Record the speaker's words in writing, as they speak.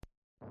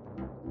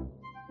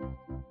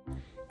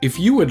If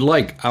you would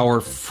like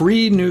our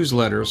free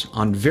newsletters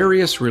on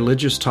various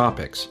religious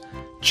topics,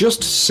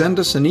 just send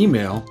us an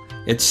email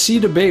at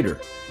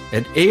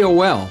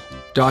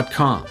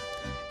cdebater@aol.com,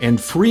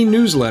 and free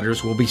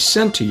newsletters will be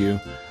sent to you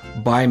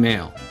by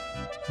mail.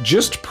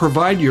 Just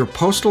provide your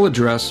postal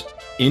address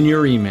in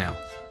your email.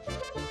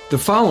 The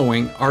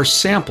following are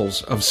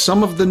samples of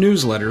some of the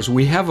newsletters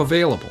we have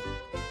available.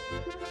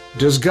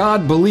 Does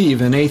God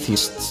Believe in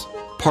Atheists?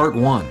 Part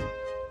 1.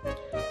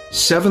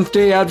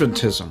 Seventh-day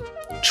Adventism,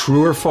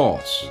 True or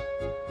False?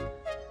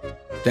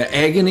 The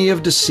Agony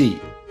of Deceit.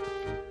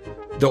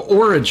 The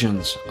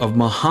Origins of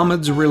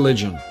Muhammad's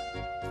Religion.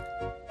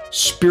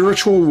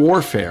 Spiritual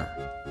Warfare.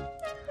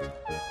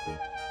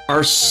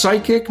 Are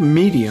psychic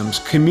mediums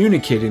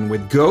communicating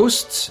with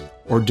ghosts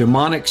or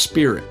demonic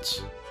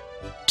spirits?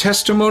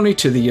 Testimony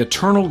to the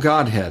Eternal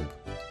Godhead,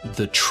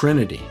 the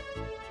Trinity.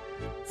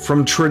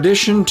 From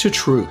Tradition to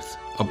Truth,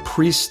 a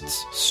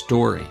Priest's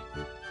Story.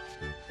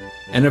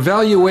 An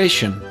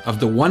evaluation of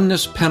the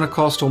Oneness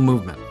Pentecostal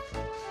movement.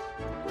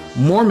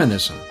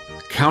 Mormonism,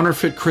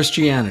 Counterfeit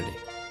Christianity.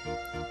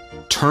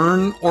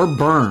 Turn or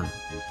Burn.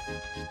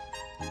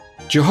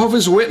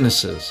 Jehovah's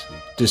Witnesses,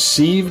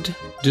 Deceived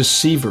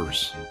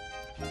Deceivers.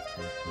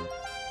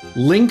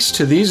 Links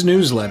to these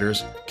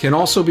newsletters can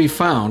also be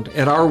found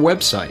at our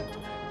website,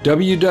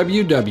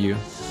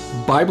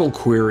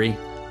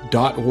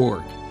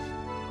 www.biblequery.org.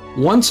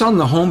 Once on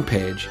the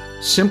homepage,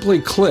 simply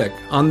click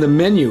on the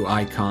menu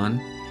icon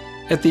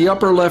at the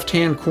upper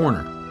left-hand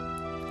corner.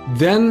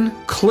 Then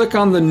click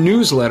on the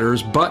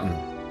Newsletters button.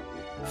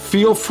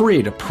 Feel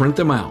free to print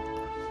them out.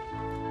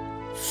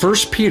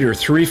 1 Peter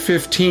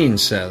 3:15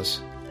 says,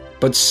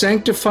 "But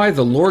sanctify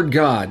the Lord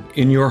God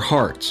in your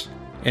hearts,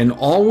 and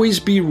always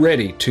be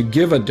ready to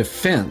give a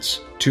defense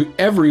to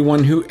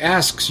everyone who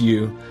asks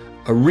you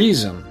a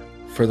reason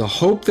for the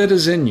hope that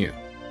is in you,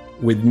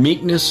 with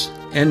meekness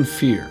and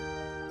fear."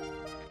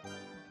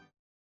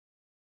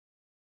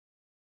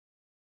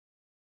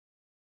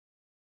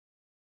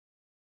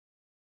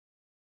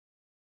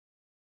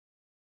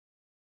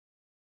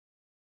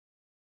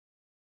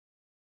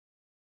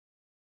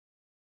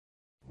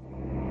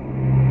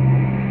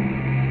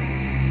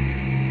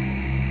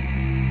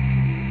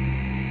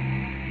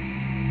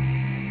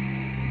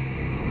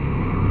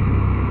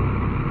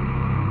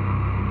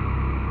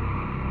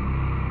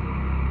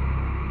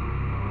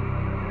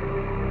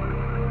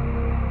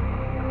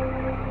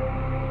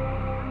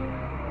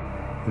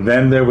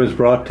 Then there was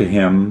brought to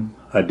him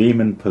a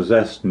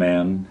demon-possessed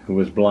man who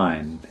was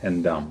blind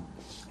and dumb,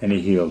 and he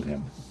healed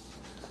him,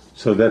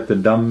 so that the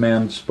dumb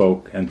man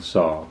spoke and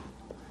saw.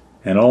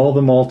 And all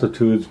the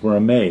multitudes were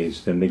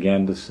amazed and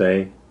began to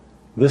say,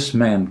 "This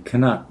man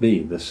cannot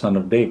be the son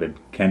of David,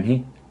 can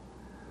he?"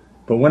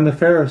 But when the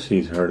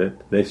Pharisees heard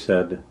it, they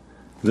said,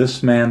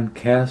 "This man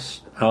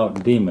casts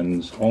out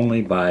demons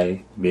only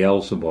by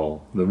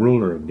Beelzebul, the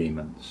ruler of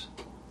demons."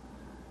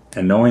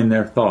 And knowing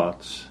their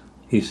thoughts,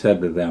 he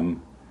said to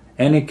them,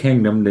 "Any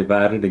kingdom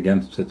divided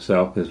against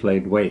itself is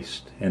laid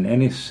waste, and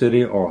any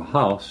city or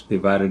house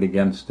divided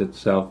against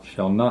itself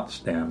shall not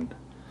stand.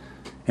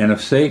 And if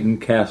Satan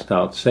cast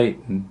out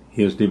Satan,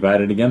 he is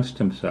divided against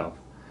himself.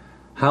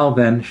 How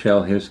then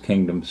shall his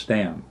kingdom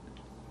stand?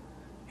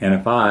 And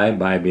if I,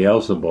 by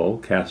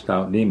Beelzebul, cast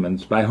out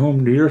demons, by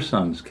whom do your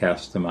sons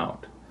cast them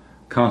out?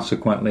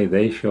 Consequently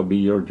they shall be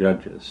your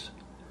judges.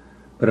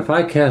 But if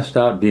I cast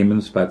out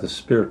demons by the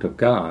Spirit of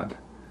God,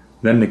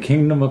 then the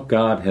kingdom of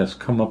God has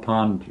come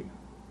upon you.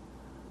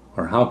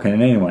 Or how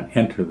can anyone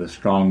enter the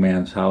strong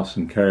man's house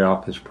and carry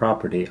off his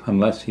property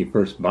unless he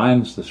first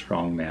binds the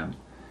strong man,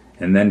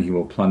 and then he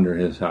will plunder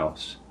his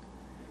house?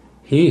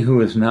 He who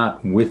is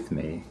not with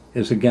me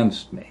is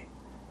against me,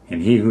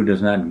 and he who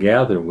does not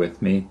gather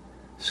with me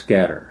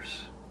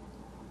scatters.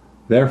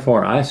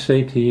 Therefore I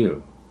say to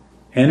you,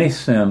 any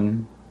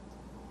sin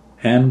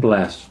and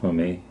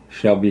blasphemy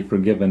shall be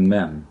forgiven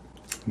men,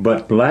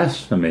 but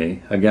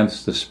blasphemy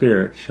against the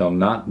Spirit shall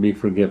not be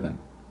forgiven.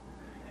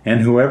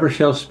 And whoever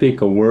shall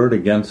speak a word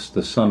against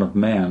the Son of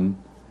Man,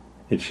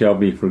 it shall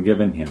be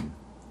forgiven him.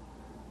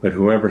 But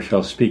whoever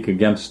shall speak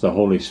against the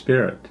Holy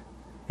Spirit,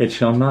 it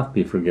shall not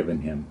be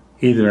forgiven him,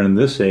 either in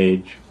this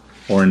age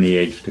or in the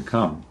age to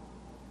come."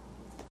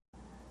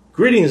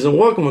 Greetings and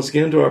welcome once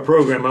again to our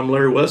program. I'm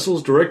Larry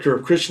Wessels, Director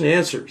of Christian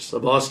Answers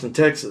of Austin,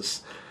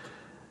 Texas.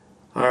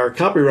 Our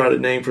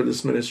copyrighted name for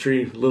this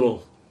ministry,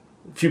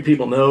 few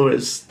people know,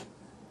 is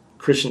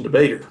Christian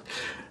Debater.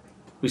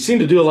 We seem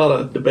to do a lot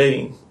of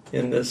debating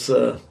in this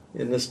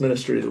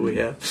ministry that we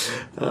have.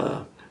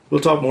 We'll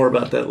talk more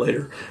about that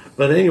later.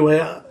 But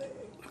anyway,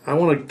 I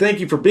want to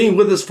thank you for being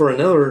with us for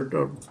another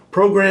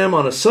program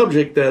on a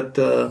subject that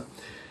a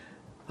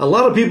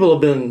lot of people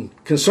have been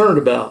concerned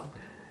about.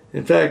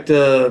 In fact,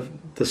 the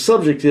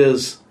subject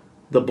is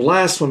the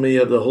blasphemy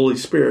of the Holy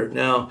Spirit.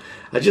 Now,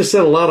 I just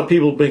said a lot of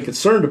people have been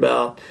concerned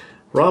about.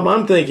 Rob,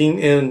 I'm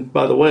thinking, and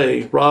by the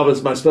way, Rob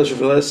is my special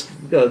guest.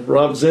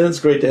 Rob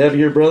Zins, great to have you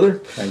here,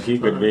 brother. Thank you.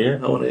 Good to be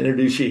here. I want to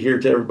introduce you here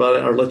to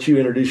everybody, or let you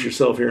introduce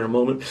yourself here in a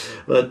moment.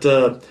 But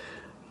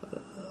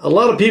a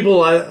lot of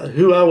people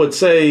who I would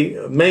say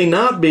may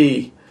not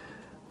be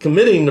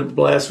committing the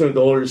blasphemy of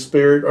the Holy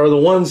Spirit are the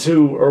ones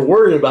who are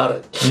worried about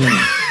it.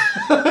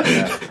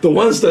 The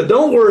ones that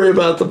don't worry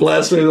about the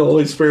blasphemy of the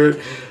Holy Spirit,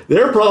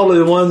 they're probably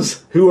the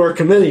ones who are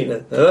committing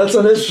it. Now, that's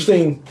an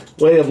interesting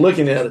way of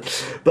looking at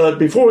it. But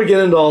before we get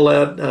into all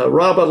that,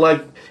 Rob,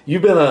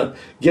 you've been a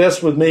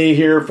guest with me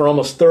here for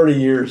almost 30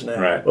 years now,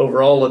 right,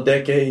 over all the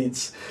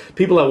decades.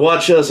 People that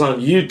watch us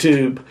on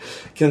YouTube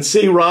can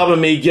see Rob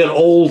and me get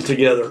old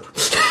together.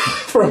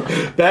 From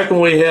back when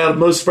we had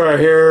most of our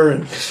hair,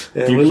 and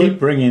you we keep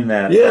bringing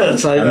that.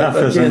 Yes, enough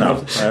is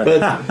enough.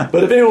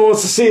 But if anyone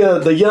wants to see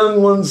the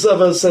young ones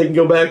of us, they can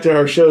go back to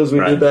our shows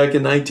we did back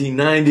in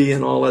 1990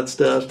 and all that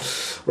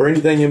stuff, or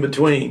anything in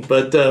between.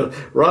 But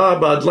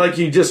Rob, I'd like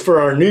you, just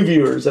for our new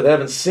viewers that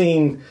haven't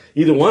seen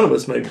either one of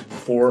us maybe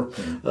before,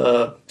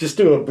 just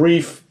do a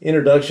brief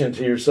introduction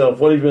to yourself.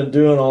 What have you been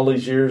doing all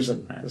these years,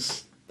 and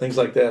things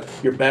like that,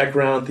 your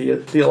background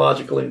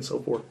theologically and so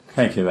forth.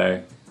 Thank you,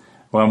 Larry.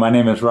 Well, my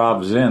name is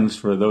Rob Zins.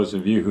 For those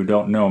of you who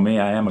don't know me,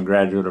 I am a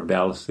graduate of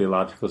Dallas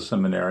Theological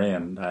Seminary,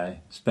 and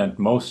I spent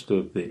most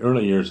of the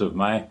early years of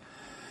my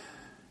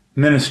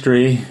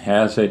ministry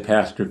as a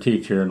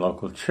pastor-teacher in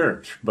local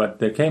church. But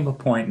there came a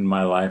point in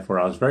my life where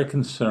I was very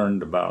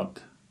concerned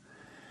about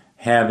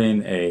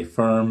having a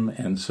firm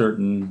and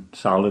certain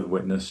solid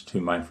witness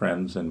to my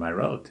friends and my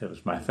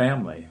relatives, my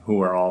family, who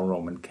are all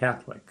Roman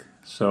Catholic.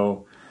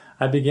 So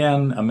I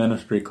began a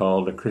ministry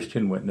called A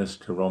Christian Witness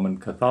to Roman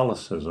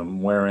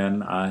Catholicism,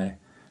 wherein I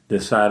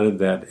decided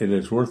that it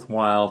is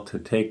worthwhile to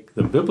take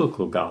the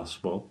biblical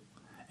gospel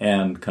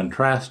and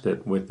contrast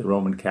it with the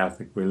Roman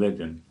Catholic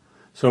religion.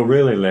 So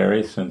really,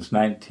 Larry, since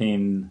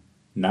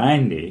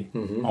 1990,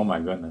 oh my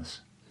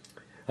goodness.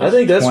 I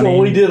think that's when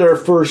we did our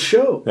first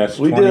show.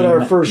 We did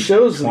our first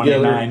shows 29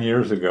 together. 29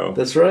 years ago.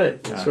 That's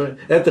right. That's right.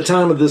 At the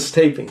time of this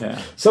taping.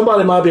 Yeah.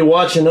 Somebody might be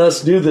watching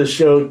us do this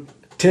show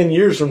 10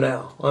 years from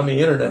now on the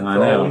internet. I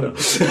know.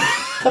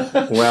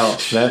 Well,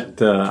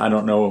 that I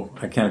don't know.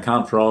 I can't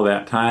account for all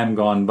that time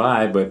gone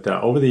by, but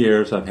over the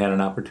years I've had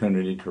an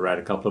opportunity to write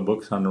a couple of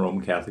books on the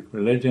Roman Catholic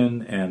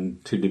religion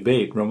and to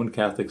debate Roman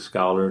Catholic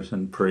scholars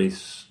and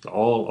priests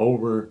all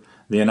over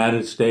the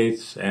United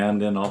States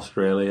and in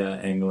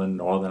Australia, England,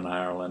 Northern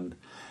Ireland.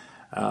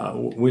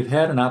 We've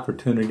had an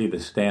opportunity to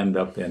stand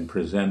up and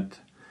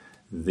present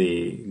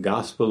the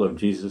gospel of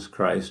Jesus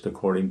Christ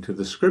according to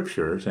the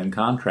scriptures and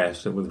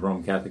contrast it with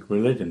Roman Catholic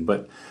religion.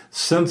 But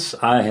since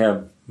I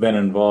have been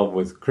involved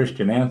with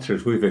Christian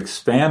Answers, we've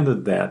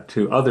expanded that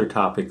to other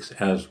topics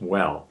as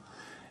well.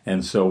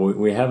 And so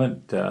we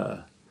haven't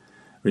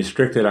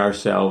restricted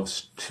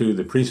ourselves to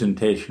the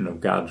presentation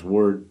of God's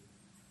Word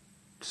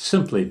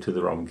simply to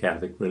the Roman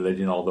Catholic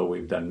religion, although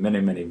we've done many,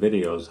 many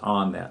videos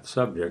on that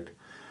subject.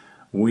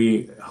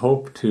 We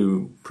hope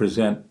to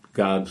present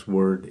God's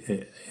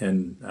Word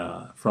in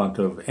front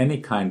of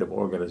any kind of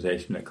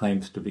organization that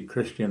claims to be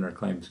Christian or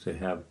claims to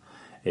have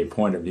a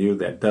point of view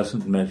that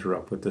doesn't measure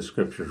up with the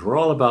Scriptures. We're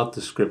all about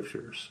the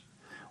Scriptures.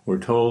 We're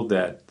told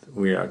that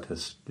we are to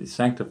be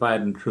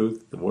sanctified in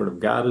truth. The Word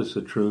of God is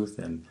the truth,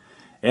 and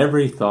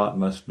every thought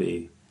must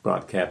be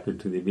brought captive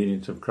to the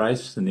obedience of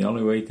Christ, and the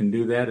only way you can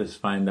do that is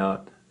find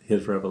out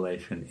His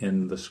revelation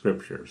in the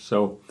Scriptures.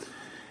 So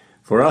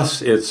for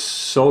us, it's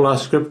sola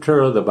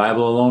scriptura, the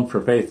Bible alone for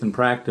faith and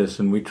practice,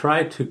 and we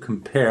try to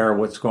compare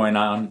what's going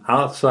on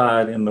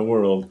outside in the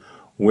world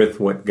with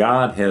what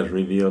God has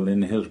revealed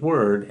in His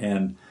Word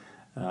and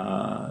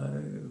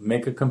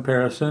make a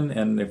comparison.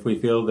 And if we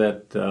feel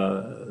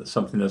that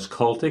something is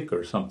cultic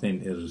or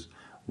something is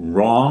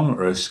wrong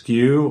or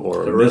askew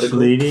or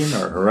misleading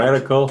or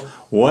heretical,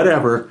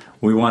 whatever,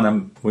 we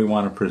want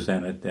to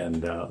present it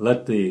and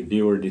let the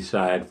viewer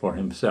decide for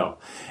himself.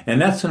 And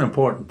that's an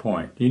important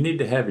point. You need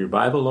to have your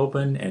Bible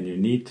open, and you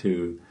need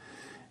to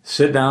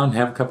sit down,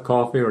 have a cup of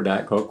coffee or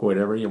Diet Coke,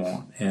 whatever you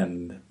want,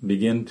 and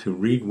begin to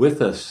read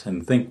with us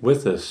and think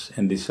with us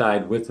and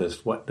decide with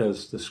us what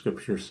does the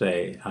Scripture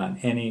say on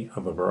any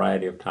of a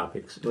variety of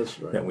topics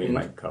that we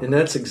might cover. And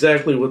that's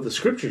exactly what the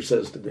Scripture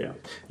says to do. Yeah.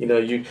 You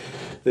know,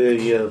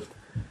 the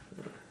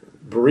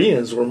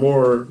Bereans were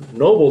more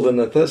noble than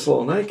the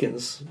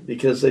Thessalonians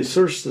because they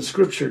searched the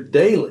Scripture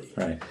daily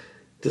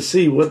to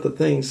see what the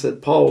things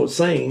that Paul was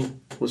saying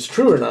was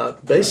true or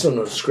not based on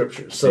those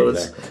Scriptures. So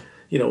it's,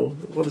 you know,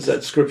 what is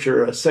that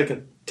Scripture?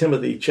 2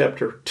 Timothy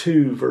chapter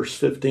 2, verse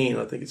 15,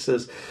 I think it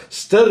says,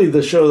 "Study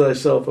to show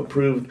thyself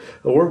approved,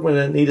 a workman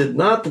that needed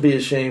not to be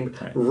ashamed,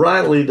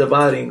 rightly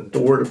dividing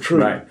the word of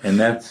truth." Right, and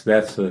that's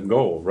the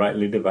goal,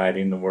 rightly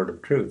dividing the word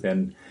of truth.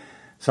 And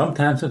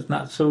sometimes it's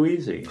not so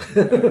easy.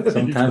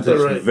 Sometimes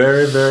it's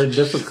very, very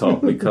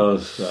difficult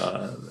because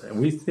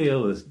we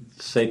feel the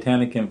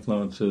satanic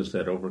influences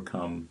that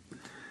overcome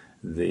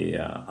the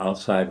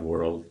outside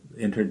world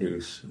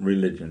introduce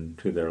religion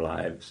to their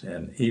lives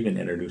and even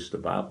introduce the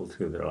Bible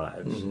to their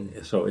lives.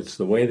 Mm-hmm. So it's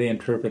the way they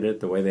interpret it,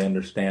 the way they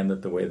understand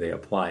it, the way they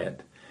apply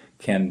it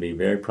can be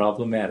very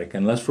problematic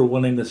unless we're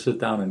willing to sit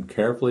down and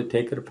carefully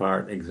take it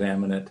apart,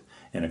 examine it,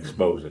 and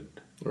expose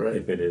it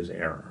if it is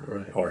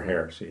error or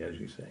heresy, as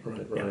you say.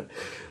 Right.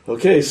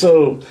 Okay,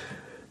 so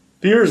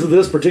Viewers of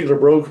this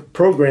particular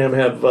program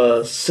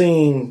have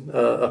seen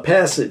a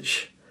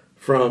passage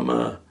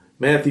from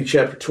Matthew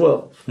chapter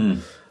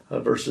 12,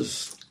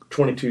 verses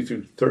 22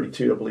 through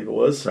 32, I believe it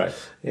was. Right.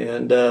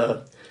 And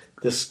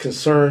this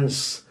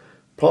concerns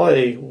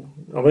probably,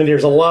 I mean,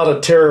 there's a lot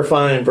of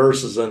terrifying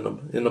verses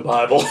in the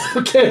Bible.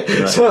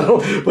 Okay, right.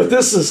 So, but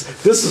this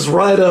is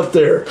right up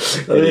there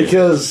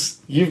because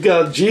you've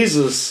got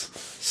Jesus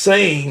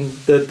saying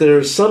that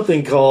there's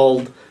something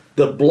called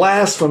the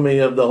blasphemy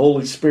of the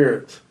Holy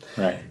Spirit.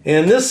 Right.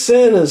 And this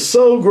sin is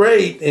so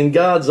great in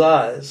God's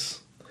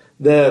eyes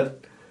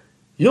that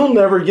you'll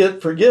never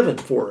get forgiven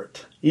for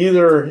it,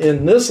 either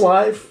in this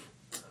life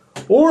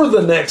or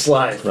the next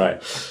life.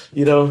 Right.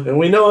 You know, and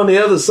we know on the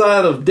other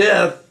side of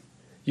death,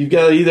 you've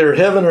got either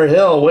heaven or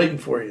hell waiting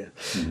for you.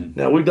 Mm-hmm.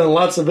 Now, we've done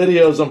lots of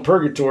videos on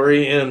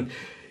purgatory, and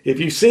if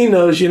you've seen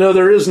those, you know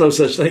there is no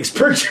such thing as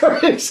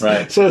purgatory.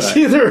 Right. So it's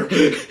either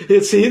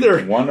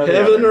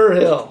heaven or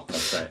hell.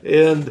 That's right.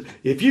 And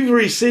if you've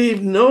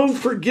received no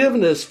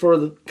forgiveness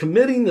for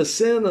committing the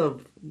sin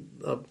of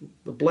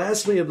the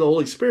blasphemy of the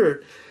Holy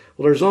Spirit,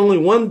 well, there's only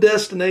one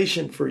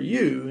destination for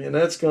you, and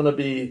that's going to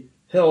be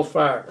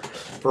hellfire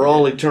for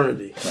all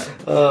eternity.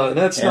 Right.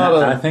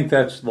 I think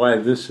that's why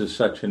this is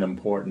such an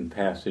important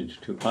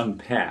passage to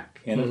unpack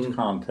in its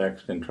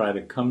context and try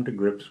to come to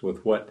grips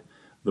with what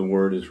the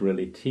Word is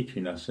really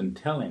teaching us and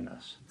telling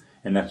us.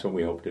 And that's what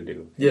we hope to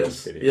do.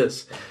 Yes.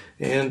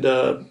 And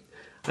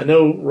I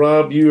know,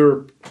 Rob,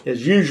 you're,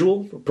 as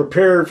usual,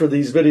 prepared for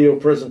these video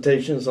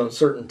presentations on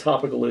certain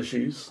topical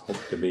issues.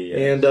 Hope to be,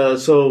 yes. And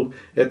so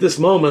at this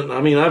moment, I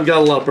mean, I've got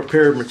a lot of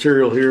prepared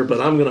material here, but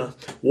I'm going to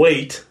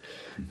wait,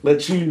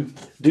 let you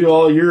do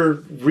all your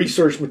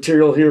research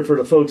material here for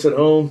the folks at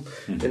home,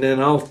 and then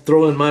I'll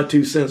throw in my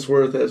 2 cents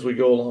worth as we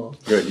go along.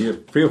 Good. You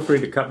feel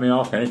free to cut me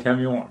off anytime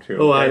you want to.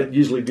 Oh, okay? I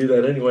usually do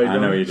that anyway. I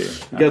know you do.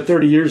 You got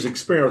 30 years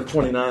experience,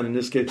 29 in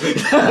this case.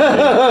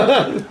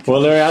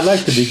 Well, Larry, I'd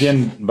like to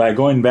begin by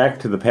going back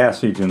to the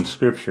passage in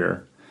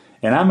Scripture,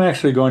 and I'm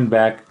actually going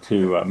back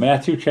to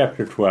Matthew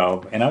chapter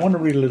 12, and I want to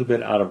read a little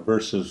bit out of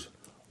verses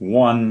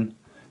 1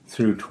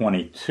 through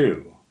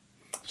 22,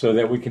 so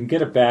that we can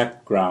get a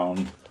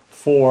background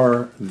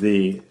for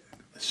the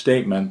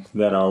statement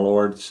that our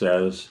Lord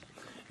says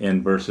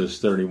in verses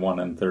 31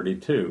 and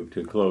 32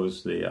 to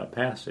close the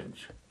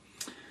passage.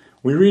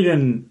 We read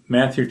in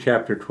Matthew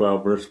chapter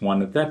 12, verse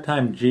 1, "At that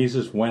time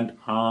Jesus went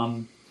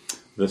on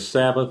the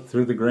Sabbath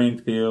through the grain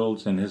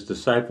fields, and his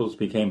disciples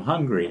became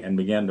hungry and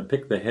began to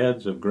pick the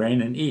heads of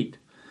grain and eat.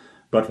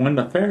 But when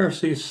the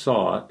Pharisees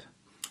saw it,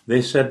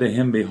 they said to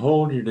him,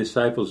 'Behold, your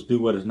disciples do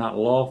what is not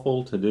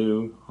lawful to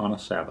do on a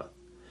Sabbath.'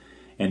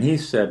 And he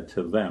said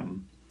to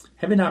them,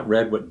 'Have you not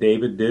read what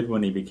David did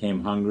when he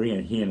became hungry,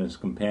 and he and his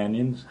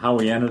companions, how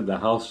he entered the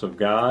house of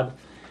God,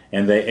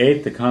 and they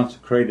ate the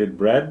consecrated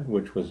bread,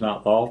 which was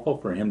not lawful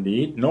for him to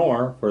eat,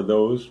 nor for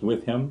those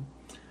with him,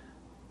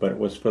 but it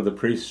was for the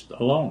priest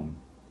alone?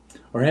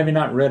 Or have you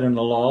not read in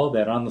the law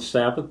that on the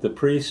Sabbath the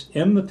priests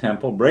in the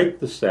temple break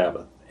the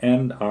Sabbath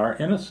and are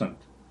innocent?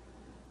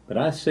 But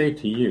I say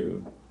to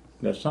you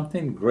that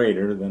something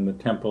greater than the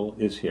temple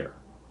is here.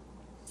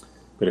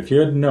 But if you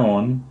had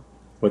known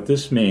what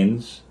this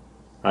means,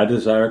 I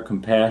desire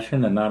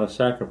compassion and not a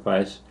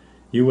sacrifice,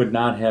 you would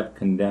not have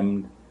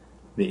condemned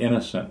the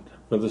innocent.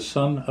 For the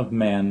Son of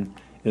Man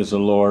is the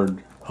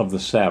Lord of the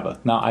Sabbath.'"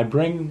 Now, I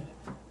bring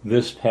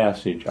this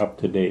passage up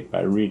to date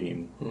by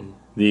reading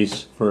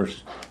these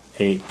first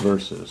 8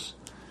 verses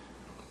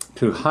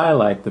to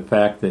highlight the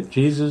fact that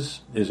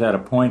Jesus is at a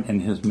point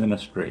in his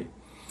ministry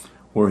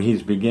where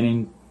he's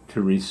beginning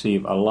to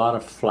receive a lot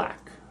of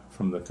flack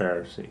from the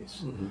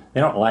Pharisees.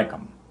 They don't like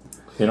him.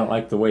 They don't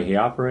like the way he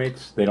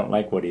operates. They don't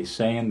like what he's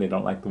saying. They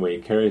don't like the way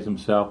he carries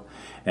himself.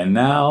 And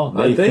now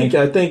they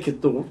I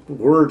think the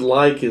word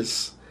 "like"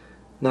 is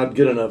not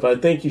good enough. I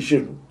think you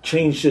should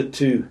change it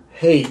to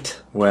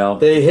hate. Well,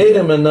 they hate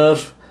him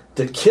enough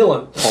to kill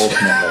him.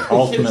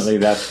 Ultimately,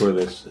 that's where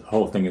this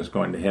whole thing is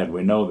going to head.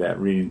 We know that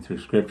reading through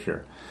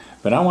Scripture.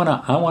 But I want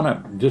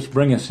to just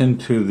bring us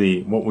into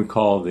the what we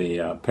call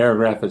the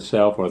paragraph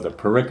itself, or the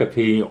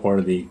pericope,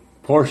 or the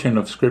portion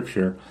of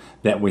Scripture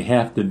that we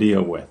have to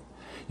deal with.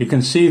 You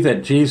can see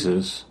that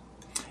Jesus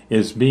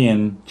is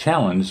being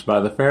challenged by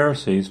the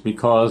Pharisees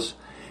because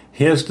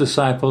his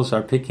disciples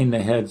are picking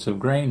the heads of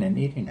grain and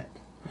eating it.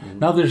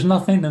 Now, there's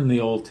nothing in the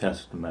Old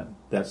Testament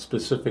that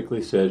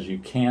specifically says you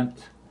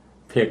can't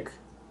pick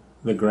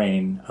the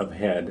grain of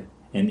head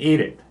and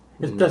eat it.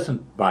 It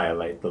doesn't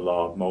violate the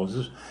law of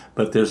Moses,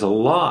 but there's a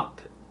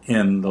lot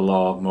in the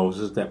law of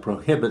Moses that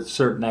prohibits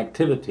certain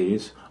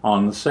activities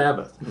on the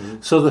Sabbath.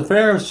 So the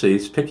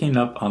Pharisees, picking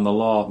up on the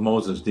law of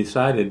Moses,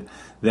 decided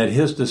that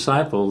his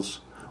disciples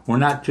were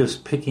not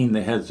just picking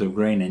the heads of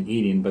grain and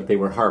eating, but they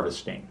were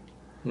harvesting.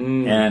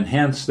 And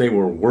hence they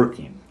were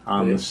working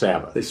on the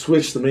Sabbath. They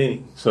switched the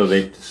meaning. So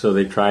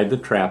they tried to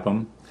trap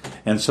him.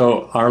 And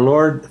so our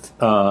Lord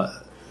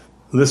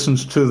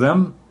listens to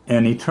them,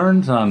 and he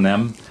turns on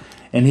them,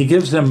 and he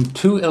gives them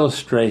 2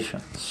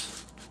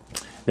 illustrations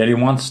that he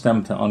wants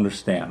them to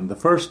understand. The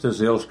first is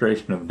the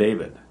illustration of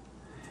David.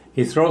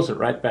 He throws it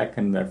right back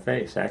in their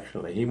face,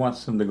 actually. He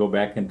wants them to go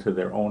back into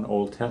their own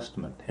Old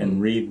Testament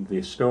and read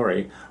the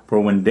story. For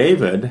when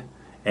David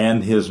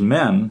and his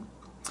men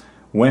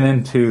went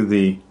into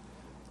the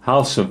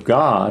house of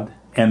God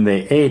and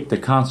they ate the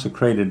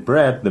consecrated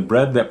bread, the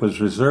bread that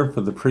was reserved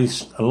for the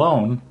priest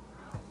alone,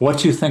 what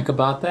do you think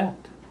about that?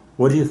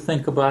 What do you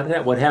think about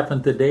that? What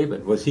happened to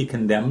David? Was he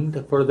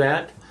condemned for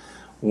that?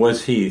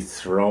 Was he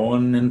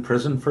thrown in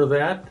prison for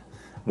that?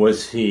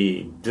 Was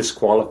he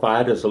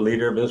disqualified as a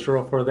leader of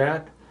Israel for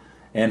that?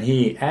 And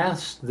he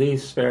asked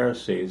these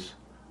Pharisees,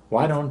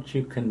 why don't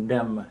you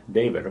condemn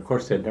David? Of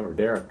course, they'd never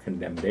dare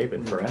condemn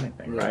David for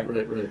anything, right?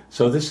 Right.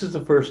 So this is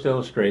the first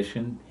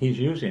illustration he's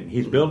using.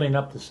 He's building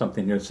up to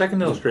something here. The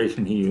second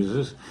illustration he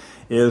uses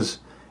is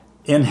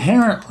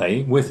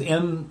inherently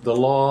within the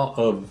law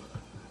of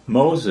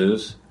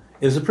Moses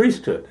is a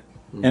priesthood.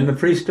 And the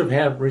priesthood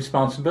have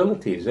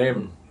responsibilities. They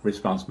have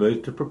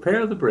responsibility to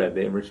prepare the bread.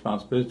 They have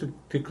responsibility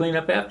to clean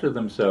up after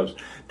themselves,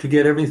 to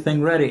get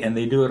everything ready, and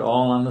they do it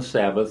all on the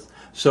Sabbath.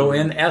 So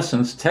in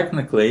essence,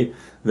 technically,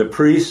 the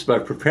priests, by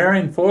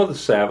preparing for the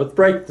Sabbath,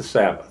 break the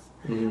Sabbath.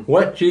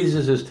 What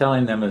Jesus is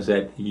telling them is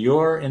that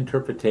your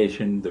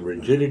interpretation, the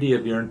rigidity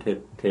of your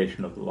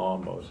interpretation of the law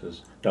of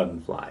Moses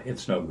doesn't fly.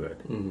 It's no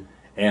good.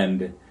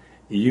 And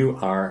you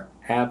are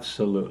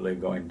absolutely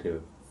going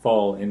to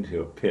fall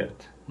into a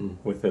pit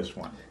with this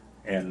one.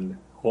 And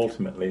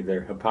ultimately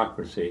their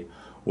hypocrisy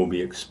will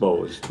be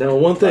exposed. Now,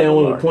 one thing I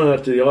want to point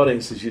out to the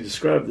audience as you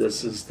describe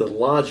this is the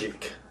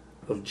logic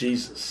of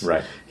Jesus.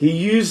 Right. He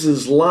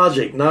uses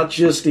logic, not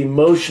just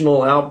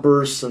emotional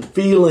outbursts and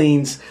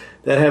feelings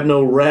that have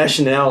no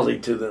rationality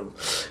to them.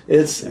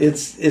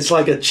 It's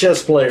like a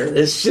chess player.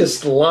 It's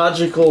just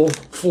logical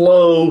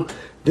flow.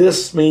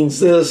 This means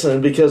this,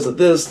 and because of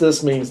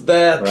this means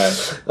that.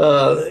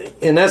 Right.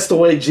 And that's the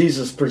way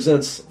Jesus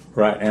presents.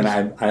 Right, and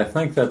I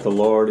think that the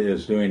Lord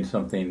is doing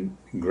something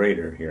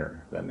greater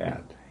here than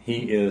that.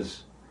 He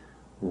is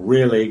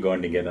really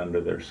going to get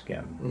under their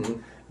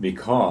skin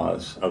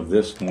because of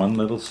this one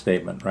little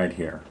statement right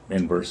here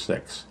in verse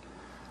 6.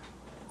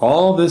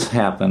 All this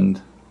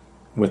happened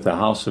with the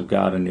house of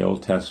God in the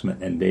Old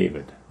Testament and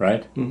David,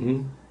 right?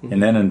 And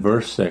then in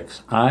verse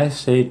 6, I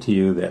say to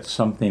you that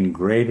something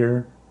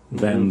greater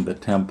than the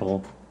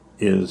temple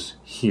is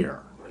here.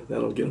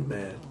 That'll get them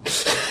mad.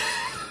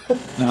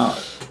 Now,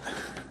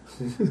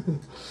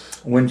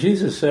 when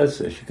Jesus says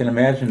this, you can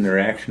imagine the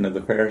reaction of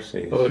the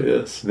Pharisees. Oh,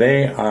 yes.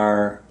 They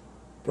are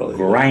Probably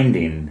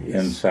grinding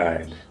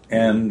inside.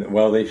 And,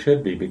 well, they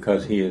should be,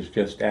 because he is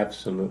just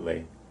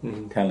absolutely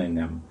telling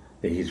them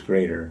that he's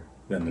greater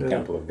than the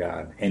temple of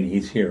God. And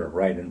he's here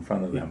right in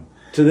front of them.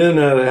 To them,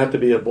 that would have to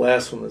be a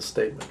blasphemous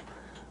statement.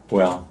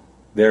 Well,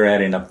 they're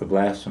adding up the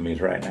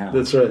blasphemies right now.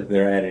 That's right.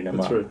 They're adding them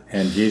up. Right.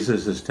 And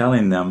Jesus is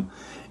telling them,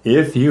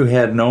 if you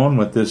had known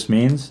what this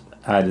means,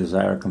 I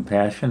desire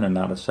compassion and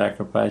not a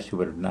sacrifice, you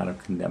would have not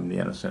have condemned the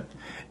innocent.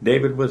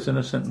 David was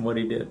innocent in what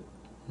he did.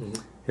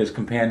 His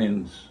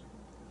companions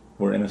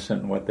were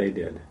innocent in what they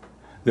did.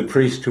 The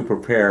priests who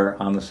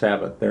prepare on the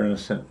Sabbath, they're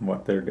innocent in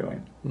what they're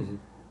doing.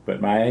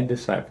 But my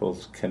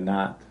disciples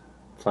cannot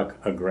pluck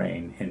a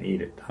grain and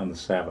eat it on the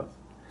Sabbath.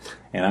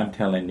 And I'm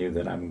telling you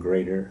that I'm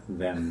greater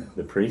than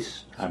the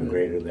priests, I'm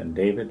greater than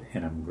David,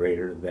 and I'm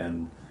greater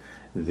than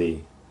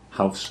the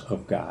house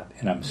of God,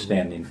 and I'm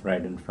standing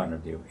right in front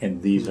of you,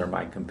 and these are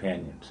my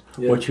companions.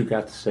 What you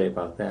got to say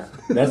about that?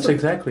 That's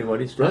exactly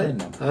what he's telling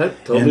them. I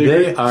totally and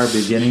they agree. are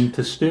beginning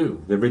to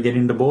stew. They're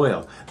beginning to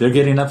boil. They're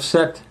getting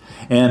upset.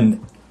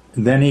 And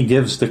then he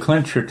gives the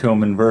clincher to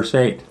them in verse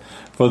 8.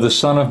 For the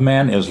Son of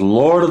Man is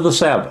Lord of the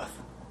Sabbath.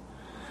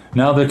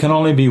 Now there can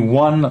only be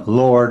one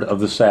Lord of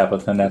the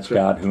Sabbath, and that's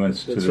God who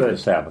instituted the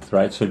Sabbath,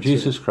 right? So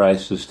Jesus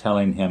Christ is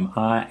telling him,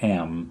 I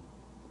am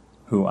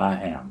who I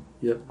am.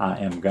 I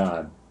am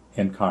God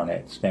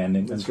incarnate,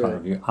 standing in front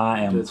of you.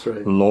 I am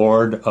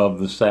Lord of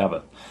the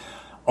Sabbath.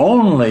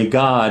 Only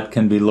God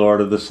can be Lord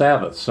of the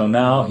Sabbath. So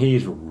now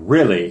he's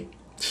really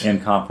in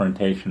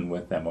confrontation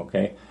with them,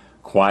 okay?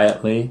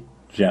 Quietly,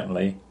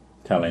 gently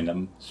telling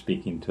them,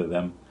 speaking to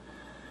them.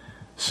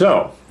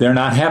 So they're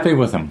not happy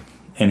with him,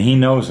 and he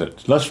knows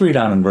it. Let's read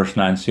on in verse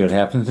 9, see what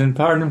happens. And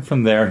departing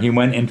from there, he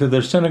went into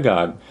their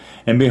synagogue,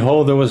 and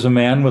behold, there was a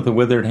man with a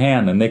withered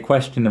hand, and they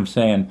questioned him,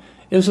 saying,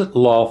 is it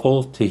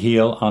lawful to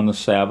heal on the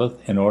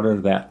Sabbath, in order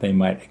that they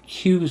might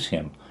accuse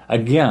him?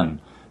 Again,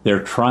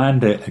 they're trying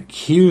to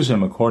accuse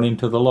him according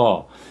to the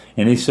law.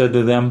 And he said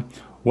to them,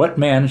 what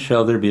man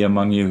shall there be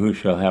among you who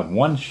shall have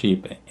one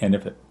sheep, and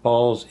if it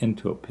falls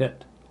into a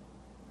pit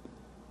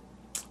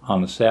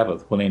on the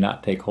Sabbath, will he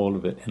not take hold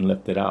of it and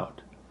lift it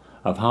out?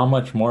 Of how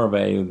much more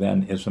value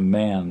then is a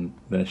man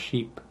than a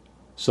sheep?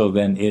 So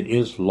then it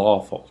is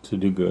lawful to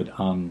do good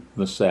on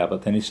the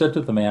Sabbath. And he said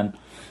to the man,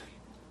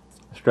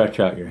 stretch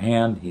out your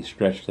hand. He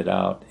stretched it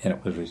out, and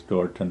it was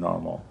restored to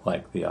normal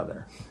like the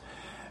other.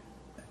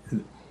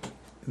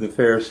 The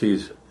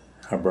Pharisees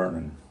are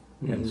burning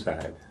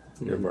inside.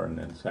 They're burning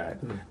inside.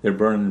 They're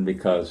burning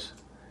because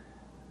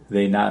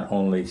they not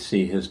only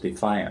see his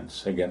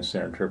defiance against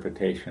their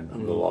interpretation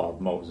of the law of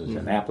Moses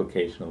and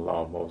application of the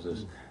law of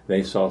Moses,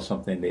 they saw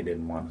something they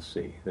didn't want to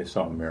see. They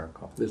saw a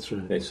miracle. That's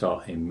right. They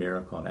saw a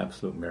miracle, an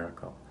absolute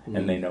miracle.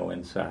 And they know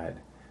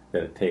inside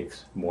that it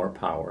takes more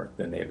power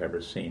than they've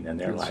ever seen in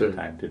their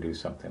lifetime to do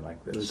something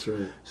like this. That's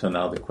right. So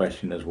now the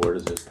question is, where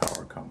does this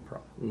power come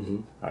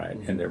from? All right,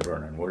 and they're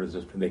burning. Where does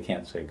this? They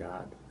can't say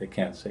God. They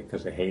can't say,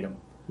 because they hate him.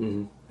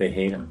 They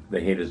hate him.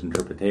 They hate his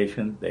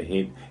interpretation. They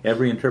hate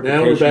every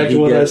interpretation. Now we're back to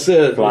what I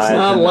said. It's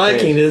not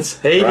liking, it's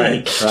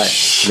hating.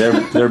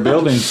 Right. They're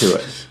building to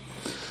it.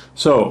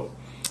 So,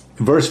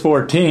 verse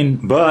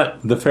 14, but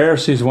the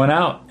Pharisees went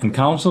out and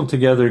counseled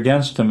together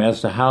against him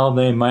as to how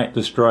they might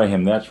destroy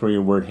him. That's where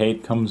your word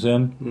hate comes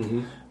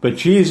in. But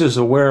Jesus,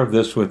 aware of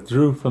this,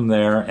 withdrew from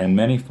there, and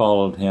many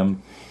followed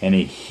him, and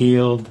he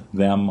healed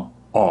them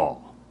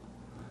all.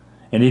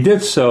 And he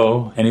did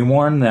so, and he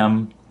warned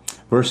them,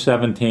 verse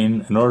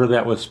 17, in order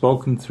that was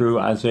spoken through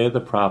Isaiah the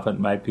prophet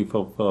might be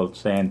fulfilled,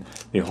 saying,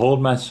 behold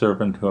my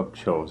servant who I have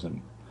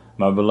chosen,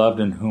 my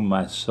beloved in whom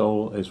my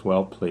soul is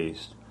well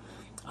pleased.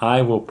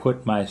 I will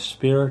put my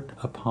spirit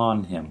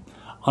upon him.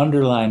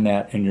 Underline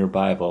that in your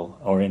Bible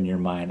or in your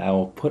mind. I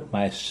will put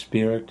my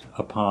spirit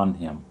upon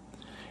him.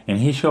 And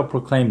he shall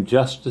proclaim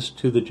justice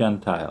to the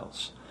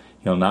Gentiles.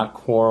 He'll not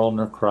quarrel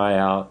nor cry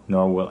out,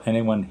 nor will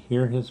anyone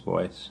hear his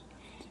voice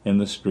in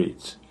the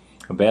streets.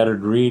 A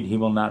battered reed he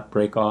will not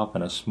break off,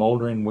 and a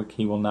smoldering wick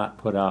he will not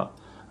put out,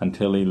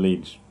 until he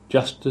leads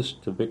justice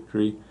to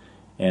victory,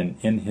 and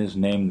in his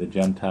name the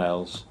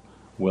Gentiles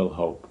will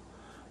hope.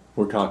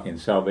 We're talking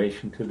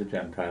salvation to the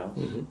Gentiles.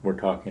 We're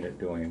talking it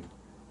doing,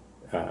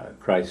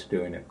 Christ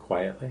doing it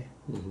quietly,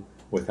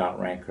 without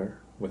rancor,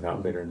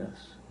 without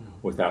bitterness,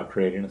 without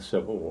creating a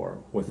civil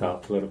war,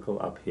 without political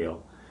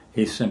upheaval.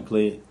 He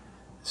simply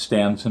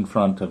stands in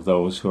front of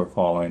those who are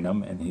following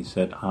him, and he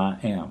said, I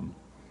am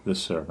the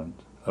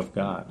servant of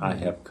God. I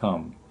have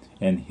come,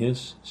 and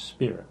his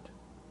spirit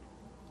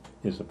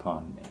is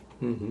upon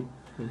me.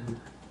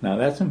 Now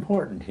that's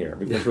important here,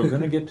 because we're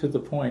going to get to the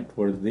point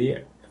where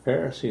the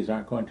Pharisees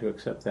aren't going to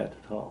accept that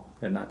at all.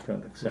 They're not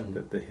going to accept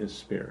that his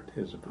spirit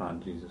is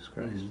upon Jesus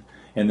Christ.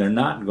 And they're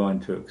not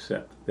going to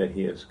accept that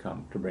he has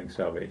come to bring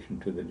salvation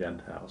to the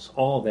Gentiles.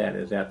 All that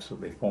is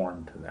absolutely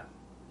foreign to them.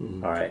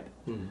 All right?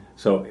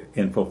 So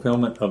in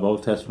fulfillment of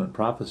Old Testament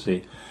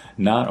prophecy,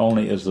 not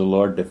only is the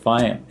Lord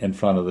defiant in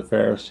front of the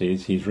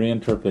Pharisees, he's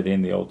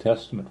reinterpreting the Old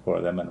Testament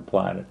for them and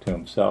applying it to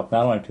himself,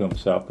 not only to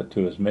himself but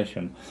to his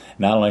mission,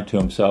 not only to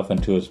himself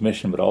and to his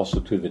mission but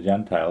also to the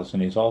Gentiles,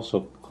 and he's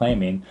also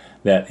claiming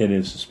that it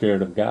is the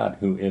Spirit of God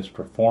who is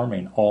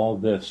performing all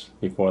this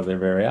before their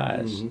very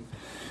eyes.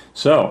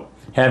 So,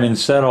 having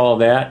said all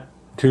that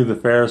to the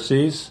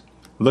Pharisees,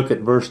 look at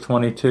verse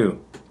 22.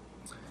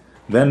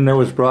 Then there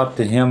was brought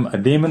to him a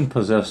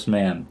demon-possessed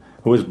man,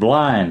 who was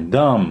blind,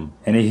 dumb,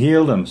 and he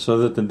healed him, so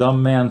that the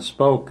dumb man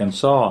spoke and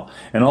saw.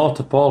 And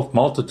all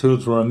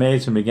multitudes were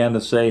amazed and began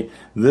to say,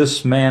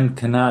 this man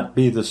cannot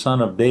be the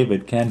son of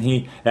David, can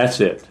he?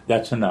 That's it.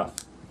 That's enough.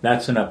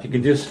 That's enough. You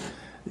can just,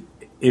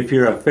 if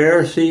you're a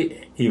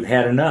Pharisee, you've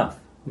had enough.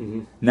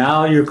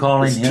 Now you're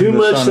calling him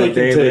the son of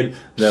David,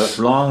 the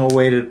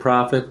long-awaited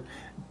prophet,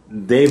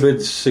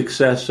 David's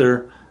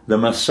successor, the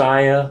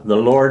Messiah, the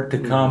Lord to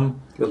come.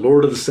 The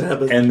Lord of the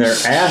Sabbath. And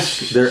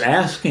they're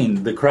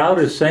asking, the crowd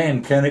is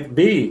saying, can it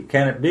be?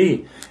 Can it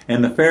be?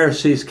 And the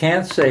Pharisees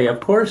can't say, of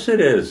course it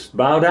is.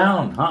 Bow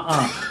down.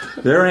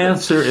 Their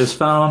answer is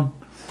found.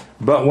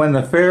 But when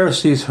the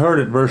Pharisees heard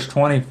it, verse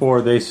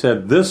 24, they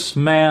said, this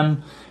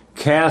man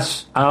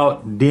casts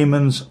out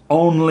demons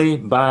only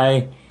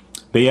by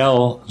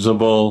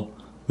Beelzebul,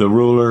 the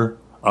ruler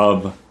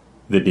of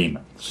the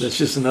demons. That's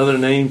just another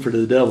name for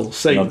the devil,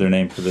 Satan. Another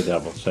name for the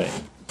devil,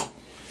 Satan.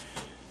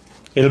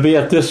 It'll be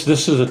at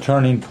this is a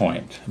turning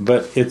point,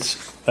 but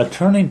it's a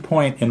turning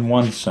point in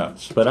one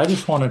sense. But I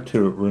just wanted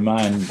to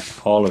remind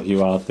all of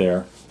you out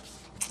there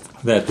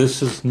that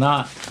this is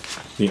not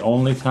the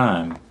only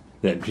time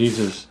that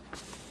Jesus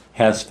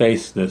has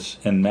faced this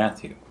in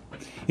Matthew.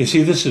 You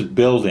see, this is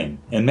building.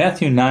 In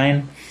Matthew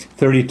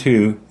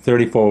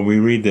 9:32-34, we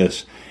read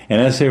this, and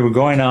as they were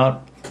going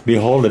out,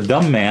 behold, a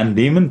dumb man,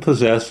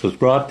 demon-possessed, was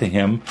brought to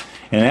him,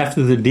 and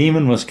after the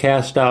demon was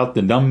cast out,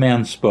 the dumb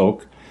man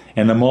spoke,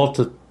 and the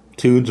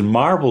multitudes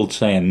marveled,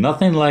 saying,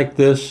 nothing like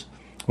this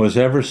was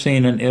ever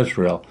seen in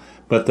Israel.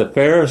 But the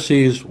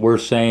Pharisees were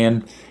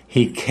saying,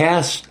 he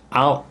cast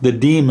out the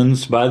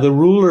demons by the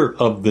ruler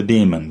of the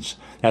demons.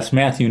 That's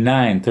Matthew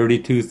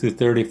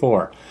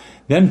 9:32-34.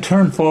 Then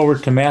turn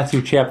forward to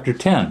Matthew chapter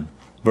 10,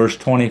 verse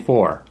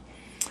 24.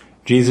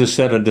 Jesus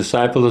said, a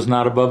disciple is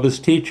not above his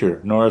teacher,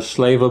 nor a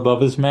slave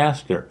above his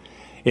master.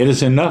 It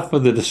is enough for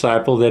the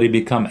disciple that he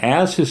become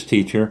as his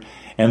teacher,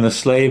 and the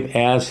slave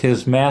as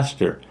his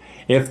master.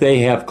 If they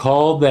have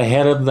called the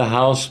head of the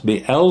house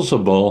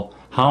Beelzebul,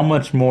 how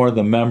much more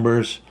the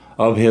members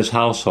of his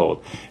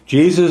household?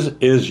 Jesus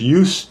is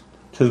used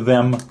to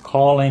them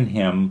calling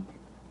him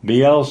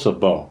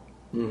Beelzebul.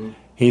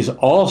 He's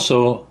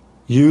also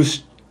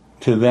used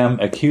to them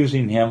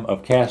accusing him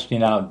of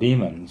casting out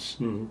demons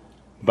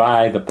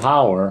by the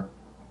power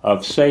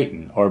of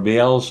Satan or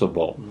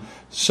Beelzebul.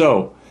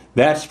 So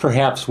that's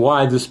perhaps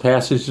why this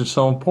passage is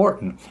so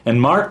important.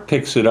 And Mark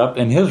picks it up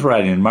in his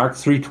writing, Mark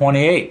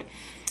 3:28.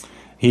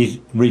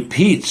 He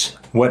repeats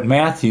what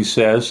Matthew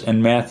says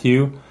in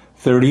Matthew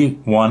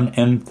 31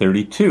 and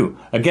 32.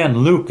 Again,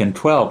 Luke in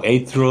 12,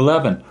 8 through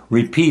 11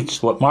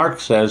 repeats what Mark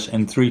says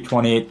in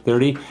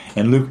 3:28-30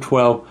 and Luke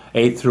 12,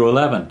 8 through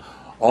 11.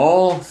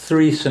 All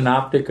three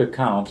synoptic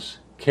accounts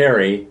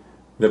carry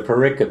the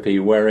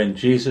pericope wherein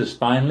Jesus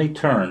finally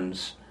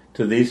turns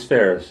to these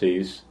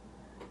Pharisees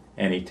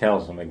and he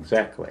tells them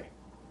exactly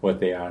what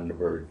they are on the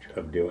verge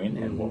of doing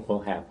and what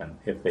will happen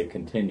if they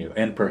continue.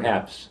 And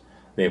perhaps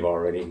they've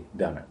already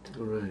done it.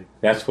 Right.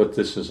 That's what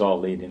this is all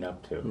leading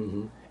up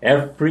to.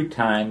 Every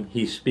time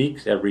he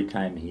speaks, every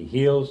time he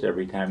heals,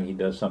 every time he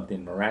does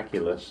something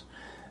miraculous,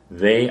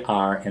 they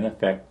are in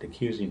effect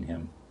accusing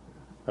him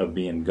of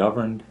being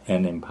governed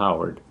and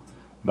empowered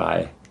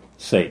by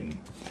Satan.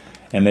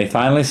 And they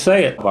finally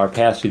say it, our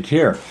passage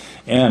here.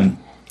 And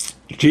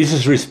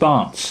Jesus'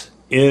 response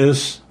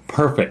is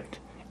perfect.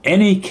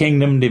 Any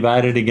kingdom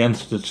divided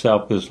against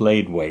itself is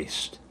laid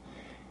waste,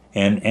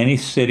 and any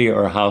city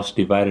or house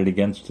divided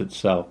against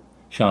itself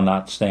shall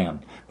not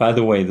stand. By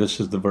the way, this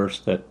is the verse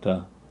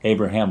that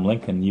Abraham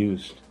Lincoln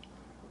used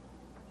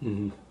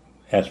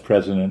as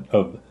president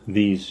of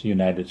these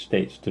United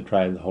States to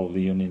try to hold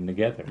the Union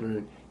together.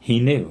 Right. He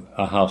knew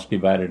a house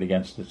divided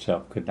against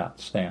itself could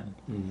not stand.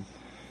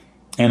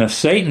 And if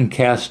Satan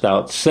cast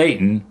out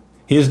Satan,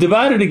 he is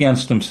divided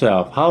against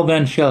himself. How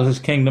then shall his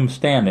kingdom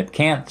stand? It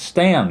can't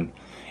stand.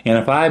 And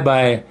if I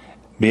by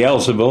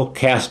Beelzebul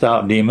cast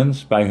out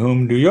demons, by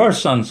whom do your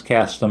sons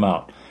cast them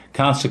out?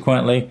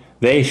 Consequently,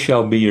 they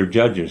shall be your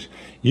judges.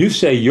 You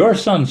say your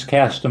sons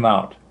cast them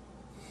out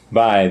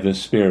by the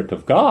Spirit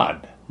of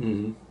God.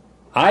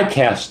 I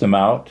cast them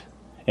out,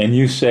 and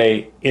you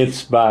say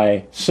it's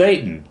by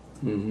Satan.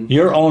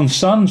 Your own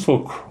sons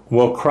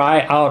will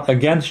cry out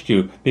against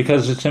you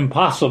because it's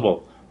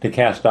impossible to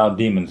cast out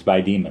demons by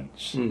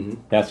demons.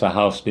 That's a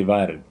house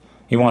divided.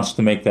 He wants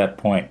to make that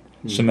point,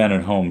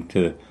 cemented home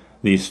to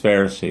these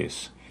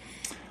Pharisees.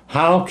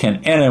 How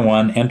can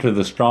anyone enter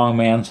the strong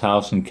man's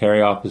house and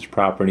carry off his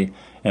property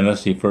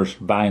unless he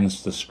first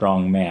binds the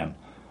strong man?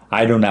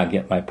 I do not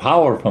get my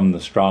power from the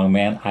strong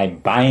man. I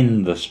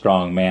bind the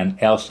strong man,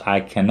 else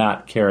I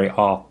cannot carry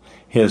off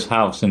his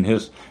house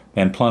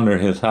and plunder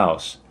his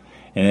house.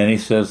 And then he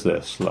says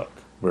this, look,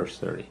 verse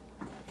 30.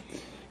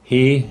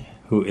 He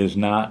who is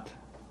not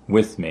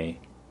with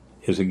me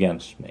is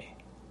against me,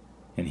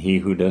 and he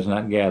who does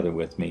not gather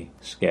with me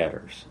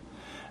scatters.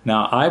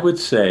 Now, I would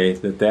say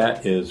that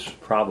that is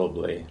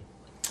probably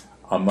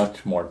a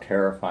much more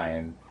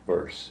terrifying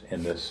verse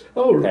in this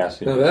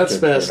passage. Now that's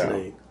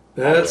fascinating.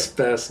 That's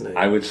fascinating.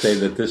 I would say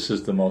that this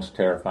is the most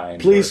terrifying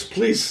verse.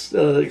 Please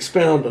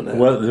Expound on that.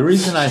 Well, the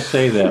reason I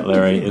say that,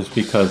 Larry, is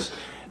because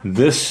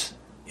this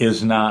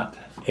is not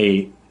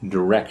a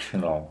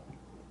directional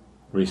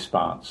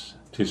response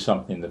to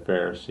something the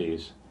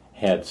Pharisees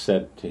had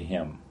said to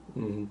him,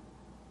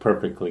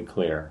 perfectly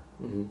clear,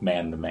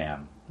 man to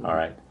man. All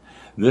right?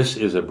 This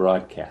is a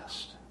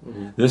broadcast.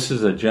 This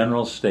is a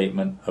general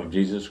statement of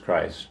Jesus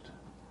Christ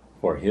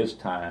for his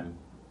time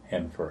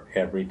and for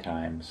every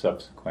time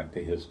subsequent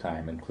to his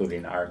time,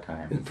 including our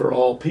time. And for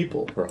all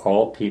people. For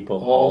all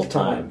people, all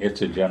time.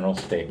 It's a general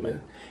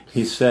statement.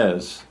 He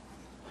says,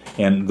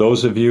 and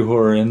those of you who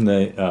are in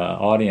the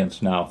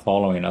audience now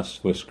following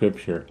us with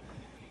Scripture,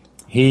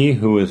 he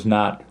who is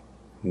not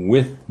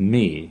with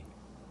me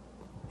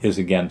is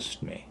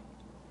against me,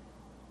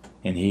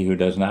 and he who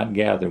does not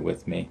gather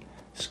with me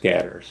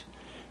scatters.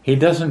 He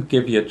doesn't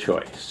give you a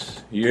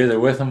choice. You're either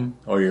with him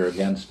or you're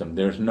against him.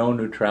 There's no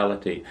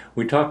neutrality.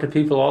 We talk to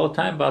people all the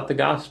time about the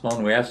gospel,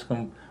 and we ask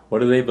them, what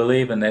do they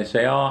believe? And they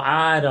say, oh,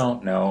 I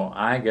don't know.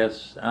 I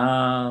guess,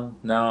 no,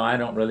 I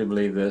don't really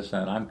believe this,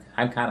 and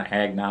I'm kind of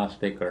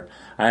agnostic, or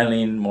I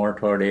lean more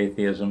toward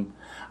atheism.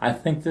 I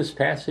think this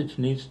passage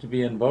needs to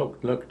be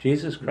invoked. Look,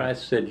 Jesus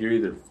Christ said, you're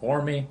either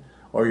for me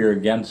or you're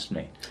against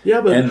me.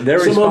 Yeah, but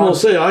someone will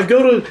say, I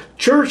go to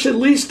church at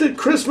least at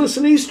Christmas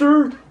and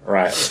Easter.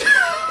 Right.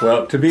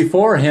 Well, to be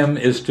for him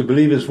is to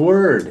believe his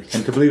word,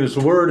 and to believe his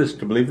word is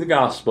to believe the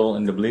gospel,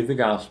 and to believe the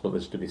gospel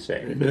is to be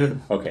saved.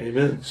 Amen. Okay.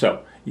 Amen.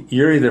 So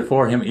you're either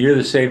for him, you're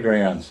either saved or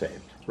you're unsaved.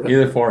 Right.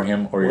 You're either for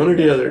him or you're one or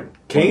the other.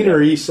 Cain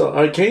or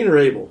Esau, Cain or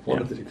Abel. One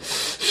of the two.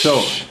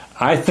 So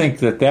I think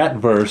that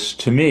verse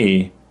to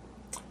me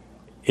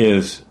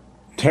is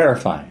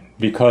terrifying,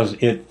 because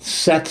it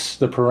sets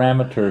the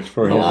parameters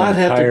for his entire ministry. I'd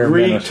have to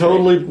agree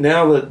totally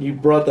now that you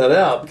brought that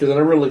out, because I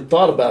never really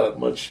thought about it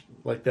much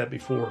like that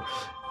before.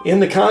 In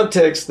the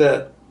context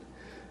that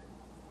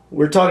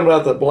we're talking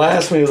about the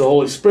blasphemy of the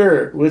Holy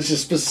Spirit, which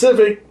is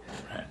specific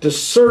to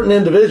certain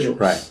individuals.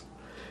 Right.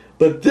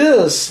 But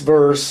this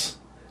verse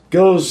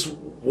goes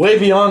way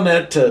beyond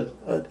that to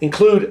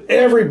include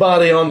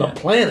everybody on the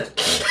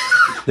planet.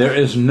 There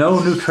is no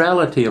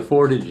neutrality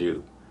afforded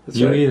you. That's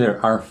you right.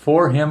 either are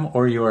for him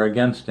or you are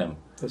against him.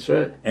 That's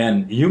right.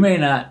 And you may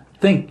not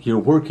think you're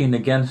working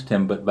against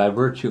him, but by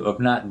virtue of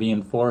not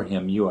being for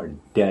him, you are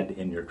dead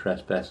in your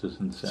trespasses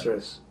and sins.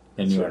 Right.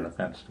 And you are an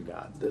offense to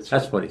God. That's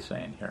right. What he's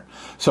saying here.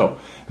 So,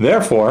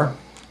 therefore,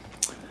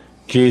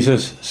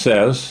 Jesus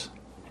says,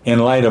 in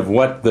light of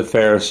what the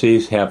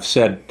Pharisees have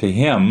said to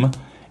him,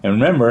 and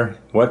remember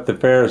what the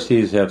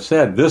Pharisees have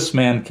said, this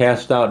man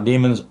cast out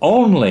demons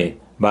only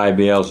by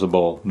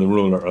Beelzebul, the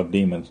ruler of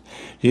demons.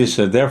 Jesus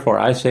said, therefore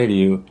I say to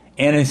you,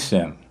 any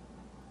sin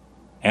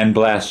and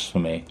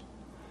blasphemy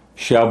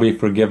shall be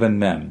forgiven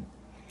men,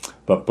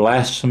 but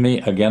blasphemy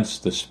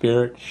against the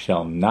Spirit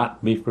shall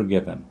not be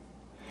forgiven.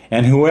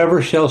 And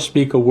whoever shall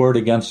speak a word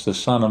against the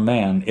Son of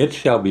Man, it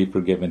shall be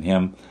forgiven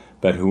him,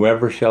 but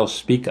whoever shall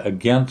speak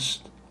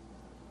against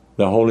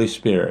the Holy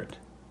Spirit,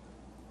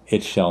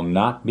 it shall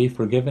not be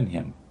forgiven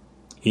him,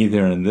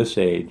 either in this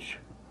age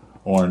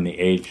or in the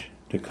age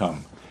to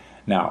come.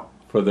 Now,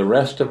 for the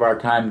rest of our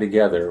time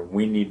together,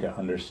 we need to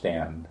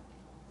understand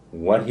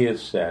what he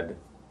has said,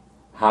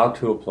 how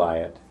to apply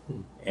it,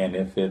 and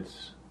if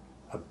it's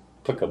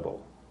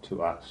applicable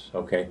to us,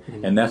 okay?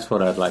 Mm-hmm. And that's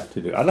what I'd like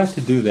to do. I'd like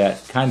to do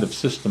that kind of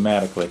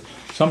systematically.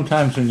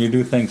 Sometimes when you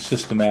do things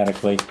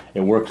systematically,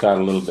 it works out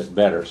a little bit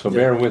better. So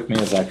bear with me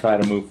as I try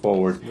to move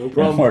forward in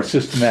a more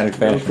systematic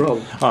fashion. No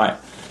problem. All right,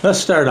 let's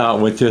start out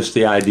with just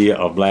the idea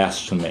of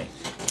blasphemy.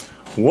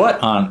 What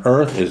on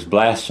earth is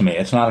blasphemy?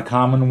 It's not a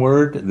common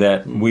word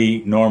that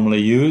we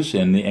normally use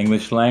in the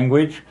English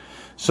language.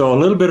 So a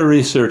little bit of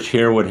research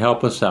here would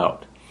help us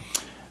out.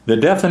 The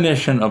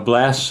definition of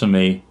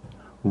blasphemy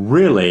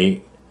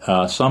really,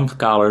 some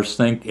scholars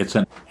think it's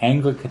an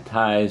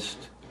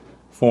Anglicized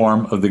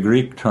form of the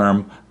Greek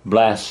term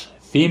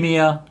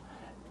blasphemia,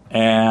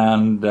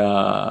 and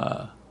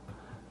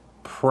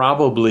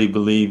probably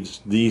believes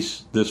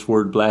this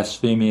word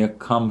blasphemia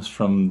comes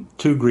from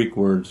two Greek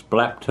words,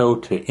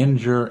 blapto to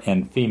injure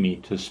and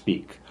phemi to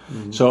speak.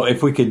 Mm-hmm. So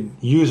if we could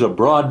use a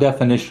broad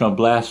definition of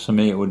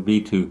blasphemy, it would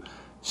be to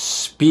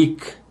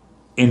speak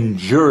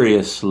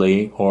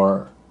injuriously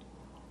or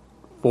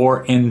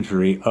for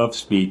injury of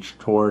speech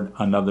toward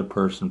another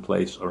person,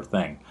 place, or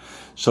thing.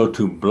 So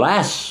to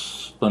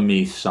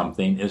blaspheme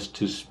something is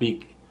to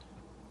speak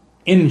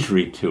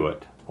injury to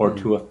it, or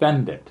to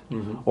offend it,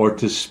 or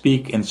to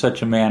speak in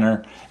such a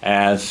manner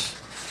as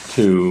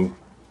to,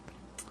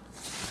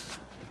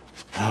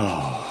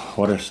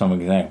 what are some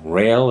examples?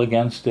 Rail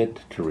against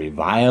it, to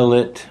revile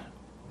it,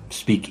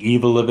 speak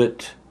evil of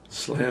it,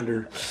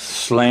 slander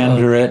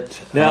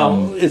it.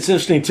 Now, it's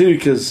interesting, too,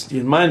 because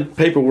in my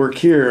paperwork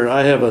here,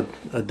 I have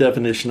a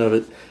definition of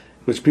it,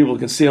 which people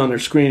can see on their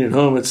screen at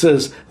home. It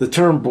says, the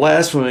term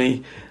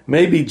blasphemy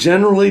may be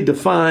generally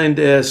defined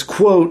as,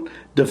 quote,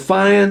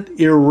 defiant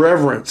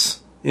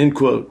irreverence, end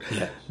quote.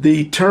 Yes.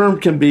 The term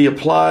can be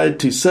applied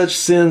to such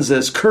sins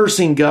as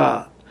cursing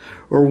God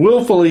or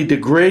willfully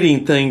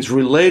degrading things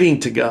relating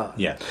to God.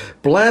 Yes.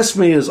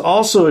 Blasphemy is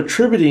also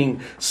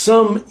attributing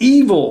some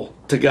evil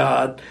to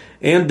God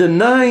and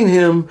denying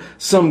him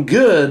some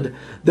good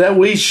that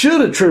we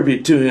should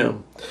attribute to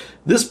him.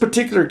 This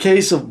particular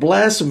case of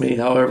blasphemy,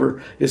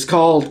 however, is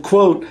called,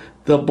 quote,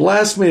 the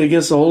blasphemy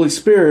against the Holy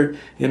Spirit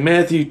in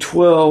Matthew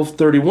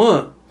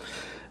 12:31.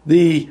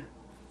 The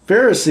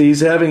Pharisees,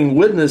 having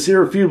witnessed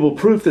irrefutable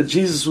proof that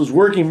Jesus was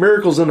working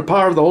miracles in the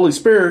power of the Holy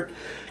Spirit,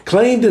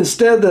 claimed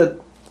instead that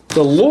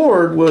the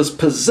Lord was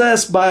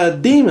possessed by a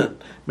demon.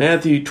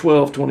 Matthew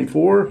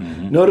 12:24.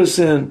 Mm-hmm. Notice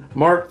in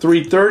Mark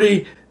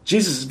 3:30,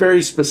 Jesus is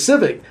very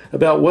specific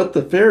about what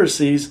the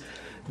Pharisees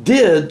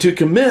did to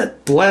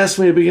commit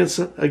blasphemy against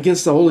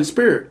the Holy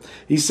Spirit.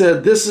 He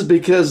said this is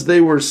because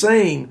they were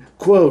saying,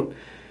 quote,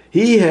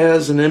 he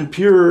has an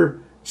impure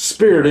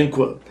spirit, end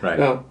quote. Right.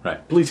 Now,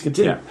 right. Please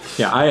continue.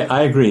 Yeah,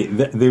 I agree.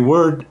 The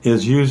word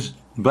is used,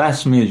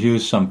 blasphemy is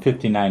used some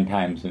 59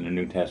 times in the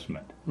New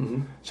Testament.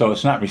 Mm-hmm. So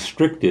it's not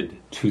restricted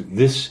to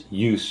this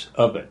use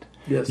of it.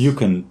 Yes. You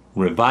can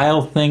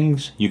revile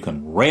things, you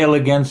can rail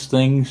against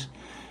things,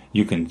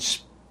 you can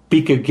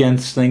speak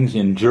against things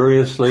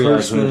injuriously,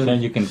 as we were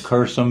saying, you can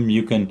curse them,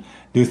 you can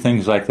do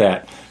things like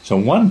that. So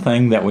one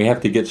thing that we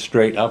have to get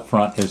straight up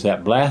front is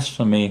that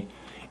blasphemy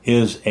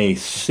is a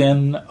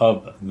sin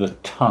of the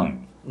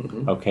tongue.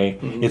 Mm-hmm. Okay?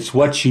 Mm-hmm. It's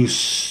what you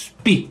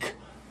speak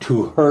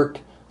to hurt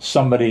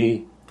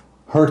somebody,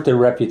 hurt their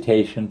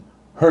reputation,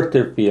 hurt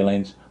their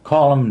feelings,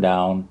 call them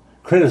down,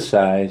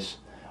 criticize,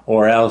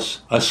 or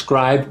else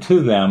ascribe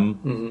to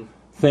them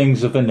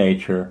things of a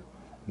nature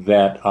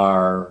that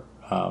are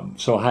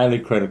so highly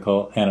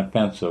critical and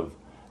offensive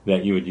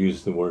that you would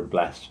use the word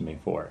blasphemy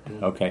for it.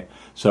 Mm-hmm. Okay?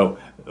 So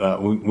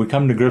we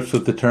come to grips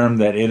with the term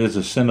that it is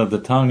a sin of the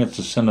tongue, it's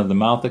a sin of the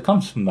mouth. It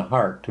comes from the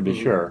heart, to be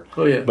sure.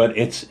 Oh, yeah. But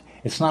it's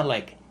not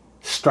like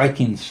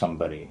striking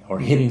somebody or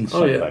hitting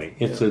somebody.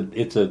 Oh, yeah.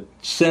 It's a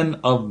sin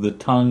of the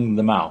tongue,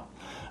 the mouth.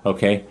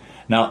 Okay?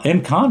 Now,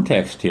 in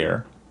context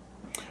here,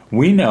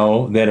 we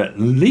know that at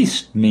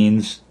least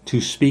means to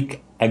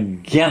speak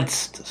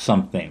against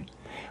something.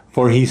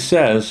 For he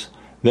says,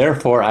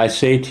 therefore I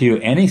say to you,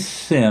 any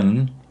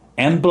sin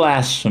and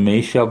blasphemy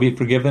shall be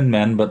forgiven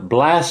men, but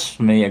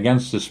blasphemy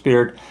against the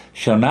Spirit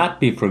shall not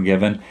be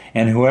forgiven,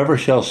 and whoever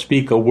shall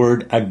speak a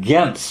word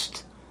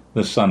against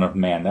the Son of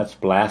Man, that's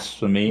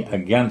blasphemy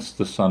against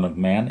the Son of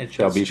Man, it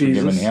shall be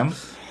forgiven him.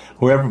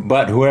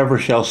 Whoever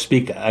shall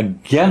speak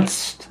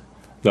against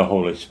the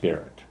Holy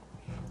Spirit.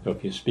 So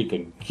if you speak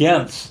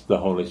against the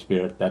Holy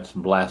Spirit, that's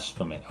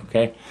blasphemy,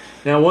 okay?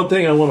 Now, one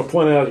thing I want to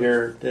point out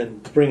here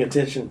and bring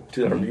attention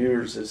to our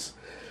viewers is,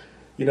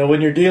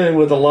 when you're dealing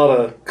with a lot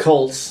of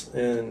cults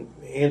and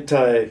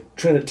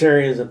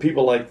anti-Trinitarians and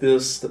people like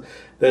this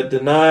that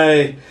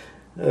deny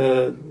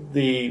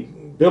the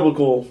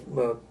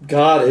biblical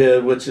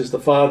Godhead, which is the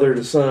Father,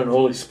 the Son, and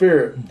Holy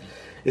Spirit,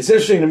 it's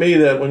interesting to me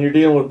that when you're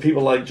dealing with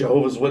people like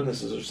Jehovah's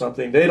Witnesses or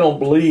something, they don't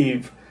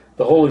believe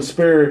the Holy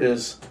Spirit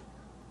is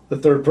the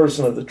third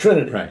person of the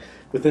Trinity, right,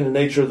 within the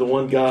nature of the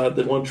one God,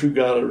 the one true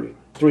God, or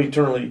three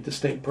eternally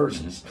distinct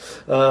persons.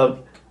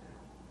 So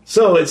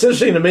it's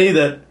interesting to me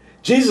that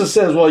Jesus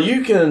says, well,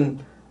 you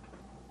can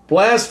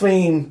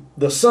blaspheme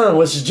the Son,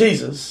 which is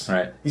Jesus.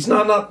 Right. He's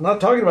not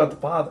talking about the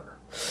Father.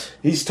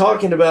 He's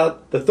talking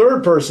about the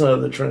third person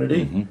of the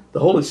Trinity, the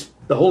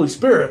Holy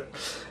Spirit.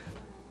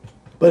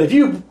 But if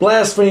you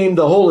blaspheme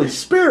the Holy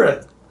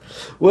Spirit,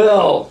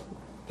 well,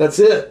 that's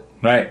it.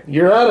 Right.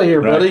 You're out of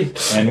here, buddy.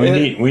 And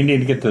we need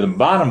to get to the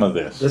bottom of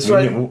this. That's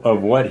right.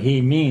 Of what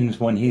he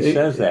means when he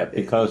says that,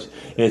 because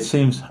it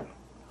seems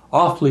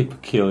awfully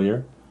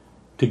peculiar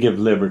to give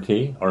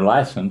liberty or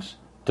license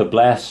to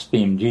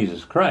blaspheme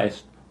Jesus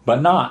Christ,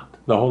 but not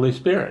the Holy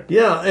Spirit.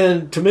 Yeah,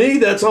 and to me,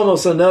 that's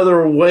almost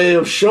another way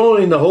of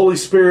showing the Holy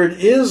Spirit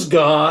is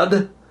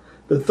God,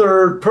 the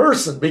third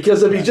person.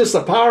 Because if he's just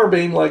a power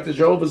beam, like the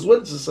Jehovah's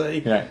Witnesses say,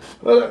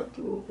 well,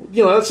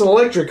 that's an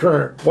electric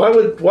current. Why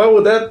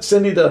would that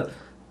send you to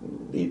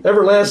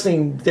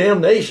everlasting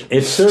damnation?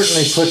 It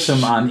certainly puts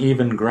him on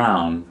even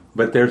ground,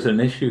 but there's an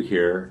issue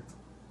here.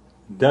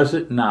 Does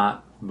it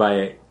not,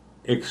 by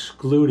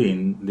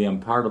excluding the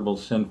unpardonable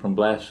sin from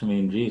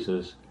blaspheming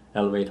Jesus,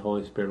 elevate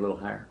Holy Spirit a little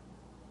higher?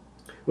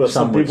 Well,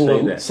 some would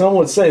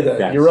say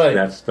that. You're right.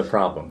 That's the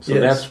problem. So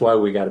that's why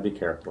we got to be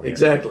careful here.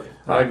 Exactly.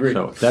 I agree.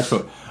 So that's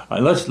what.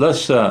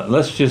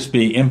 Let's just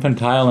be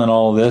infantile in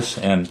all this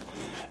and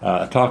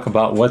talk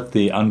about what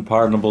the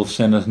unpardonable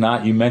sin is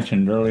not. You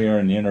mentioned earlier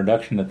in the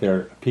introduction that there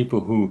are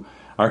people who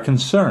are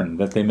concerned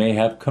that they may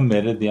have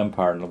committed the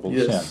unpardonable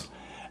sin,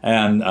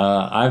 and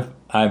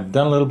I've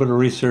done a little bit of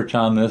research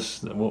on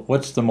this.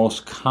 What's the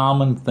most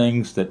common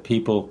things that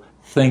people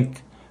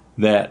think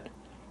that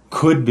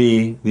could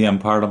be the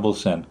unpardonable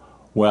sin?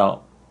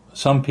 Well,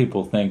 some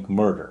people think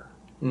murder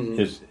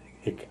is.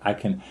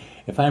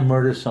 If I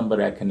murder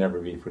somebody, I can never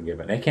be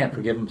forgiven. They can't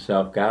forgive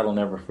himself. God will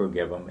never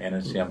forgive them, and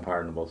it's the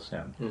unpardonable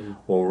sin.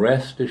 Well,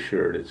 rest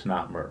assured, it's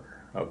not murder.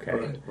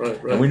 Okay,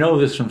 right. And we know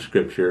this from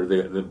Scripture.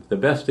 The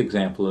best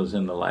example is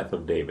in the life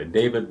of David.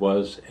 David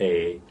was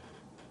a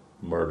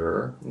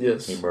murderer.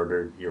 Yes, he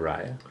murdered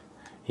Uriah.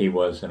 He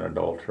was an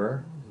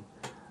adulterer.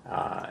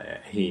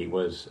 He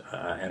was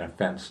an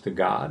offense to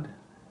God,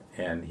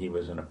 and he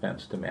was an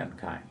offense to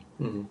mankind.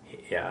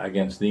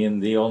 Against thee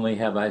and thee only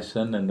have I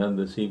sinned and done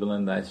this evil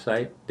in thy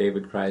sight.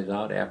 David cries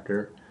out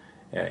after,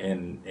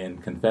 in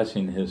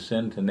confessing his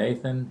sin to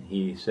Nathan,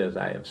 he says,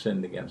 I have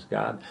sinned against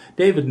God.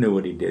 David knew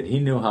what he did. He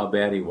knew how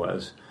bad he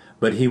was,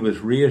 but he was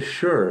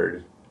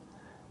reassured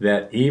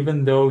that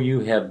even though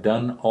you have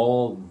done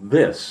all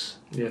this,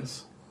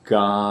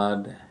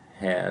 God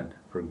had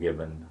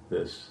forgiven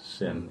this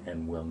sin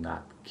and will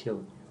not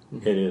kill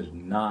you. It is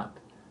not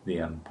the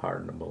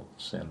unpardonable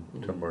sin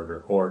to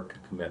murder or to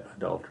commit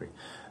adultery.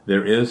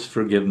 There is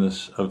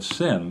forgiveness of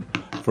sin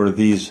for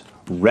these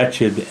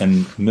wretched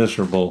and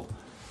miserable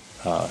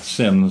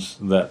sins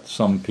that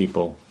some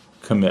people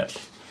commit.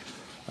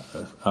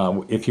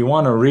 If you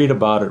want to read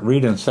about it,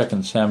 read in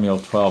 2 Samuel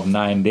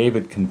 12:9.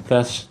 David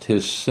confessed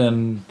his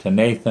sin to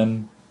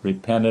Nathan,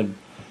 repented,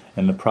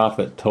 and the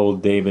prophet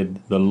told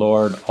David, the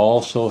Lord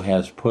also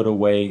has put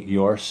away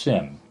your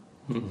sin.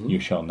 You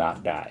shall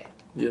not die.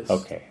 Yes.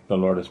 Okay, the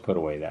Lord has put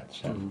away that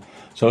sin.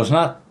 So it's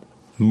not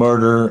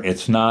murder,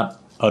 it's not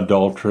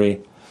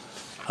adultery.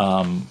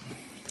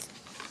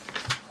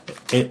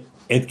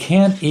 It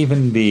can't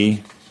even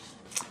be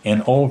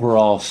an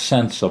overall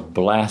sense of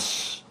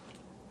blasphemy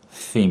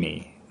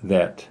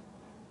that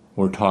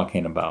we're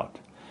talking about.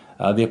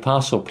 The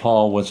Apostle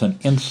Paul was an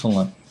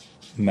insolent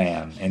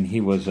man, and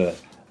he was a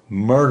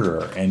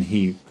murderer, and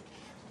he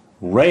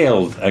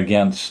railed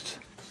against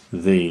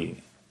the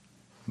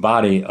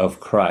body of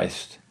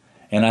Christ.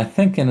 And I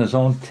think in his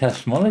own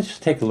testimony, let's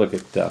just take a look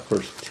at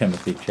 1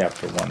 Timothy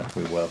chapter 1, if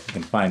we will. We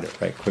can find it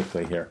right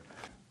quickly here.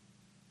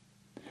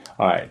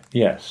 All right,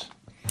 yes.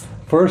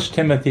 1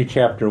 Timothy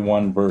chapter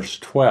 1, verse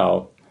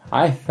 12.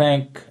 I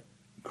thank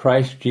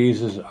Christ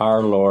Jesus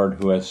our Lord,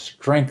 who has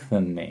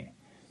strengthened me,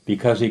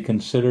 because he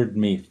considered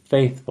me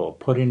faithful,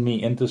 putting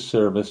me into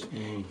service,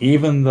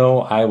 even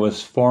though I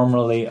was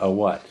formerly a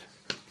what?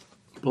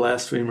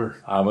 Blasphemer.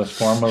 I was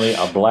formerly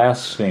a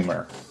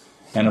blasphemer,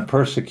 and a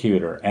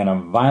persecutor, and a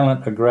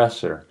violent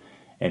aggressor,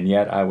 and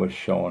yet I was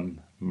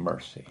shown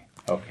mercy.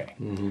 Okay.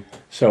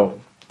 So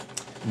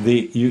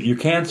you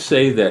can't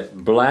say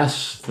that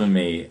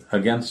blasphemy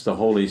against the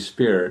Holy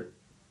Spirit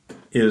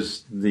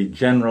is the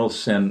general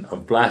sin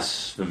of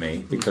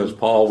blasphemy, because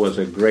Paul was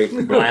a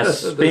great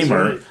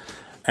blasphemer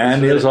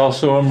and is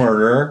also a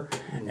murderer,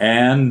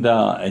 and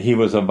he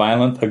was a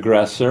violent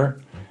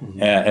aggressor,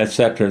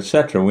 etc.,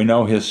 etc. We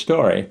know his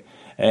story,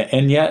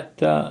 and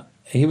yet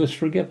he was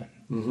forgiven.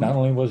 Not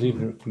only was he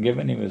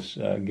forgiven, he was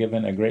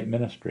given a great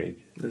ministry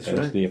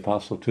as the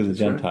apostle to the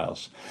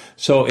Gentiles.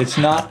 So it's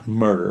not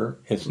murder,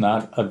 it's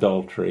not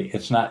adultery,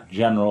 it's not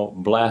general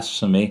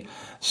blasphemy.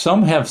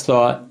 Some have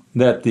thought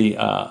that the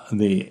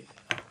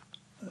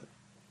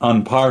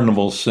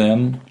unpardonable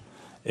sin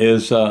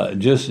is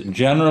just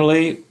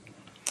generally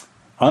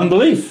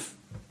unbelief.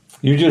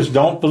 You just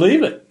don't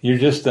believe it. You're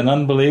just an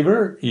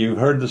unbeliever. You've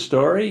heard the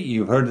story,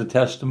 you've heard the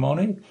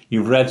testimony,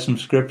 you've read some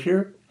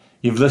scripture,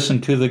 you've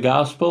listened to the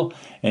gospel,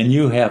 and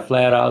you have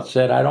flat out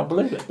said, I don't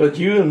believe it. But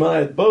you and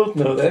I both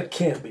know that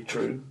can't be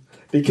true.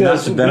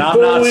 Because then I'm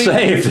not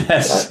saved.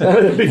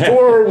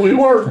 Before we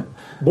weren't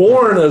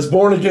born as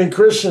born again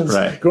Christians,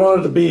 growing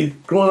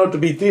up to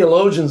be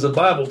theologians and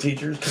Bible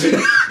teachers.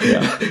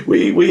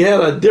 We had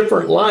a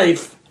different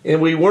life,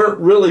 and we weren't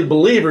really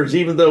believers,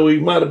 even though we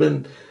might have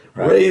been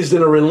raised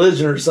in a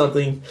religion or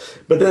something.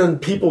 But then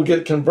people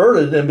get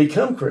converted and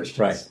become Christians.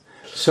 Right.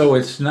 So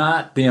it's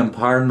not the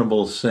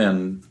unpardonable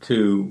sin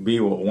to be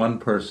what one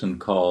person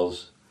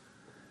calls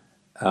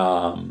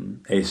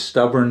a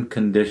stubborn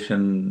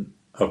condition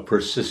of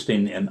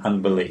persisting in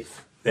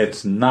unbelief.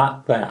 It's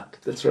not that.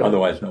 That's right.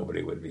 Otherwise,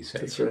 nobody would be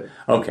saved. That's right.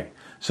 Okay.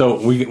 So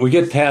we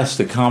get past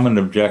the common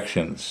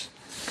objections,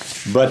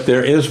 but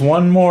there is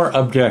one more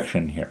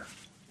objection here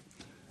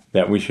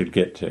that we should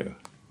get to.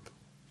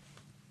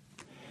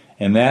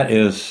 And that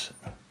is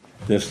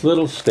this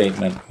little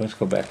statement. Let's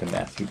go back to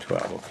Matthew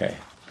 12, okay?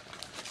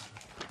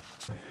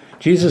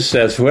 Jesus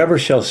says, whoever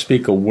shall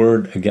speak a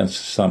word against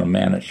the Son of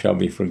Man, it shall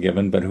be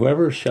forgiven. But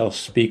whoever shall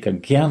speak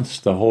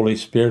against the Holy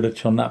Spirit, it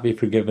shall not be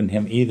forgiven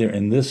him either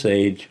in this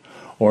age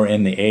or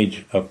in the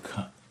age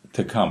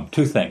to come.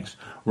 Two things.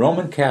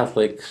 Roman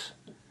Catholics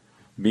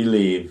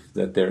believe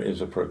that there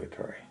is a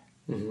purgatory.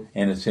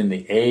 And it's in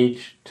the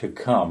age to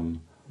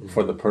come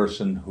for the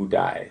person who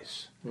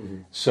dies.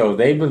 So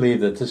they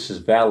believe that this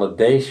is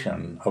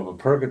validation of a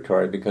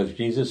purgatory, because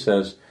Jesus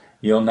says,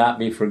 you'll not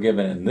be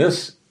forgiven in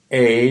this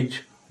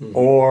age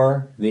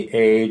or the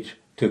age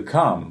to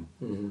come,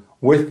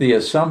 with the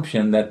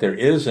assumption that there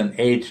is an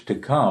age to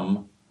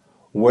come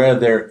where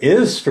there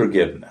is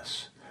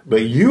forgiveness.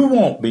 But you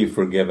won't be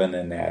forgiven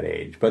in that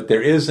age. But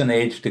there is an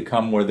age to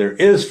come where there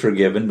is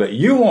forgiven, but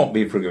you won't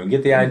be forgiven.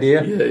 Get the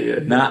idea? Yeah.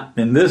 Not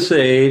in this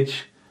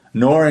age,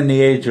 nor in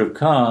the age to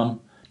come.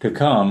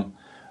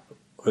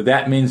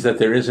 That means that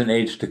there is an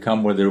age to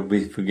come where there will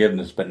be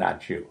forgiveness, but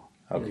not you.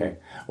 Okay.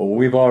 Well,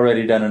 we've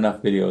already done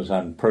enough videos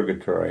on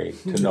purgatory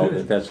to know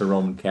that that's a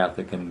Roman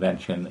Catholic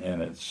invention,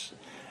 and it's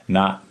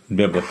not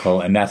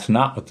biblical, and that's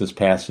not what this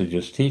passage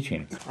is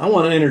teaching. I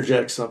want to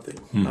interject something.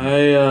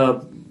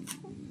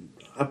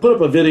 I put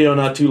up a video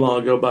not too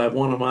long ago by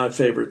one of my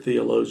favorite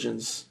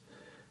theologians.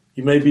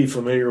 You may be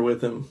familiar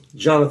with him,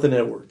 Jonathan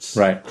Edwards.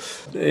 Right.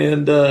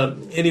 And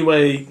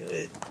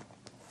anyway,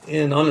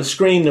 and on the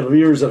screen, the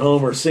viewers at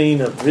home are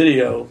seeing a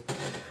video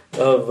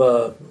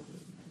of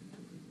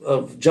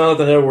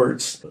Jonathan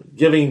Edwards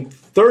giving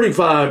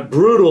 35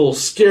 brutal,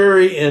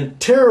 scary, and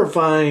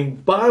terrifying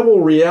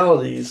Bible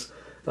realities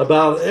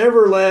about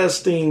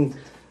everlasting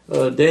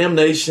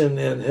damnation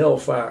and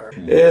hellfire.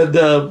 And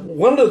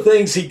one of the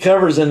things he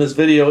covers in this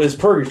video is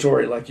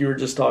purgatory, like you were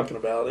just talking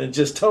about, and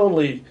just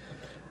totally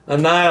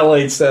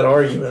annihilates that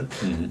argument.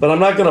 But I'm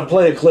not going to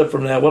play a clip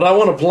from that. What I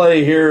want to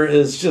play here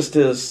is just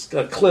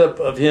a clip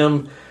of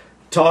him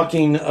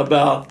talking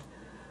about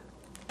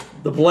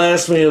the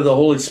blasphemy of the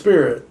Holy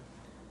Spirit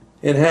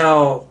and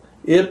how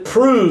it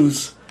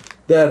proves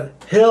that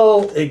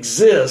hell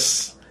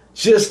exists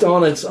just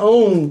on its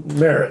own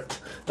merit.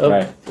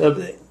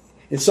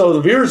 And so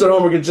the viewers at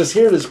home are going to just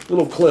hear this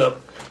little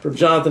clip from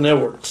Jonathan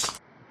Edwards.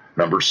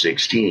 Number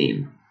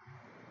 16.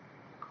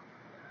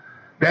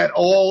 That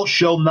all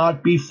shall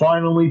not be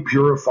finally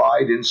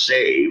purified and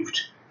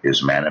saved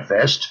is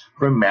manifest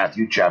from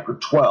Matthew chapter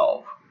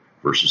 12,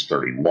 verses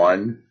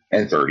 31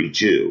 and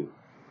 32.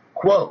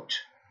 Quote,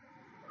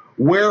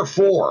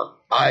 wherefore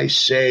I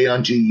say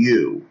unto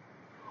you,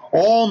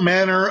 all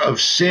manner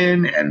of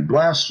sin and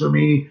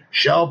blasphemy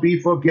shall be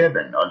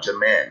forgiven unto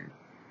men,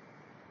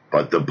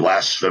 but the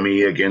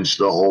blasphemy against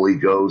the Holy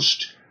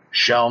Ghost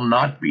shall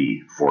not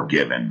be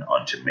forgiven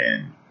unto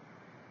men.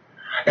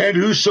 And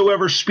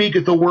whosoever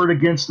speaketh the word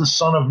against the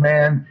Son of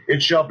Man,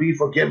 it shall be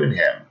forgiven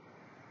him.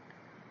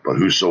 But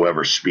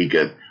whosoever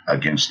speaketh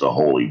against the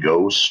Holy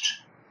Ghost,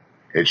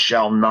 it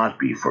shall not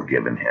be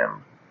forgiven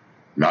him,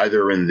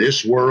 neither in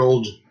this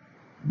world,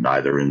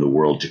 neither in the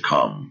world to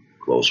come.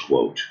 Close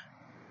quote.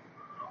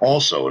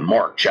 Also in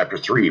Mark chapter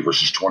 3,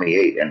 verses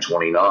 28 and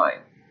 29,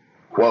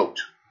 quote,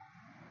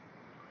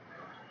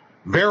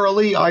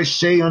 verily I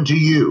say unto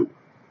you,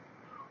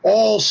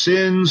 all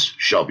sins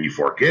shall be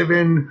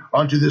forgiven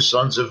unto the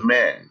sons of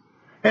men,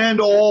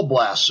 and all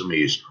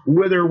blasphemies,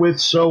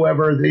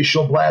 whitherwithsoever they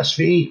shall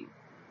blaspheme.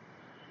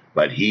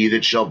 But he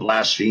that shall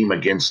blaspheme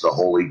against the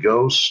Holy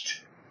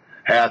Ghost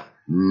hath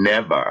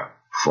never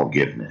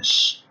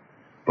forgiveness,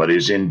 but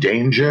is in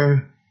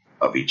danger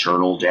of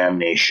eternal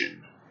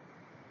damnation.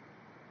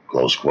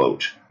 Close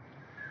quote.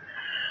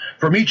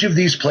 From each of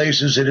these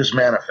places it is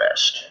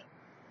manifest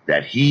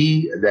that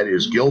he that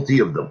is guilty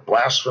of the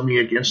blasphemy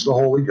against the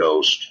Holy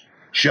Ghost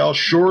shall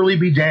surely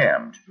be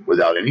damned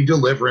without any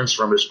deliverance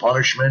from his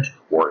punishment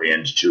or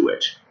end to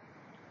it.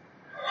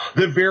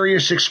 The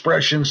various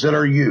expressions that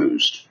are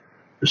used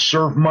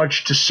serve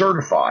much to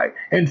certify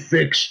and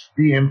fix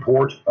the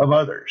import of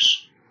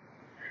others.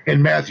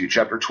 In Matthew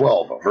chapter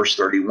 12, verse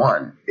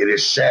 31, it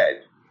is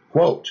said,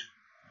 quote,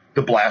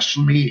 the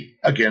blasphemy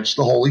against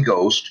the Holy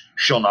Ghost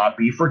shall not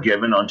be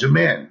forgiven unto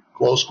men,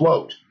 close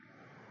quote.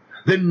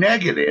 The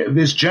negative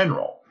is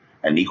general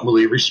and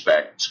equally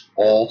respects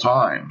all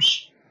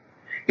times.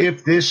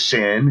 If this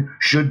sin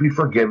should be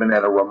forgiven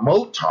at a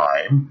remote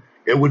time,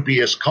 it would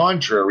be as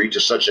contrary to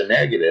such a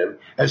negative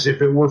as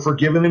if it were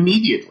forgiven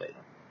immediately.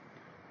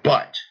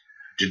 But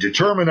to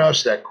determine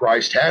us that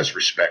Christ has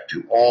respect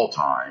to all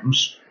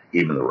times,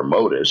 even the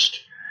remotest,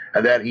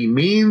 and that he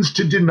means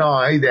to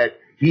deny that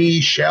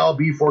he shall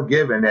be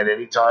forgiven at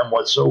any time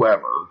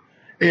whatsoever,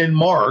 in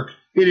Mark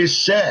it is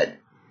said,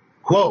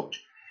 quote,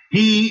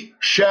 he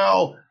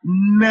shall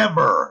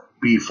never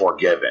be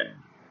forgiven,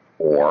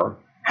 or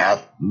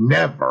hath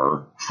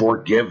never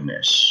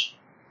forgiveness.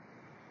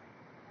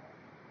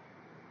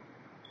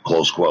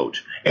 Close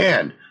quote.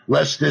 And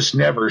lest this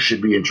never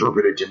should be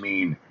interpreted to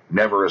mean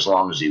never as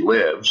long as he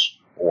lives,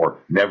 or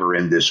never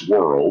in this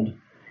world,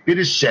 it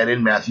is said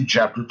in Matthew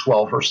chapter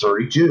 12, verse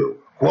 32,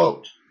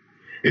 quote,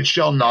 it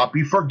shall not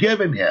be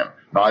forgiven him,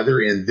 neither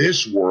in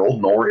this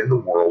world nor in the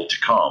world to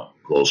come,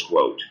 close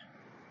quote.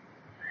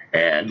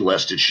 And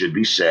lest it should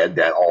be said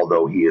that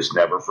although he is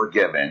never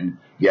forgiven,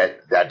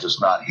 yet that does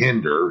not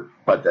hinder,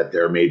 but that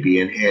there may be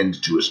an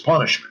end to his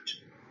punishment,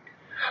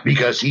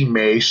 because he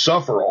may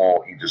suffer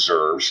all he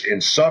deserves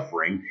in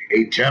suffering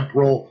a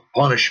temporal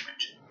punishment,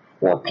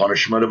 or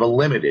punishment of a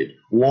limited,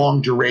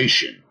 long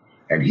duration,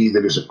 and he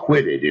that is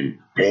acquitted in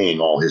paying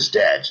all his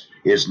debt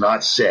is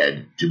not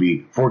said to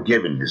be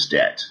forgiven his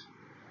debt.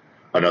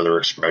 Another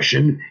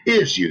expression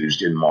is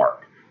used in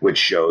Mark, which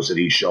shows that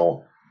he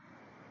shall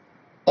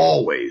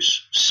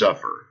always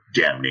suffer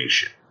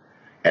damnation,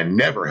 and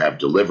never have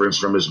deliverance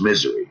from his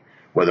misery,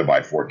 whether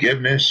by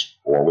forgiveness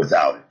or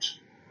without it.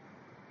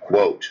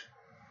 Quote,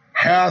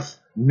 hath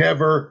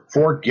never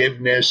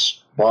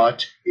forgiveness,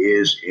 but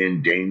is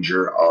in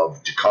danger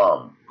of to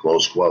come,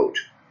 close quote,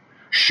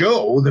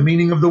 show the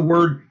meaning of the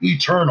word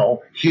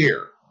eternal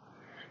here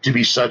to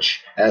be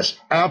such as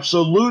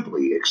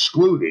absolutely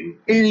excluding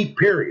any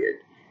period,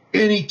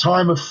 any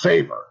time of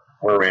favor,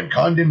 wherein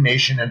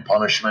condemnation and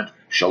punishment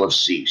shall have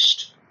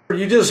ceased.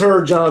 You just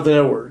heard Jonathan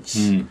Edwards,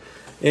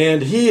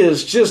 and he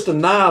has just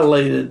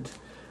annihilated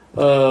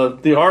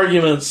the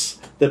arguments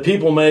that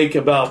people make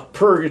about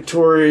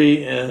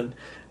purgatory and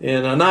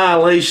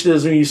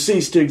annihilationism, you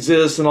cease to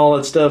exist and all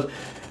that stuff.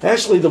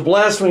 Actually, the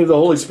blasphemy of the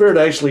Holy Spirit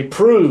actually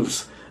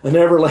proves an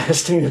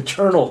everlasting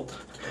eternal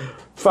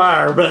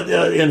fire, but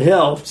in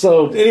hell.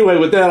 So anyway,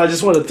 with that, I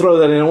just want to throw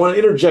that in. I want to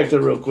interject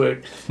it real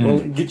quick. We'll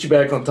get you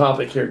back on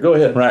topic here. Go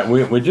ahead. Right.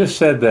 We just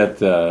said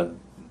that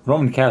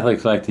Roman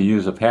Catholics like to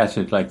use a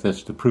passage like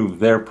this to prove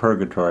their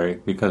purgatory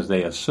because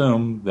they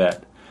assume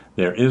that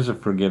there is a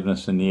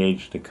forgiveness in the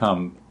age to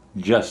come.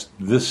 Just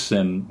this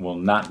sin will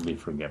not be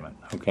forgiven.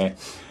 Okay?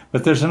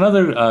 But there's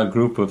another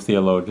group of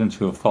theologians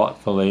who have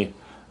thoughtfully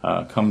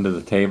come to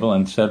the table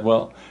and said,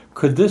 well,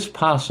 could this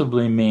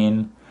possibly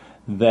mean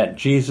that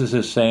Jesus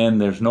is saying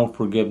there's no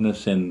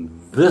forgiveness in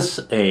this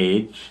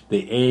age,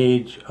 the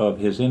age of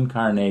his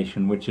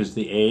incarnation, which is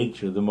the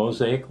age of the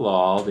Mosaic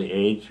Law, the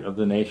age of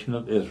the nation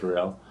of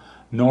Israel,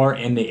 nor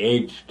in the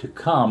age to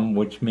come,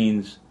 which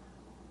means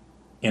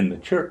in the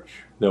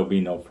church there'll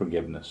be no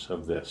forgiveness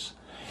of this.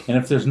 And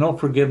if there's no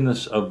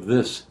forgiveness of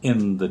this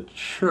in the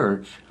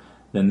church,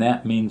 then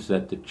that means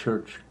that the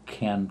church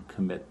can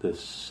commit this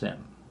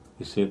sin.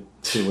 You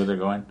see where they're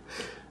going?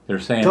 They're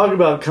saying... Talk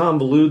about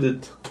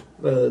convoluted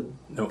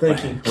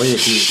thinking. Well,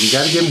 you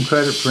got to give them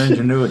credit for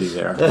ingenuity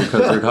there, because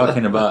they're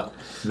talking about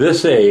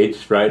this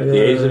age, right, the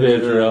age of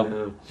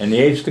Israel, and the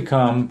age to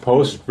come,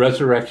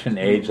 post-resurrection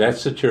age,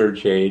 that's the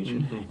church age,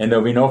 and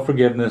there'll be no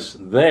forgiveness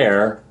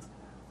there.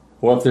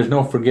 Well, if there's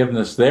no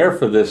forgiveness there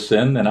for this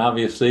sin, then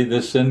obviously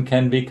this sin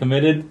can be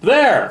committed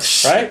there,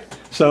 right?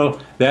 So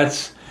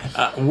that's...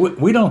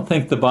 we don't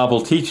think the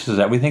Bible teaches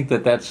that. We think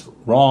that that's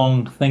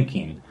wrong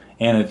thinking,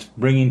 and it's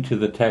bringing to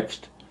the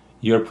text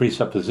your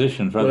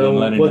presuppositions rather than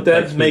letting what the that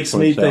text makes speak for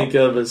me itself. think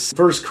of is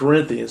 1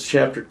 Corinthians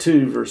chapter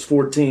 2, verse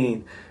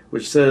 14,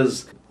 which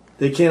says,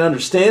 they can't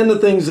understand the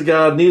things of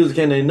God, neither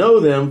can they know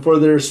them, for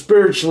they're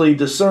spiritually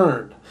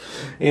discerned.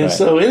 And Right.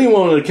 so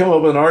anyone would come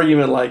up with an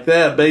argument like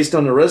that based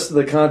on the rest of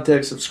the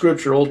context of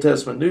Scripture, Old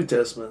Testament, New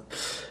Testament,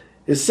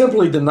 is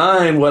simply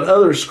denying what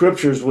other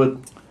Scriptures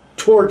would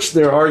torch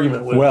their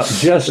argument with. Well,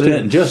 just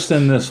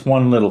in this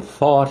one little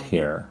thought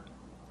here,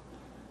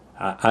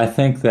 I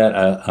think that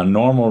a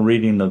normal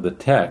reading of the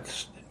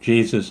text,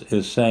 Jesus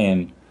is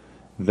saying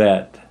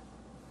that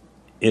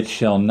it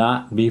shall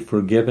not be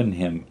forgiven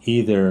him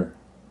either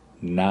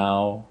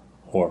now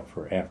or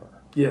forever.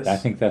 Yes. I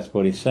think that's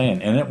what he's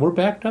saying. And we're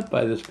backed up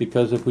by this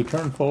because if we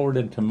turn forward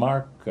into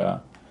Mark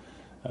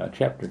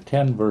chapter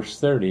 10, verse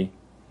 30,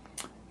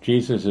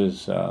 Jesus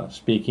is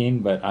speaking,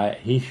 but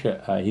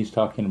he's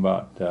talking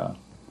about the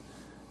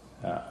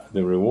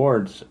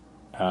rewards.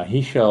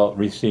 He shall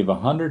receive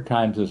 100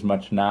 times as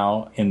much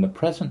now in the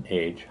present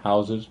age,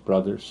 houses,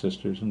 brothers,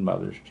 sisters, and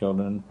mothers,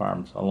 children, and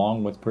farms,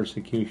 along with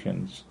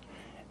persecutions,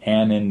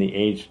 and in the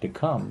age to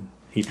come,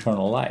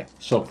 eternal life.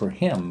 So for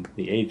him,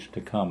 the age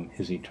to come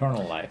is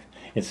eternal life.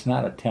 It's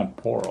not a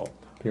temporal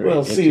period.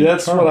 Well, see,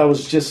 that's what I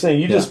was just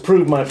saying. You just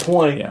proved my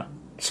point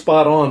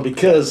spot on,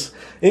 because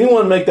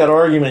anyone make that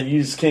argument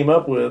you just came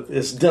up with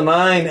is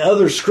denying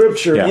other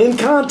scripture in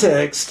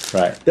context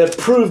that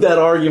prove that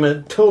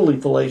argument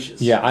totally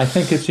fallacious. Yeah, I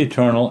think it's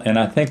eternal, and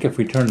I think if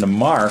we turn to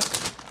Mark,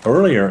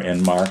 earlier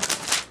in Mark,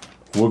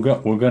 we're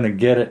going to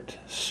get it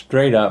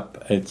straight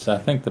up. It's, I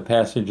think the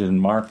passage is in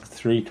Mark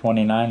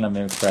 3:29. Let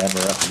me grab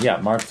her up. Yeah,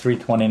 Mark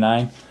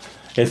 3:29.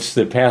 It's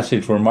the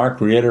passage where Mark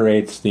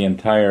reiterates the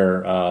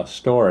entire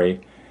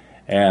story,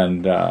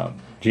 and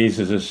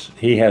Jesus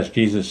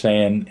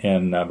saying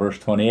in verse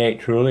 28,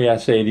 "Truly I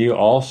say to you,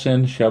 all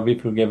sins shall be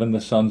forgiven the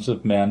sons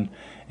of men,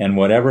 and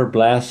whatever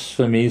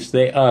blasphemies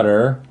they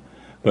utter.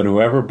 But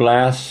whoever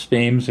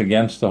blasphemes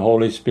against the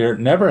Holy Spirit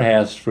never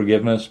has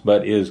forgiveness,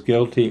 but is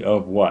guilty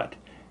of" what?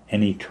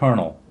 An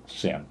eternal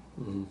sin.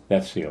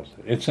 That seals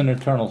it. It's an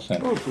eternal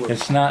sin.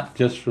 It's not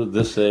just for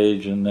this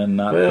age and then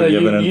not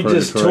forgiven in purgatory. You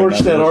just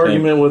torched that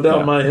argument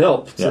without my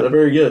help. So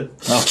very good.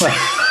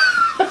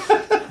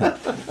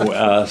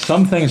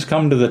 Some things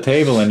come to the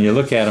table and you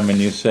look at them and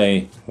you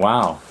say,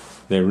 wow,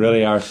 they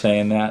really are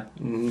saying that?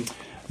 Mm-hmm.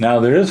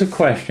 Now, there is a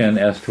question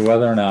as to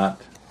whether or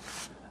not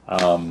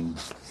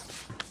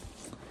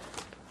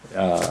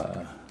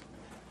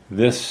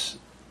this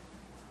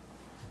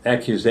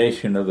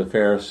accusation of the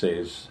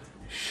Pharisees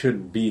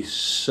should be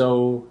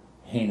so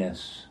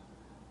heinous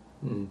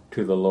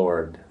to the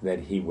Lord that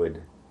he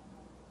would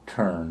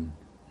turn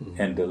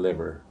and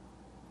deliver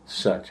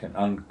such an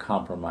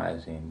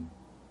uncompromising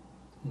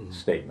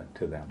statement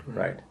to them,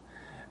 right?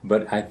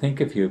 But I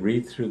think if you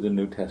read through the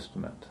New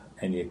Testament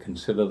and you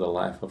consider the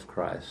life of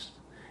Christ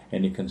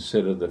and you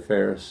consider the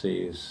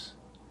Pharisees'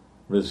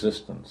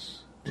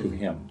 resistance to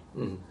him,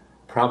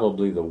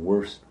 probably the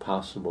worst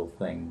possible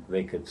thing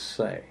they could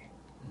say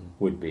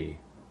would be,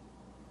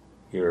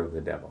 "You're of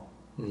the devil.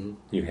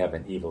 You have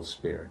an evil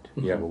spirit.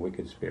 You have a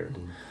wicked spirit."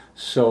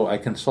 So I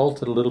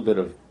consulted a little bit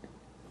of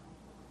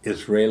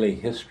Israeli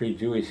history,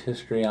 Jewish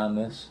history on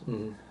this,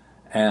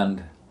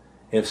 and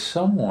if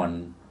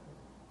someone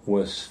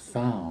was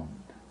found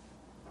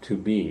to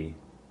be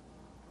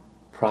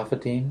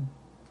profiting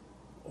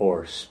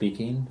or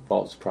speaking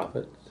false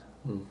prophets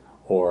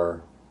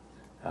or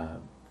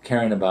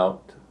caring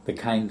about the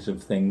kinds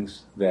of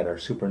things that are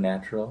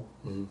supernatural,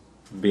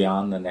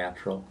 beyond the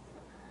natural,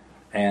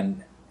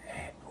 and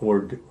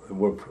were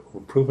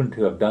proven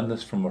to have done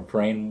this from a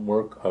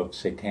framework of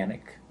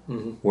satanic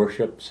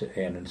worship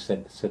and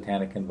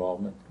satanic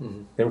involvement,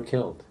 they were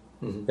killed.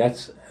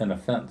 That's an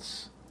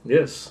offense.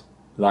 Yes.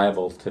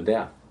 Liable to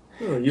death.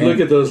 Oh,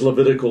 look at those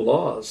Levitical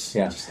laws.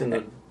 Yeah.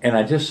 And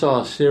I just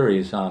saw a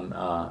series on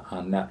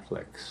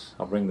Netflix.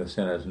 I'll bring this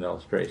in as an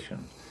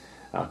illustration,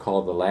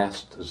 called The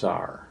Last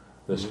Tsar,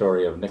 the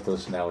story of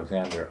Nicholas and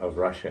Alexander of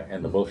Russia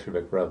and the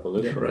Bolshevik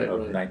Revolution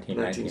of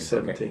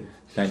 1917.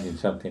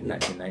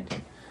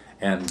 1919.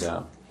 And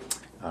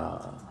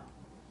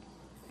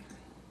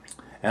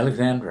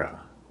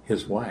Alexandra,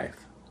 his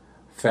wife,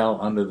 fell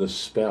under the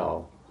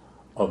spell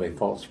of a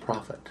false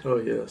prophet. Oh,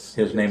 yes.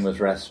 His name was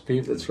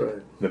Rasputin. That's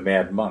right. The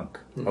mad monk.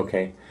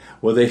 Okay.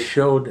 Well, they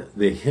showed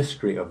the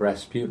history of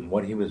Rasputin,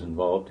 what he was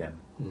involved in.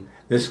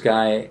 This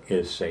guy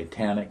is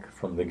satanic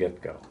from the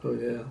get-go. Oh,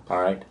 yeah.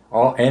 All right?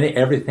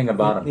 Everything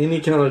about him. Any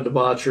kind of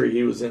debauchery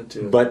he was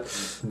into. But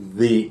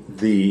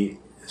the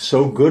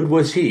so good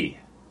was he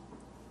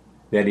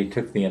that he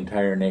took the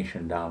entire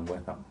nation down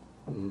with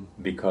him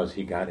because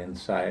he got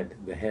inside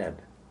the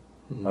head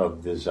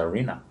of the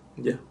Tsarina,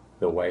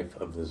 the wife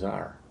of the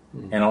Tsar.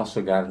 And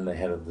also got in the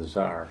head of the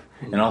Tsar,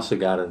 and also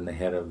got in the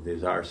head of the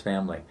Tsar's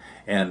family.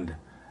 And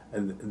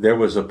there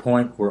was a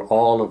point where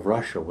all of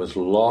Russia was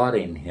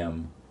lauding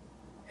him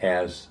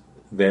as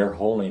their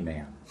holy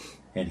man,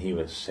 and he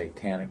was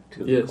satanic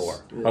to the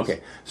core. Yes.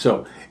 Okay,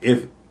 so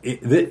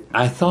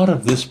I thought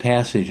of this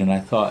passage, and I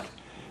thought,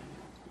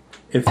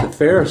 if the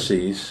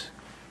Pharisees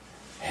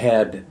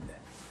had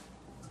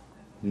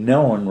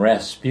known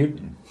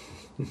Rasputin,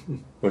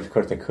 which of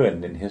course they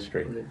couldn't in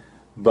history,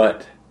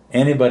 but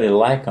anybody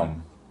like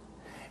him,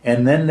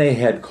 and then they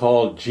had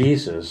called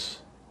Jesus,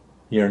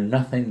 "You're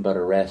nothing but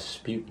a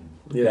Rasputin."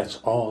 That's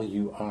all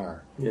you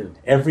are.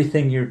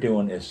 Everything you're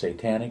doing is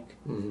satanic.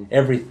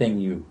 Everything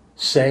you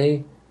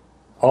say,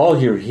 all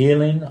your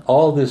healing,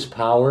 all this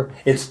power,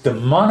 it's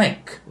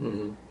demonic.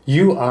 Mm-hmm.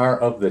 You are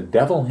of the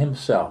devil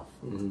himself.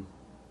 Mm-hmm.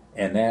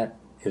 And that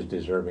is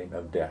deserving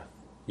of death.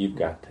 You've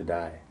got to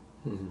die.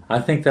 Mm-hmm. I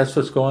think that's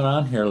what's going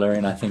on here, Larry,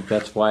 and I think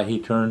that's why he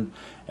turned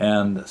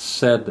and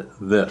said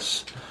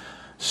this.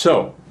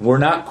 So, we're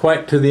not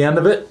quite to the end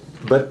of it,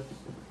 but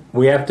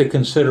we have to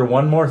consider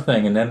one more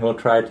thing, and then we'll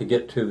try to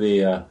get to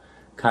the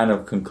kind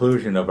of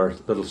conclusion of our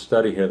little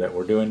study here that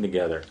we're doing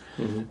together.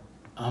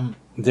 Mm-hmm.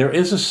 There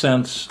is a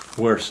sense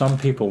where some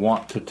people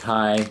want to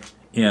tie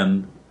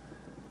in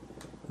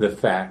the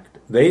fact,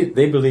 they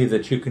believe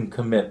that you can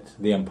commit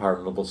the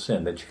unpardonable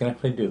sin, that you can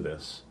actually do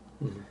this.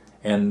 Mm-hmm.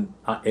 And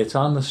it's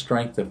on the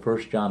strength of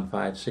 1 John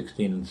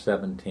 5:16 and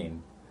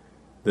 17,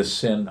 the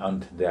sin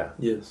unto death.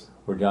 Yes.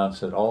 Where John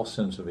said, all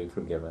sins will be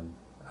forgiven,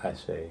 I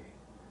say.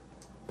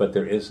 But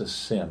there is a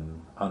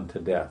sin unto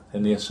death.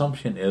 And the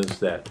assumption is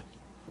that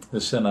the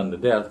sin unto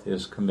death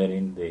is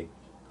committing the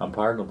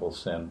unpardonable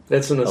sin.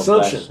 That's an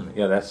assumption. Blasphemy.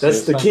 Yeah, that's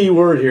the key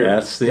word here.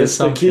 That's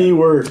the key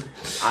word.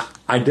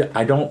 I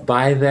don't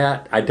buy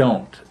that. I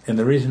don't. And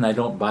the reason I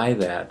don't buy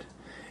that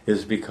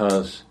is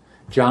because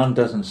John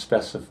doesn't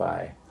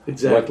specify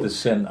what the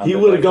sin unto He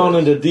would have gone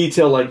is. into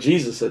detail like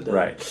Jesus had done.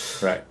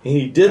 Right. And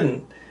he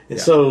didn't. And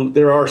so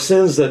there are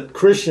sins that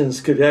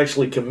Christians could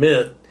actually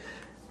commit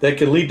that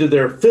could lead to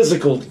their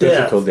physical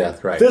death. Physical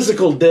death, right.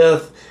 Physical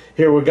death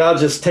here where God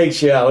just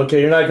takes you out.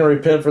 Okay, you're not going to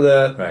repent for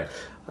that. Right.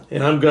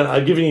 And I'm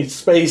giving you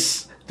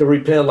space to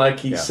repent, like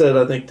he said,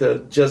 I think,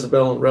 to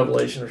Jezebel in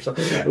Revelation or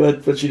something.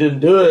 Right. But you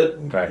didn't do it.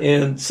 Right.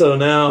 And so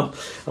now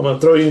I'm going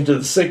to throw you into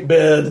the sick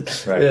bed.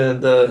 Right.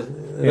 And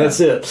that's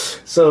it.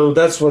 So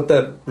that's what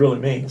that really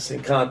means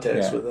in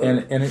context with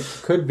that. And it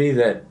could be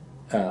that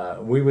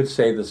we would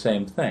say the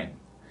same thing.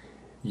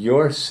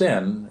 Your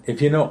sin,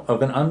 if you know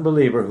of an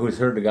unbeliever who's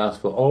heard the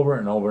gospel over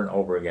and over and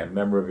over again,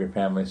 member of your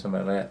family,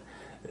 something like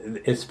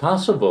that, it's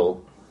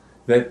possible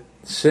that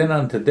sin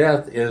unto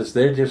death is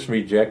they just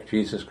reject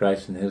Jesus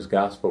Christ and his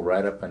gospel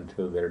right up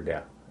until their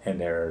death,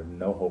 and there is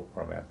no hope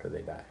for them after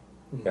they die.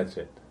 Mm-hmm. That's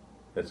it.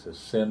 That's a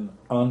sin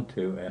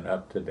unto and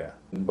up to death.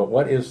 But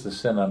what is the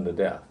sin unto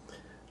death?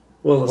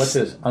 Well, what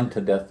does unto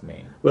death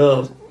mean?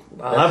 Well,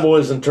 I've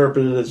always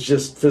interpreted it as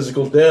just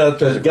physical death.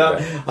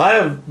 Death. I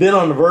have been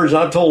on the verge,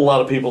 I've told a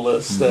lot of people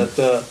this,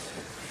 that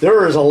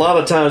there is a lot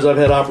of times I've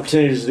had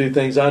opportunities to do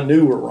things I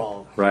knew were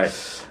wrong. Right.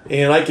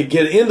 And I could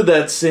get into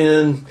that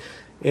sin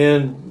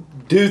and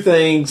do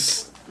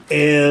things,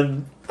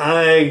 and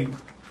I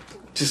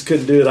just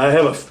couldn't do it. I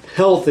have a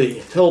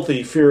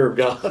healthy fear of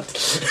God.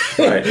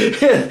 Right.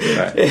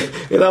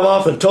 And I've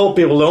often told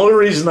people the only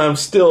reason I'm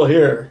still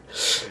here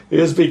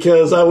is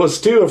because I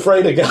was too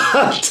afraid of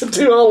God to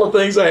do all the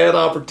things I had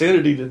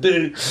opportunity to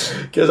do,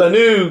 because I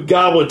knew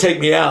God would take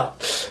me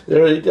out.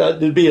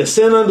 There'd be a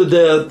sin unto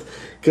death,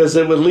 because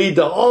it would lead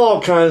to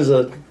all kinds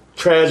of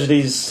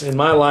tragedies in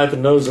my life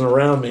and those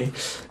around me.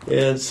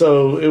 And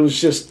so it was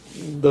just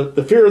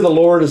the fear of the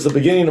Lord is the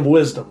beginning of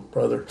wisdom,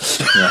 brother.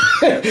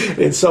 Yeah.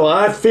 And so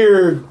I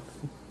feared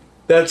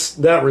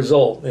that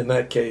result in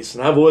that case,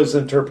 and I've always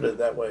interpreted it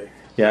that way.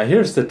 Yeah,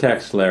 here's the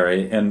text,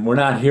 Larry, and we're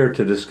not here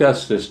to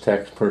discuss this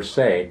text per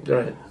se.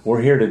 Right.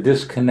 We're here to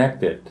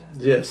disconnect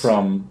it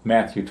from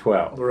Matthew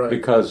 12,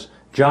 because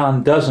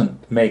John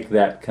doesn't make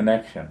that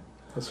connection.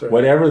 That's right.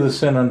 Whatever the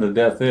sin unto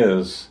death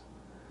is,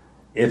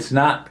 it's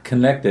not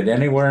connected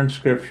anywhere in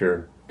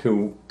Scripture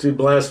to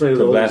blasphemy of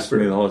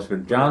the Holy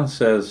Spirit. John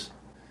says,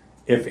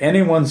 if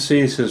anyone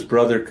sees his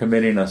brother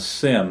committing a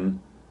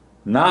sin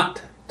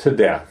not to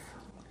death,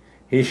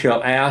 he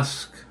shall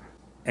ask,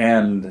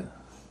 and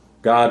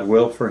God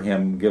will for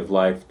him give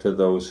life to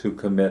those who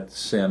commit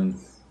sin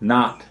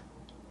not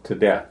to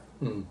death.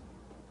 Mm.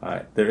 All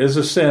right. There is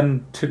a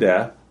sin to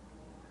death.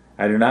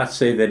 I do not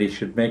say that he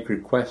should make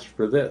request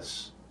for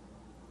this.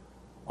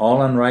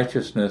 All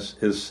unrighteousness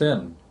is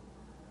sin,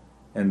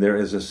 and there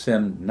is a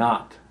sin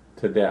not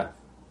to death.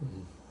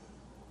 Mm.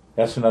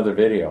 That's another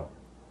video.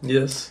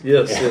 Yes,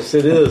 it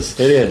is.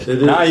 It is.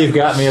 Now you've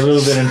got me a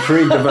little bit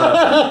intrigued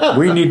about,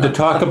 we need to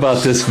talk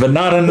about this, but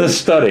not in this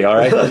study, all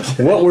right?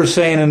 What we're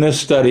saying in this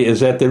study is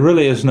that there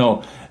really is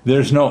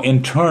there's no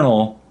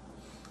internal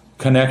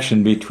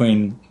connection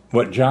between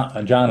what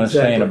John is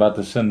saying about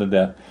the sin to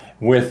death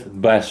with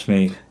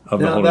blasphemy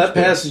of the Holy Spirit. Now, that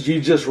passage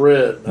you just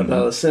read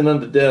about a sin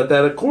unto death,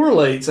 that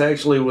correlates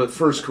actually with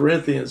 1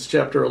 Corinthians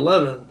chapter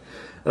 11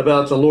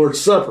 about the Lord's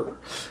Supper.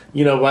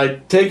 You know, by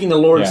taking the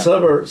Lord's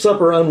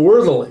supper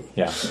unworthily.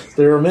 Yeah.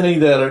 There are many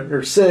that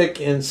are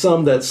sick and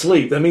some that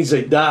sleep. That means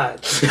they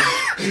died.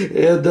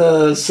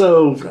 And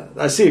so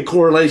I see a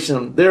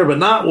correlation there, but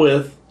not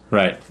with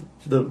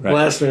the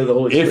blasphemy of the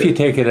Holy Spirit. If you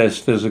take it as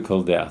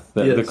physical death,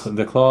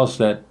 the clause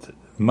that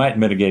might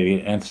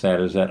mitigate against that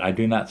is that I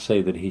do not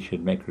say that he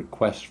should make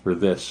requests for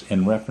this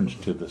in reference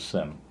to the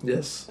sin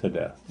to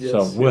death. Yes,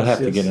 so we'll have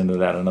to get into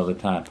that another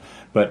time.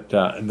 But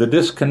the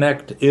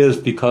disconnect is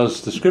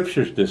because the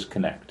Scriptures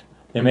disconnect.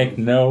 They make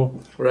no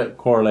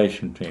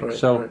correlation between them.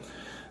 So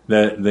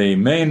the $1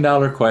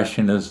 million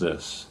question is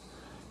this: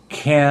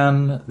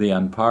 can the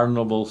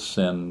unpardonable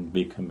sin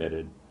be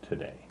committed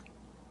today?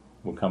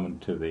 we're coming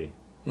to the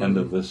end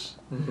of this.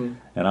 And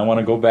I want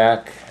to go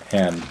back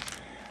and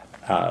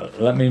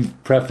let me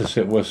preface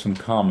it with some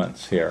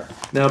comments here.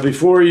 Now,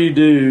 before you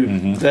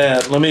do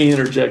that, let me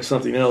interject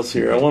something else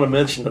here. I want to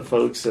mention to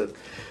folks that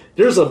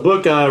there's a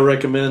book I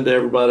recommend to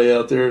everybody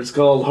out there. It's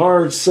called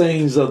Hard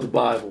Sayings of the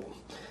Bible.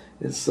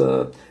 It's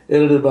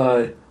edited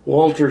by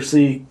Walter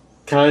C.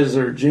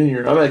 Kaiser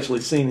Jr. I've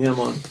actually seen him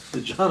on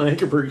the John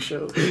Ankerberg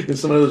show and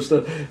some other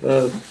stuff.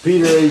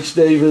 Peter H.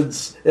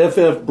 Davids,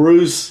 F.F.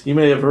 Bruce, you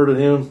may have heard of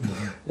him,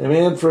 and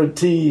Manfred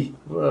T.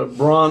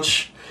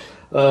 Branch.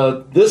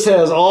 This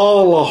has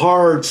all the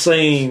hard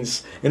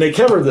sayings, and they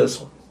cover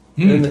this one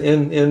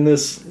in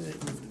this,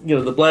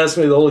 the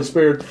blasphemy of the Holy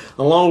Spirit,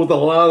 along with a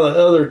lot of the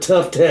other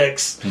tough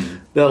texts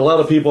that a lot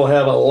of people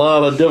have a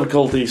lot of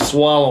difficulty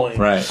swallowing.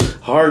 Right.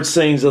 Hard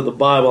sayings of the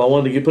Bible. I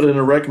wanted to put in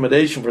a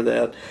recommendation for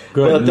that.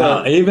 Good. But,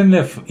 now, even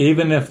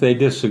if they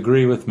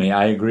disagree with me,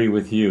 I agree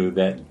with you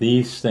that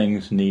these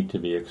things need to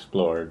be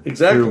explored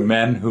through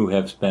men who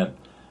have spent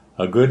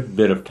a good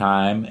bit of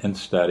time and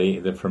study.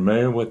 They're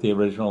familiar with the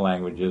original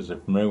languages, they're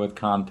familiar with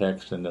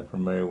context, and they're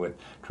familiar with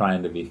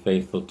trying to be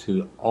faithful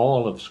to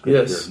all of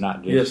Scripture,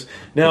 not just,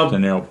 now, just the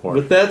narrow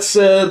portion. With that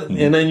said,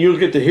 and then you'll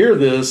get to hear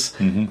this,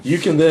 you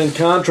can then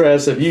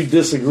contrast if you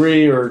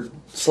disagree or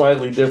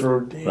slightly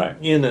different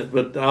in it.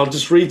 But I'll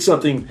just read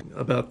something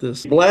about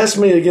this.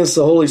 Blasphemy against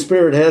the Holy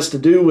Spirit has to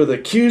do with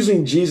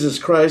accusing Jesus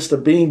Christ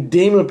of being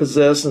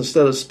demon-possessed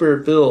instead of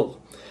spirit-filled.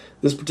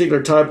 This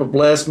particular type of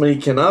blasphemy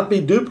cannot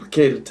be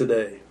duplicated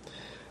today.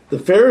 The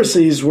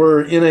Pharisees were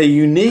in a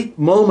unique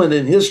moment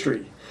in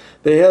history.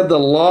 They had the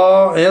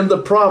law and the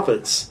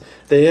prophets.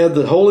 They had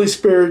the Holy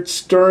Spirit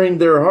stirring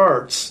their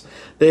hearts.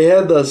 They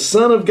had the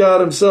Son of God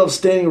himself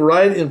standing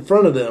right in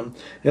front of them,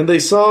 and they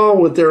saw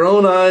with their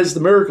own eyes the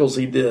miracles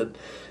he did.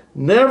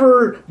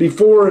 Never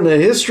before in the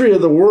history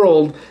of the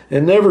world,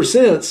 and never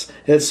since,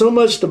 had so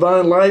much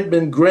divine light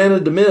been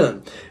granted to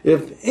men.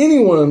 If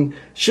anyone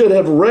should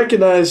have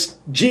recognized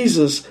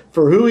Jesus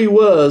for who he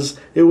was,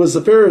 it was the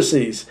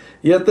Pharisees.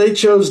 Yet they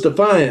chose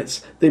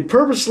defiance. They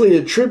purposely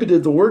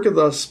attributed the work of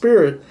the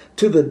Spirit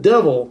to the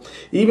devil,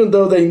 even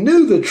though they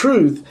knew the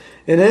truth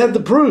and had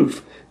the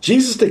proof.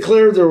 Jesus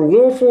declared their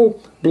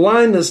willful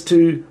blindness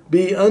to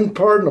be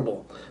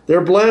unpardonable.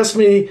 Their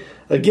blasphemy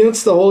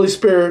against the Holy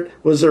Spirit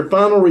was their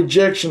final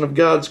rejection of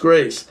God's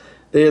grace.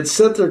 They had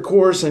set their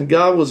course, and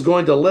God was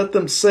going to let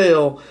them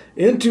sail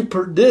into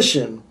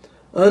perdition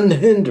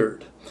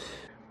unhindered.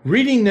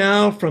 Reading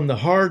now from the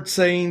Hard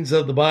Sayings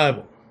of the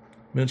Bible,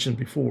 mentioned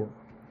before,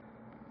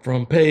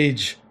 from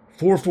page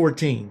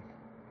 414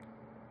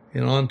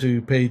 and on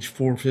to page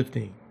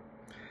 415.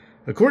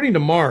 According to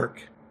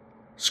Mark,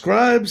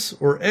 scribes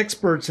or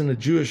experts in the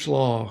Jewish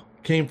law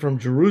came from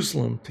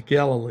Jerusalem to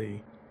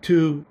Galilee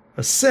to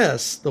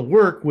assess the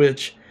work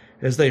which,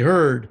 as they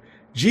heard,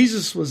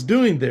 Jesus was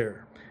doing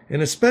there,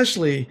 and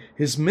especially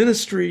his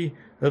ministry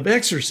of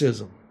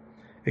exorcism,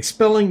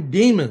 expelling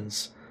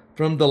demons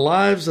from the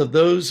lives of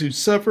those who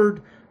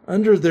suffered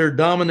under their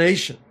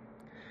domination.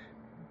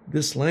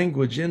 This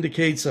language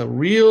indicates a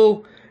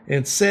real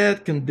and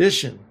sad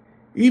condition,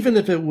 even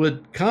if it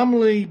would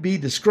commonly be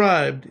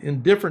described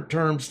in different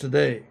terms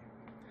today.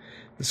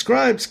 The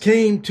scribes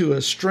came to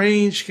a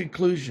strange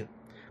conclusion.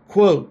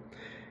 Quote,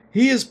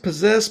 "He is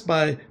possessed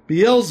by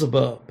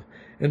Beelzebub,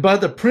 and by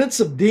the prince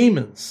of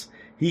demons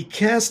he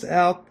cast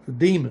out the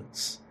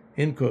demons."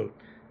 End quote.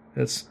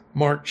 That's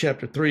Mark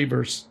chapter 3,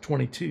 verse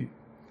 22.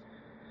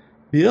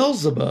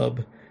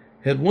 Beelzebub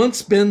had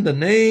once been the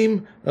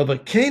name of a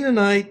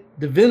Canaanite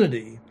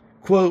divinity,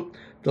 quote,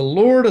 "the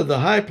Lord of the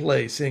high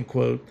place," end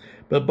quote,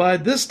 but by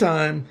this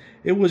time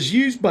it was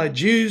used by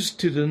Jews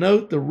to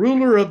denote the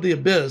ruler of the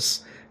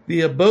abyss,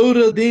 the abode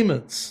of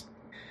demons.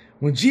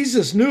 When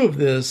Jesus knew of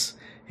this,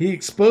 he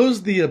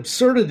exposed the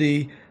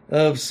absurdity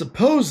of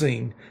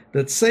supposing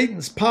that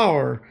Satan's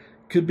power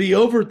could be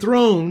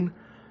overthrown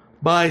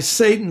by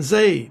Satan's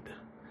aid.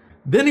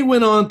 Then he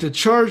went on to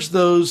charge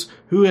those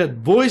who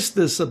had voiced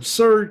this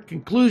absurd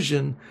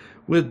conclusion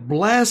with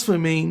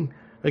blaspheming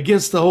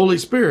against the Holy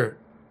Spirit.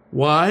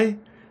 Why?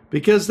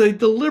 Because they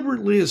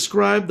deliberately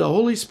ascribed the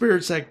Holy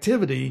Spirit's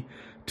activity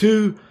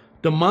to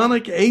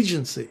demonic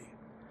agency.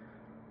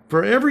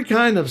 For every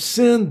kind of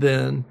sin,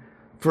 then,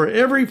 for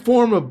every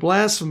form of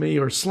blasphemy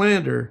or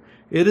slander,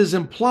 it is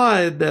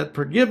implied that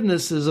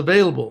forgiveness is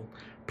available,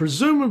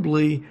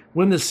 presumably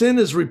when the sin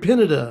is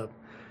repented of.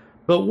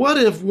 But what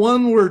if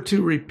one were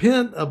to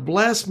repent of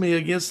blasphemy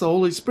against the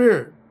Holy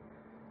Spirit?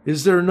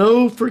 Is there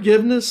no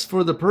forgiveness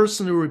for the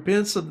person who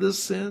repents of this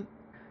sin?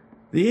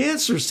 The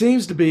answer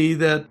seems to be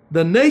that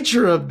the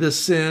nature of this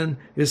sin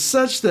is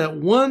such that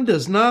one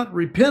does not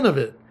repent of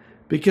it,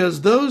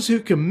 because those who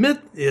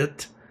commit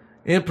it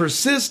and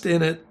persist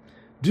in it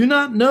do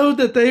not know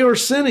that they are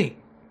sinning.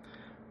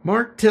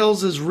 Mark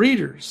tells his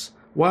readers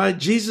why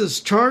Jesus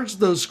charged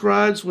those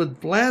scribes with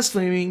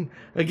blaspheming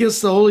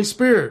against the Holy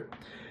Spirit.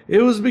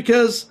 It was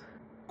because,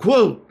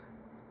 quote,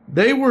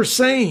 they were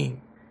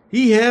saying,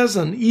 "He has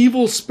an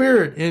evil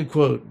spirit," end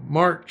quote.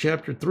 Mark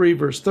chapter 3,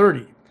 verse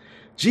 30.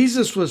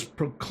 Jesus was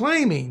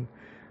proclaiming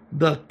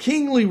the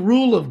kingly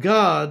rule of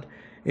God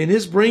and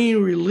his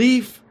bringing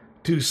relief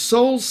to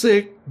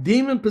soul-sick,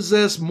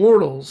 demon-possessed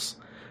mortals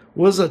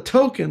was a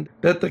token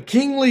that the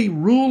kingly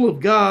rule of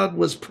God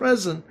was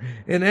present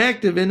and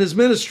active in his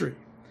ministry.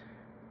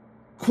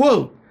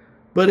 Quote,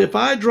 "But if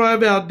I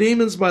drive out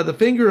demons by the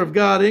finger of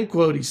God," end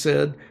quote, he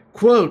said,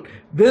 quote,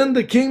 "then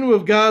the kingdom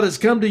of God has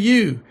come to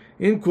you,"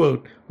 end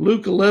quote,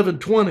 Luke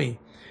 11:20.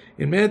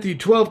 In Matthew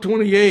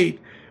 12:28,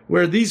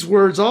 where these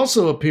words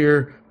also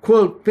appear,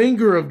 quote,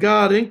 "finger of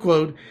God," end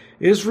quote,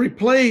 is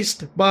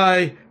replaced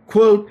by,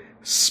 quote,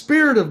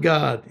 "Spirit of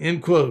God,"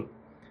 end quote.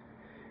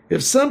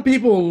 If some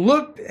people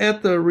looked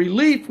at the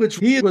relief which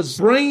he was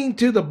bringing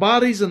to the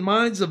bodies and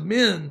minds of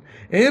men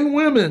and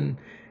women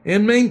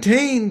and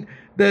maintained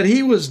that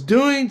he was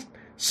doing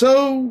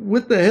so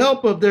with the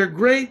help of their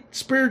great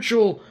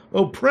spiritual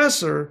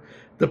oppressor,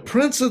 the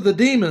prince of the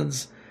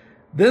demons,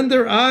 then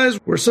their eyes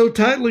were so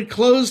tightly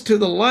closed to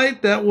the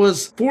light that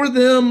was for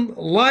them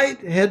light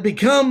had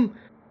become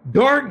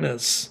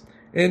darkness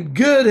and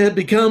good had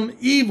become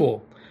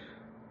evil.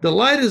 The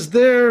light is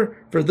there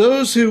for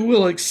those who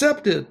will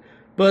accept it,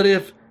 but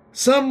if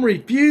some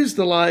refuse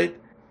the light,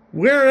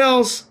 where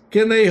else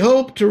can they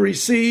hope to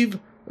receive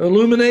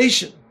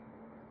illumination?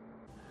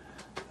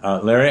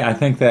 Larry, I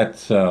think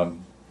that's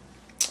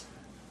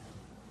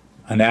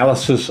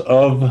analysis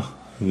of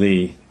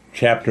the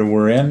chapter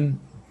we're in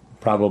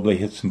probably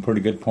hit some pretty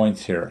good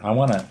points here. I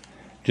want to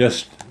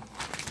just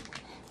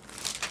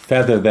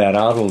feather that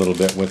out a little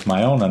bit with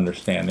my own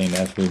understanding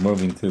as we're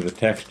moving through the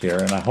text here,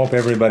 and I hope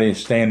everybody is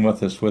staying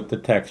with us with the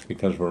text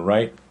because we're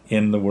right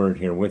in the Word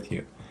here with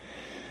you.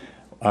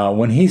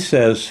 When he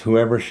says,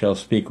 "Whoever shall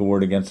speak a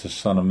word against the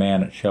Son of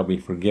Man, it shall be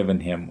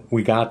forgiven him,"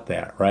 we got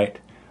that, right?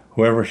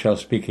 "Whoever shall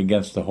speak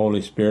against the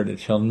Holy Spirit, it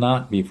shall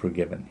not be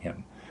forgiven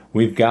him."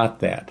 We've got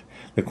that.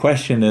 The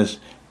question is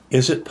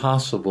it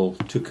possible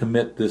to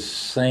commit this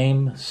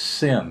same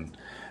sin?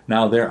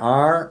 Now, there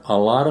are a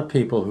lot of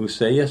people who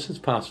say, yes, it's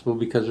possible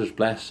because there's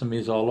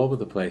blasphemies all over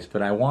the place.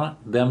 But I want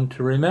them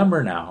to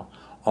remember now,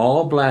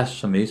 all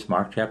blasphemies,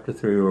 Mark chapter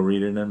 3, we'll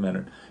read it in a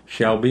minute,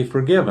 shall be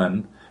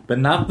forgiven, but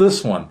not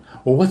this one.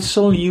 Well, what's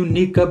so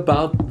unique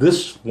about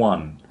this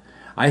one?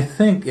 I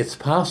think it's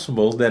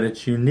possible that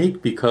it's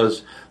unique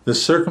because the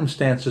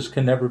circumstances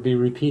can never be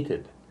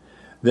repeated.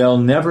 There'll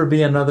never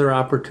be another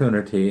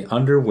opportunity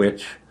under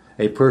which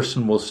a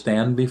person will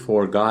stand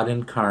before God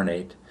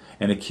incarnate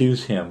and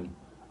accuse him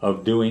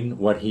of doing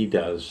what he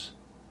does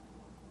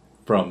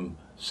from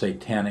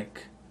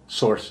satanic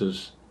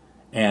sources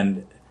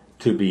and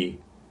to be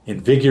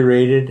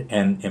invigorated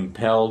and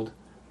impelled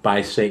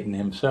by Satan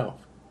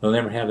himself. They'll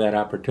never have that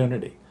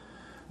opportunity.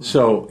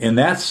 So in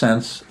that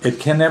sense, it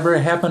can never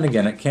happen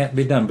again. It can't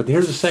be done. But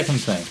here's the second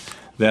thing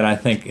that I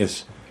think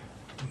is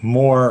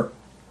more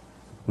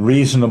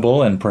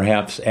reasonable and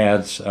perhaps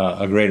adds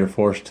a greater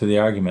force to the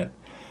argument.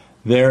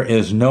 There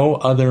is no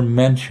other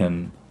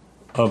mention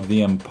of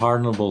the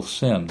unpardonable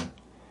sin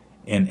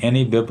in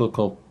any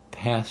biblical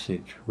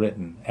passage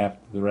written after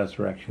the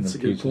resurrection of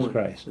Jesus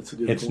Christ.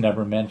 It's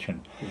never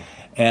mentioned. Yeah.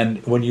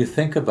 And when you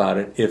think about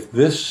it, if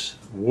this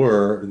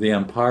were the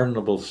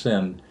unpardonable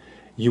sin,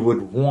 you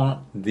would want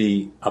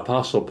the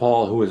Apostle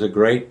Paul, who was a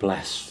great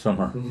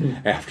blasphemer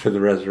after the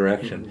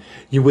resurrection,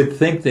 you would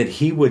think that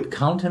he would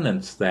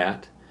countenance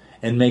that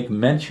and make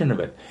mention of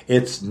it.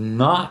 It's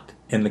not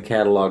in the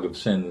catalog of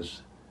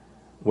sins,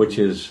 which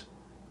is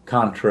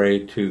contrary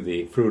to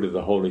the fruit of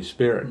the Holy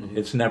Spirit.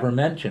 It's never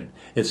mentioned.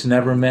 It's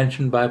never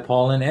mentioned by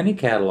Paul in any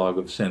catalog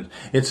of sins.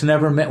 It's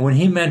never when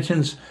he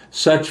mentions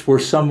such were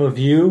some of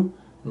you,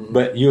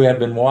 but you have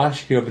been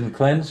washed, you have been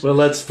cleansed. Well,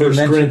 that's 1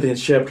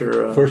 Corinthians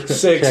chapter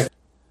 6.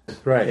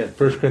 Right, yeah.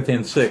 1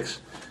 Corinthians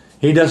 6.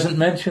 He doesn't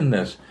mention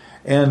this.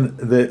 And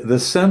the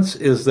sense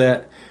is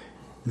that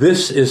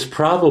this is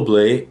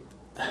probably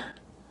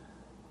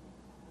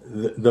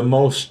the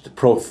most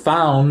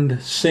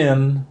profound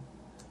sin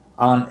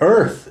on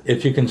earth.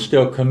 If you can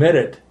still commit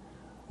it,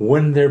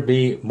 wouldn't there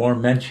be more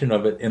mention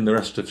of it in the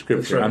rest of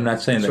Scripture? Right. I'm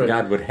not saying that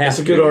God would have to. That's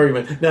a good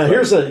argument. Now,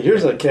 here's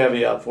a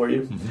caveat for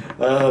you.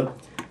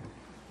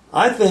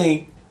 I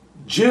think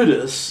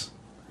Judas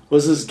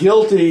was as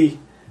guilty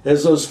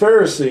as those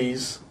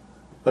Pharisees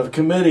of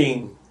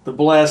committing the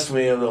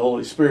blasphemy of the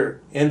Holy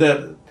Spirit, and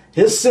that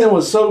his sin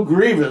was so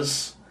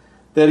grievous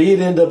that he'd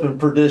end up in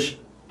perdition.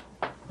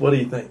 What do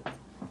you think?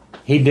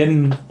 He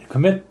didn't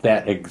commit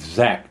that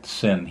exact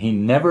sin. He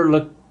never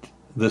looked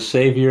the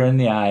Savior in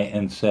the eye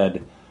and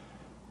said,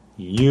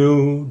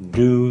 "You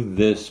do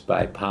this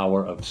by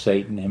power of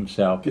Satan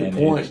himself and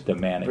his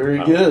demonic power."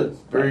 Very good.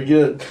 Very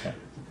good. Yeah.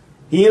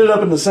 He ended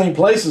up in the same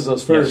place as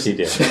those Pharisees.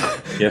 Yes, he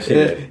did. Yes, he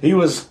did. He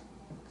was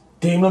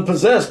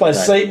demon-possessed by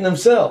Satan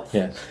himself.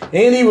 Yes.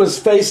 And he was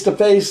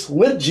face-to-face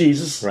with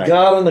Jesus,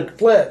 God in the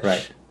flesh.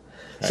 Right.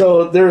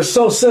 So there's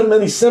so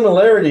many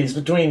similarities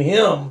between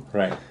him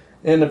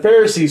and the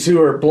Pharisees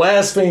who are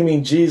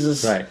blaspheming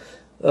Jesus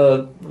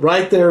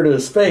right there to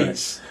his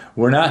face. Right.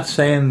 We're not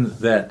saying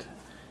that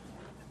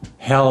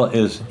hell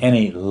is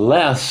any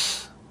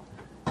less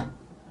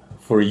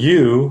for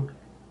you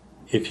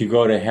if you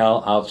go to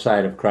hell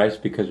outside of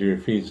Christ because you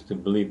refuse to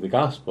believe the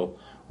gospel.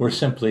 We're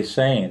simply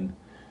saying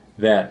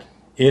that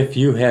if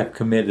you have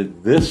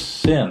committed this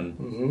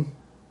sin,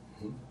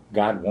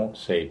 God won't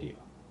save you.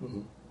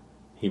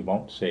 He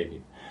won't save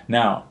you.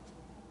 Now,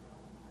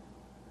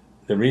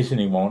 the reason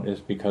he won't is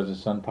because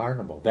it's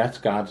unpardonable. That's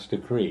God's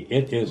decree.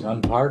 It is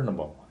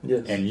unpardonable.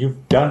 Yes. And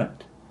you've done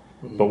it.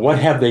 But what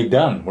have they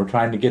done? We're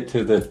trying to get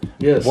to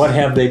what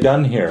have they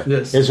done here?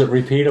 Yes. Is it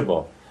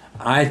repeatable?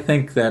 I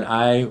think that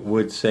I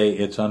would say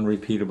it's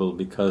unrepeatable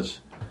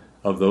because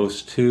of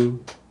those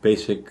two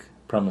basic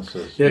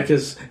premises. Yeah,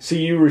 because,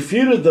 see, you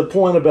refuted the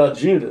point about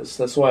Judas.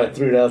 That's why I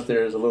threw it out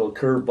there as a little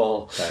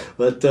curveball. Right.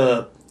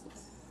 But,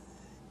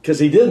 because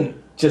he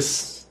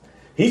just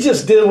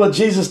did what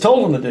Jesus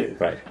told him to do.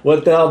 Right.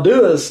 What thou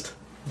doest,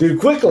 do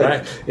quickly.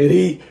 Right. And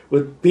he,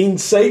 with being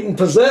Satan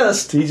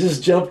possessed, he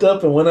just jumped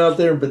up and went out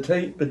there and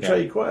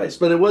betrayed Christ.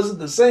 But it wasn't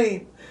the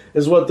same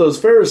as what those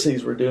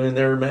Pharisees were doing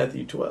there in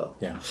Matthew 12.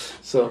 Yeah.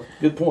 So,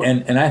 good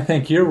point. And I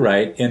think you're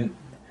right.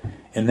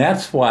 And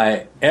that's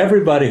why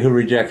everybody who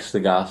rejects the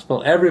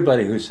gospel,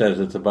 everybody who says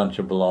it's a bunch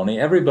of baloney,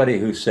 everybody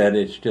who said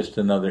it's just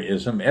another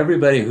ism,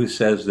 everybody who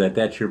says that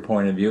that's your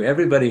point of view,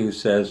 everybody who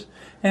says,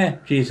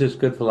 Jesus,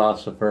 good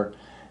philosopher,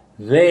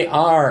 they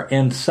are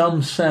in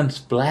some sense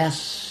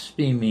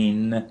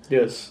blaspheming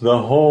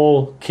the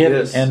whole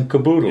kit and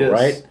caboodle,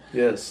 right?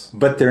 Yes.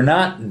 But they're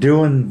not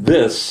doing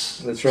this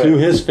to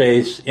his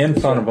face in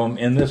front of him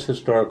in this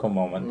historical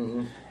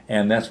moment.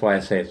 And that's why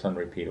I say it's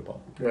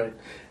unrepeatable. Right.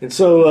 And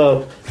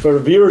so for the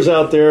viewers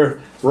out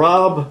there,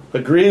 Rob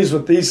agrees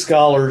with these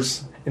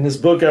scholars in his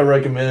book I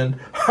recommend,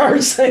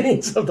 Hard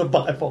Sayings of the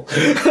Bible.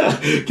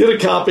 Get a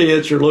copy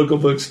at your local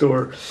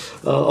bookstore.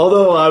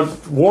 Although I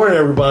warn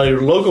everybody,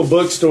 local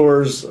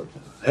bookstores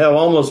have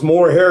almost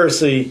more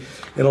heresy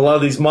in a lot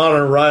of these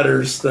modern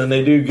writers than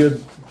they do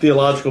good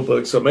theological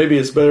books. So maybe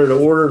it's better to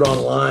order it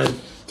online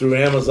through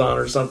Amazon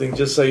or something,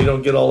 just so you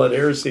don't get all that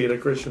heresy at a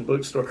Christian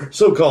bookstore,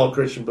 so-called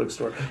Christian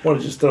bookstore. I want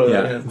to just throw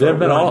that in. There have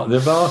been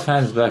all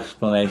kinds of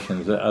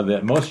explanations.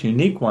 The most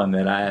unique one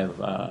that I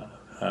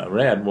have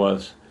read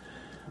was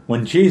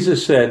when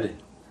Jesus said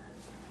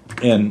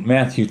in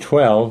Matthew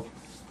 12,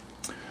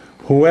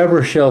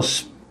 "Whoever shall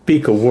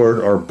speak a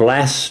word or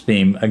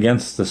blaspheme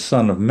against the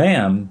Son of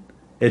Man,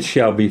 it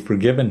shall be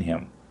forgiven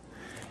him."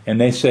 And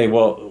they say,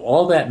 well,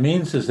 all that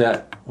means is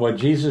that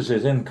Jesus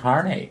is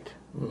incarnate.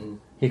 Mm-hmm.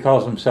 He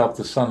calls himself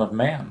the Son of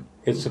Man.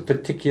 It's a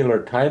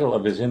particular title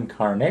of his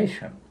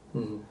incarnation.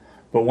 Mm-hmm.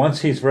 But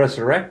once he's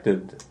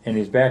resurrected and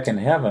he's back in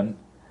heaven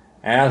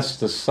as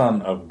the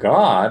Son of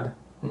God,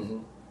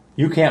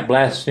 you can't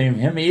blaspheme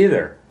him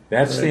either.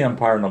 That's the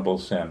unpardonable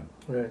sin.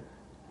 Right.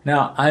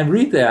 Now, I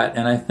read that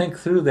and I think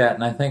through that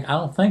and I think, I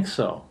don't think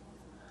so.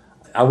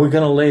 Are we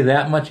going to lay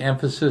that much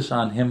emphasis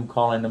on him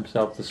calling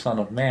himself the Son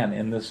of Man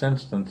in this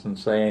instance and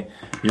say,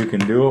 you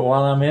can do it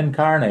while I'm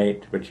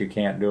incarnate, but you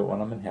can't do it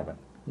when I'm in heaven?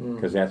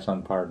 Because that's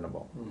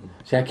unpardonable.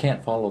 See, I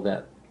can't follow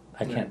that.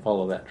 I can't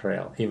follow that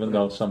trail, even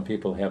though some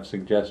people have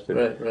suggested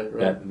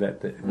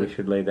that we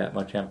should lay that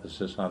much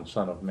emphasis on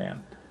Son of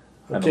Man.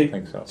 I don't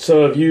think so.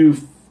 So have you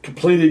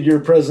completed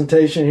your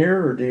presentation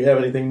here, or do you have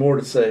anything more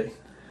to say?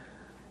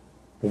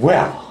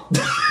 Well,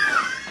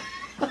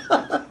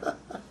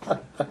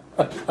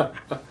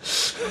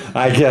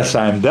 I guess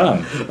I'm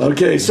done.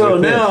 Okay, so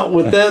now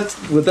with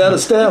that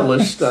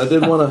established, I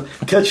didn't want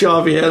to cut you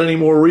off if you had any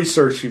more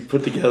research you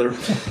put together.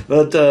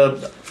 But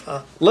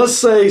let's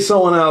say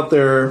someone out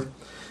there,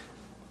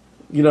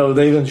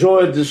 they've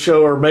enjoyed the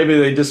show, or maybe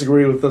they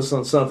disagree with us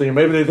on something, or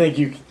maybe they think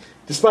you,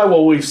 despite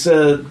what we've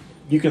said,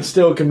 you can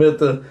still commit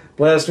the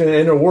blasphemy,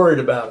 and they're worried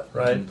about it,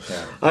 right?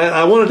 Yeah.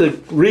 I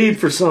wanted to read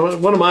for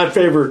one of my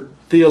favorite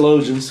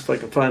theologians, if I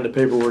can find the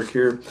paperwork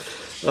here.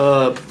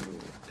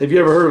 Have you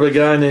ever heard of a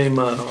guy named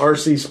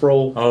R.C.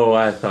 Sproul? Oh,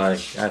 I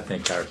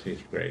think R.C.'s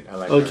great. I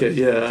like R.C.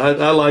 Yeah,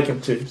 I like him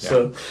too. Yeah.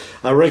 So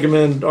I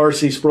recommend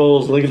R.C.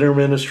 Sproul's Ligonier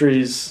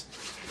Ministries.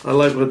 I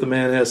like what the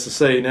man has to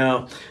say.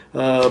 Now,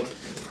 I've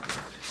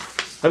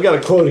got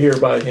a quote here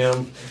by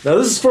him. Now,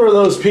 this is for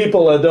those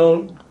people that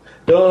don't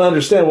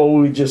understand what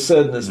we just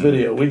said in this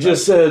video. We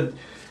just said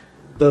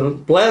the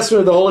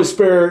blasphemy of the Holy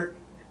Spirit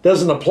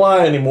doesn't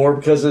apply anymore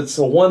because it's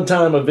a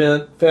one-time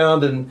event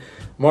found in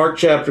Mark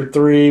chapter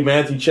 3,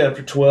 Matthew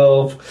chapter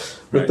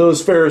 12, with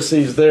those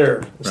Pharisees there,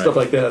 and stuff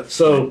like that.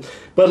 So,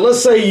 but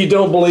let's say you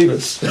don't believe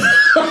us.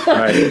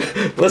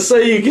 Let's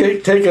say you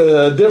can take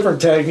a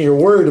different tack and you're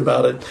worried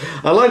about it.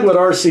 I like what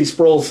R.C.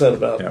 Sproul said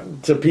about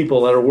it, to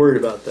people that are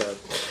worried about that.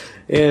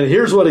 And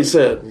here's what he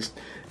said.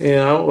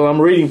 And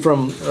I'm reading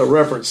from a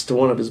reference to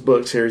one of his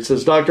books here. It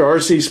says, Dr.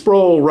 R.C.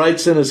 Sproul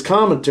writes in his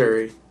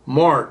commentary,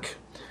 Mark,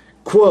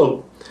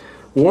 quote,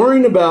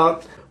 worrying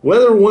about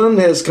whether one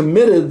has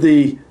committed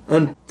the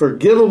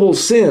unforgivable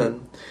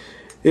sin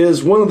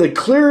is one of the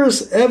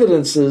clearest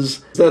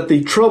evidences that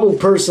the troubled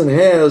person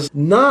has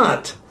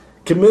not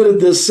committed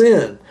this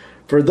sin.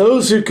 For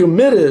those who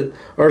commit it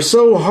are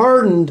so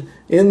hardened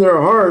in their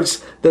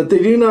hearts that they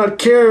do not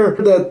care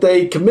that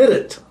they commit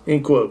it.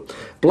 End quote.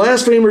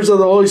 Blasphemers of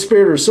the Holy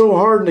Spirit are so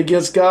hardened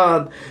against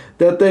God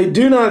that they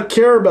do not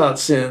care about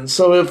sin.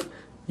 So if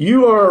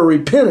you are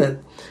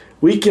repentant,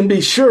 we can be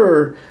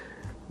sure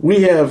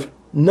we have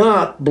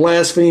not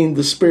blasphemed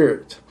the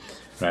Spirit.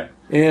 Right.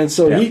 And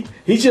so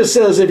he just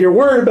says, if you're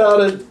worried about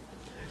it,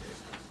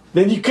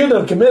 then you couldn't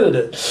have committed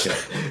it. Yeah.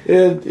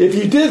 And if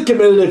you did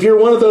commit it, if you're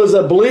one of those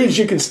that believes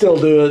you can still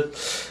do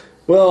it,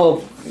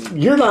 well,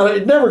 you're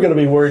never going to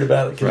be worried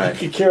about it because right.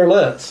 you could care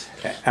less.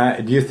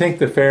 Do you think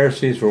the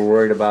Pharisees were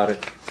worried about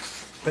it?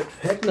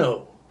 Heck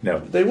no. No.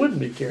 They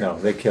wouldn't be caring. No,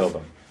 they killed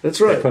them. That's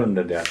right. They put them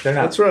to death. They're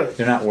not, That's right.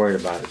 They're not worried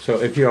about it.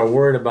 So if you are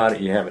worried about it,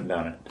 you haven't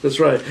done it. That's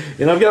right.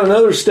 And I've got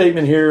another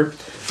statement here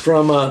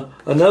from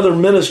another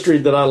ministry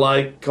that I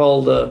like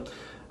called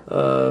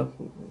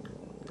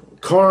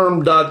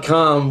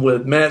Carm.com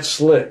with Matt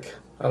Slick.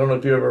 I don't know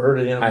if you ever heard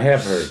of him. I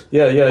have heard.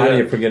 Yeah. How do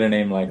you forget a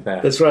name like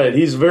that? That's right.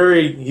 He's a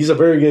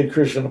very good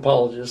Christian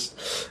apologist,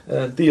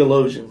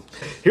 theologian.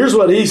 Here's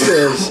what he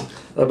says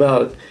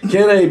about it.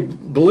 Can a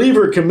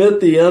believer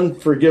commit the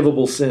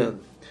unforgivable sin?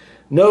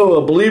 No,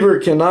 a believer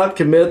cannot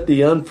commit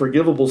the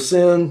unforgivable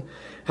sin.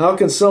 How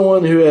can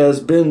someone who has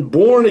been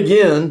born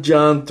again,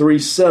 John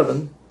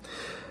 3:7,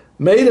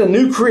 made a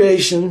new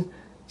creation,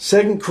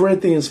 2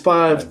 Corinthians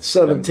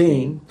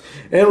 5:17,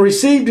 and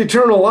received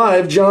eternal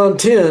life, John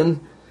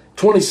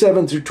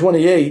 10:27 through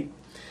 28,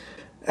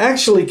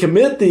 actually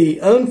commit the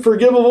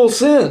unforgivable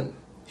sin?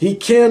 He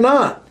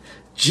cannot.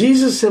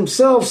 Jesus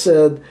himself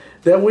said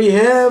that we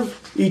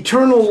have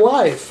eternal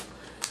life,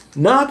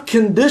 not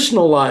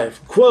conditional life.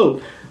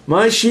 Quote,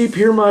 my sheep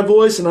hear my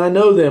voice, and I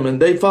know them, and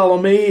they follow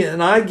me,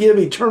 and I give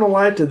eternal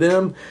life to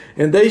them,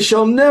 and they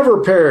shall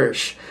never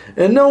perish,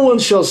 and no one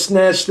shall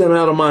snatch them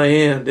out of my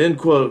hand. End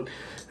quote.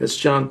 That's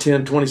John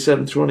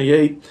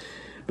 10:27-28.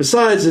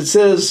 Besides, it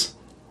says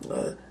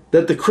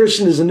that the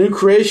Christian is a new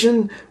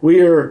creation.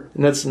 We are,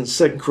 and that's in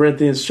 2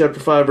 Corinthians chapter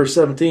 5, verse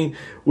 17.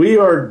 We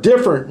are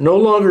different, no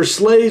longer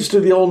slaves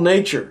to the old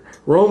nature.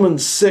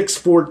 Romans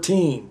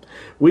 6:14.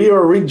 We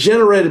are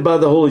regenerated by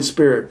the Holy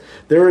Spirit.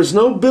 There is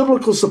no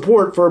biblical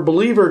support for a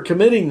believer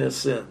committing this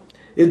sin.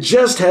 It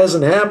just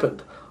hasn't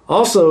happened.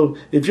 Also,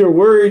 if you're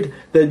worried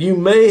that you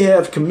may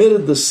have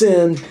committed the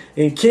sin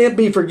and can't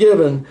be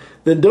forgiven,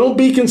 then don't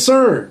be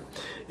concerned.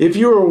 If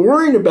you are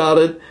worrying about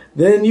it,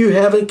 then you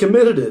haven't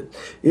committed it.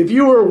 If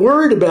you are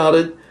worried about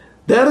it,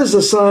 that is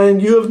a sign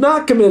you have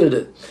not committed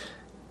it.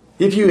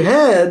 If you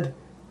had,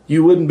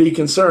 you wouldn't be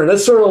concerned.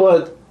 That's sort of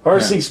what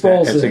R.C.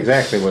 Sproul says. That's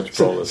exactly what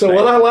Sproul is saying. So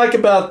what I like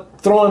about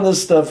throwing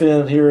this stuff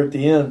in here at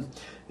the end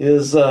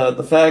is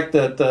the fact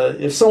that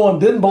if someone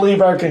didn't believe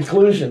our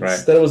conclusions,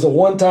 right. that it was a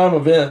one-time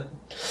event,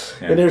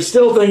 and they're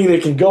still thinking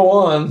it can go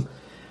on,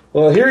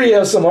 well, here you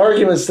have some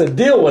arguments that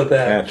deal with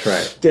that. That's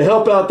right. To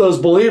help out those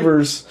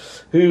believers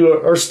who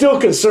are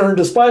still concerned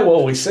despite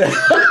what we said.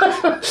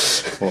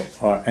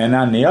 And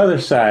on the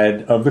other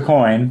side of the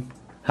coin,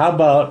 how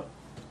about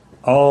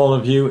all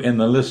of you in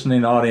the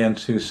listening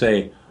audience who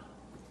say,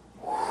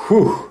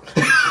 whew,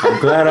 I'm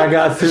glad I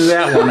got through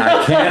that one.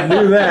 I can't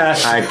do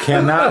that. I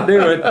cannot do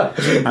it.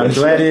 I'm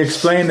glad he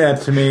explained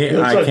that to me.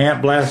 That's I right.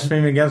 can't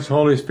blaspheme against the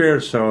Holy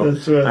Spirit, so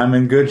right. I'm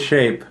in good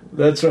shape.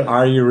 That's right.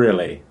 Are you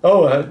really?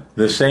 Oh,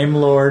 The same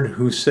Lord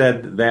who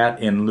said that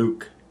in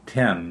Luke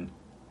 10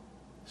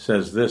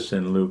 says this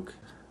in Luke,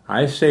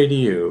 I say to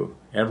you,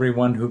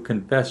 everyone who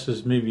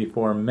confesses me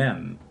before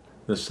men,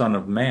 the Son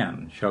of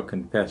Man, shall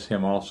confess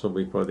him also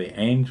before the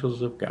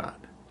angels of God.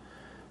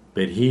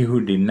 But he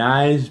who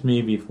denies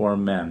me before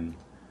men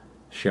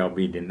shall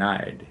be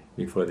denied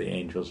before the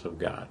angels of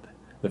God.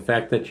 The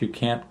fact that you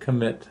can't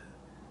commit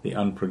the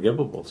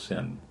unforgivable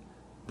sin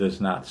does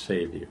not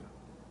save you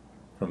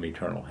from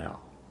eternal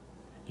hell.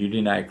 You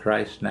deny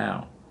Christ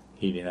now,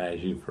 he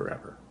denies you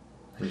forever.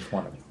 I just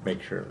want to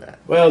make sure of that.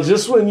 well,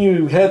 just when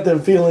you had them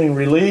feeling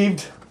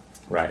relieved,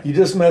 Right. you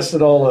just messed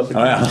it all up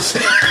again.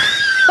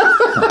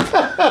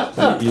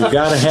 Well, you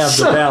got to have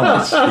the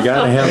balance. You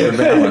got to have the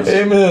balance.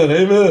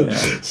 Amen.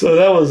 Yeah. So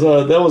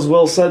that was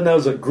well said, and that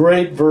was a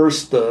great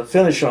verse to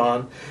finish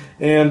on.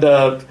 And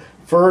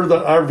for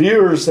our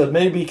viewers that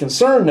may be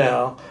concerned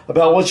now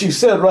about what you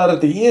said right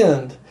at the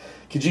end,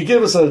 could you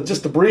give us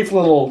just a brief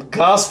little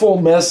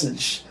gospel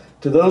message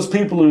to those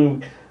people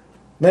who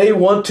may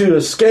want to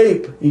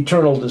escape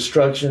eternal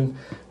destruction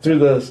through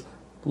the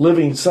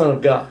living Son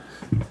of God?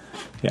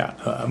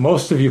 Yeah,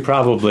 most of you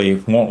probably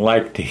won't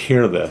like to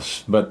hear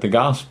this, but the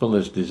gospel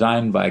is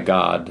designed by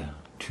God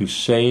to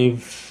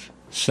save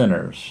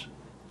sinners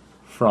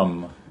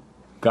from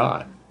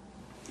God.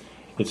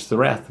 It's the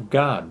wrath of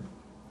God.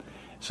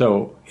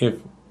 So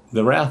if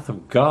the wrath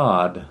of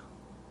God,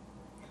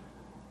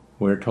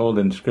 we're told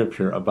in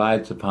Scripture,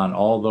 abides upon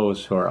all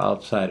those who are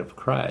outside of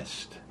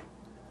Christ,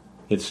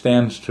 it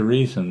stands to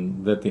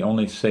reason that the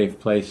only safe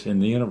place in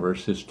the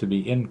universe is to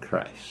be in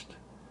Christ.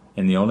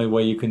 And the only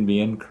way you can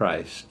be in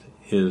Christ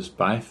is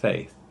by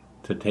faith,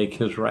 to take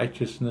his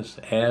righteousness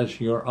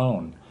as your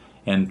own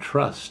and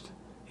trust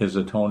his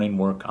atoning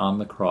work on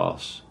the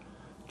cross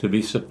to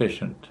be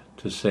sufficient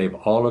to save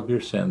all of your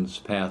sins,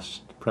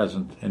 past,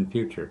 present, and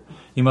future.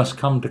 You must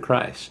come to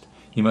Christ.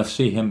 You must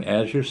see him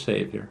as your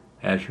Savior,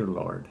 as your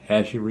Lord,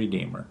 as your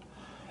Redeemer.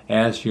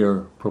 as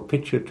your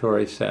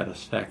propitiatory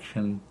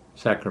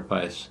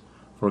sacrifice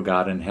for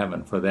God in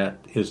heaven, for that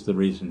is the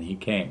reason he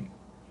came.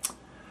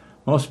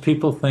 Most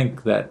people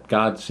think that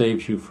God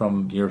saves you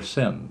from your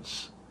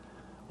sins.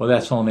 Well,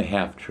 that's only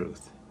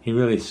half-truth. He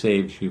really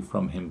saves you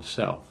from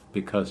himself,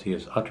 because he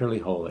is utterly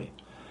holy.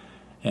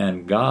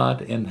 And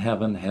God in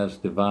heaven has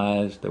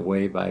devised a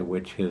way by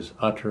which his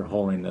utter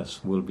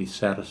holiness will be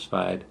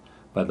satisfied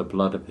by the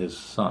blood of his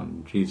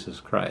Son,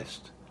 Jesus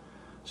Christ.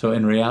 So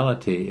in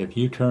reality, if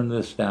you turn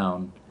this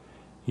down,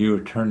 you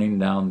are turning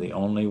down the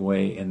only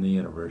way in the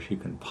universe you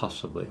can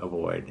possibly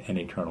avoid an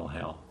eternal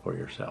hell for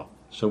yourself.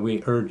 So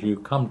we urge you,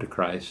 come to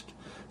Christ,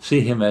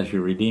 see him as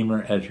your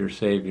Redeemer, as your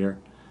Savior.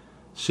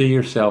 See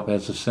yourself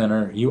as a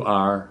sinner. You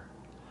are.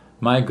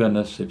 My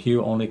goodness, if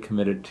you only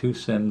committed 2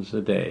 sins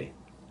a day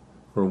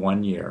for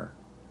 1 year,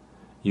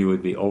 you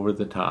would be over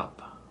the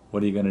top.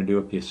 What are you going to do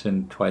if you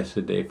sin twice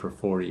a day for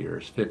 40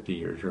 years, 50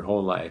 years, your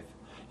whole life?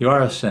 You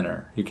are a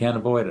sinner. You can't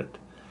avoid it.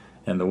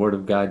 And the Word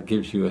of God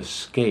gives you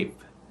escape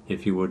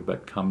if you would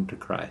but come to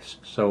Christ.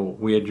 So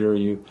we adjure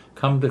you,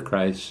 come to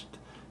Christ,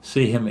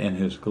 see him in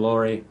his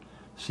glory,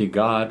 see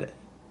God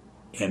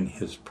in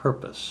his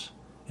purpose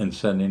in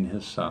sending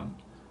his Son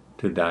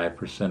to die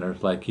for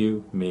sinners like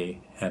you,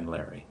 me, and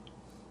Larry.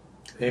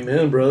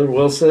 Amen, brother.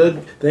 Well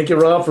said. Thank you,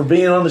 Rob, for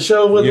being on the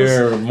show with us.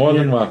 You're more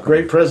than welcome.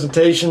 Great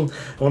presentation.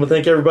 I want to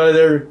thank everybody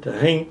there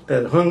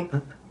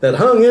that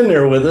hung in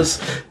there with us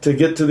to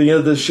get to the end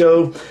of the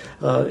show.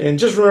 And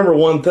just remember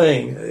one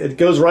thing. It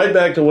goes right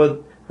back to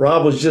what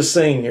Rob was just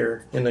saying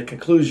here in the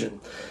conclusion.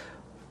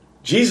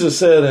 Jesus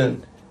said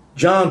in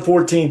John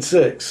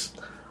 14:6,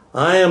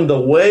 I am the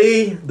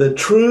way, the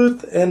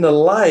truth, and the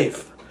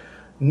life.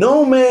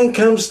 No man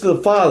comes to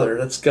the Father,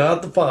 that's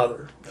God the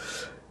Father,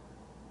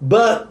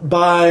 but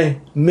by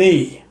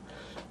me.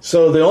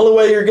 So the only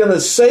way you're going to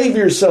save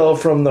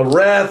yourself from the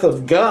wrath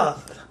of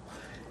God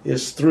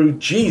is through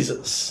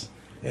Jesus.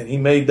 And he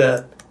made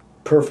that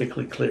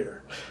perfectly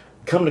clear.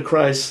 Come to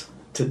Christ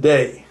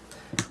today.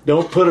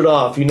 Don't put it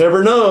off. You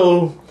never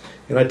know.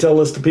 And I tell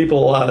this to people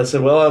a lot. I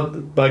said, well,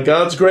 by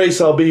God's grace,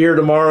 I'll be here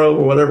tomorrow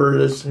or whatever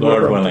it is.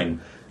 Lord willing.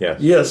 Yes.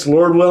 Yes,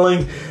 Lord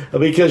willing.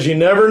 Because you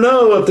never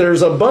know if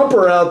there's a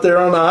bumper out there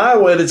on the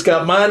highway that's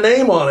got my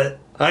name on it.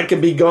 I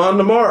could be gone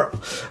tomorrow.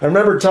 I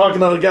remember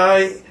talking to a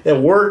guy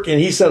at work, and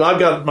he said, I've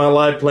got my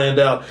life planned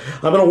out.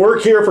 I'm going to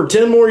work here for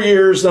 10 more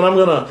years, then I'm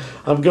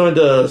going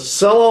to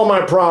sell all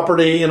my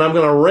property, and I'm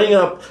going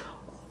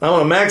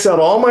to max out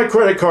all my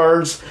credit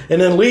cards,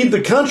 and then leave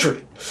the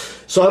country.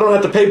 So I don't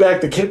have to pay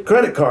back the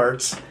credit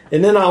cards.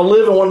 And then I'll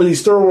live in one of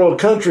these third world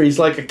countries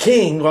like a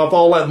king off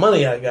all that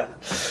money I got.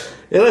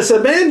 And I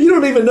said, man, you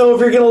don't even know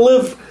if you're going to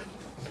live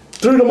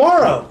through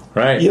tomorrow.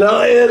 Right. You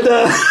know,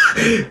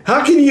 and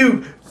how can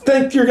you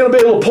think you're going to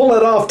be able to pull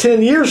that off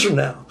 10 years from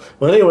now?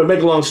 Well, anyway,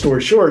 make a long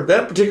story short,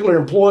 that particular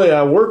employee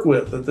I work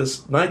with at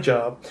this night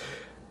job,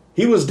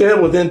 he was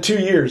dead within 2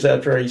 years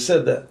after he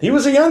said that. He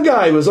was a young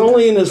guy. He was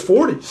only in his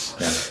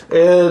 40s. Yeah.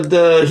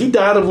 And he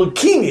died of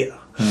leukemia.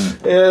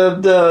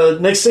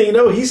 And next thing you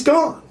know, he's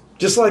gone.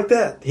 Just like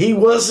that. He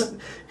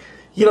wasn't,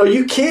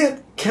 you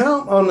can't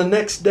count on the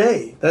next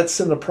day. That's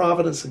in the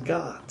providence of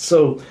God.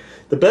 So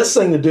the best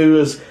thing to do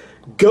is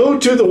go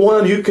to the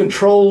one who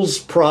controls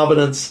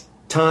providence,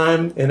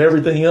 time, and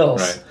everything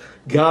else. Right.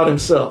 God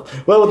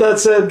himself. Well, with that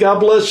said, God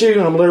bless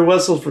you. I'm Larry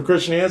Wessels for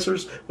Christian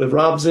Answers with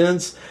Rob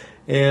Zins.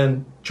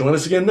 And join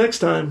us again next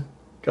time.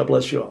 God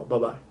bless you all.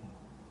 Bye-bye.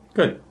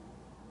 Good.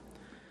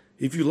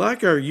 If you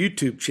like our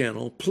YouTube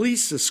channel,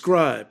 please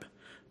subscribe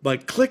by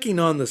clicking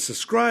on the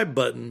subscribe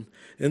button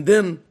and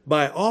then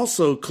by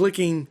also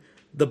clicking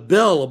the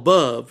bell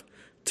above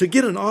to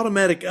get an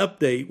automatic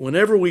update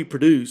whenever we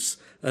produce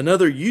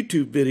another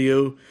YouTube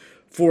video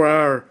for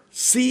our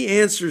See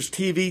Answers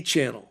TV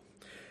channel.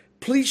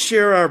 Please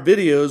share our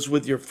videos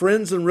with your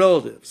friends and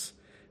relatives.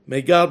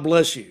 May God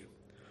bless you.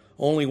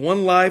 Only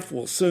one life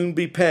will soon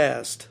be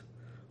passed.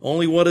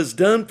 Only what is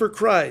done for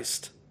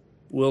Christ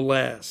will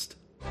last.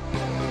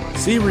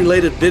 See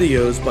related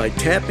videos by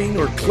tapping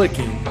or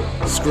clicking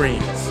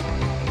screens.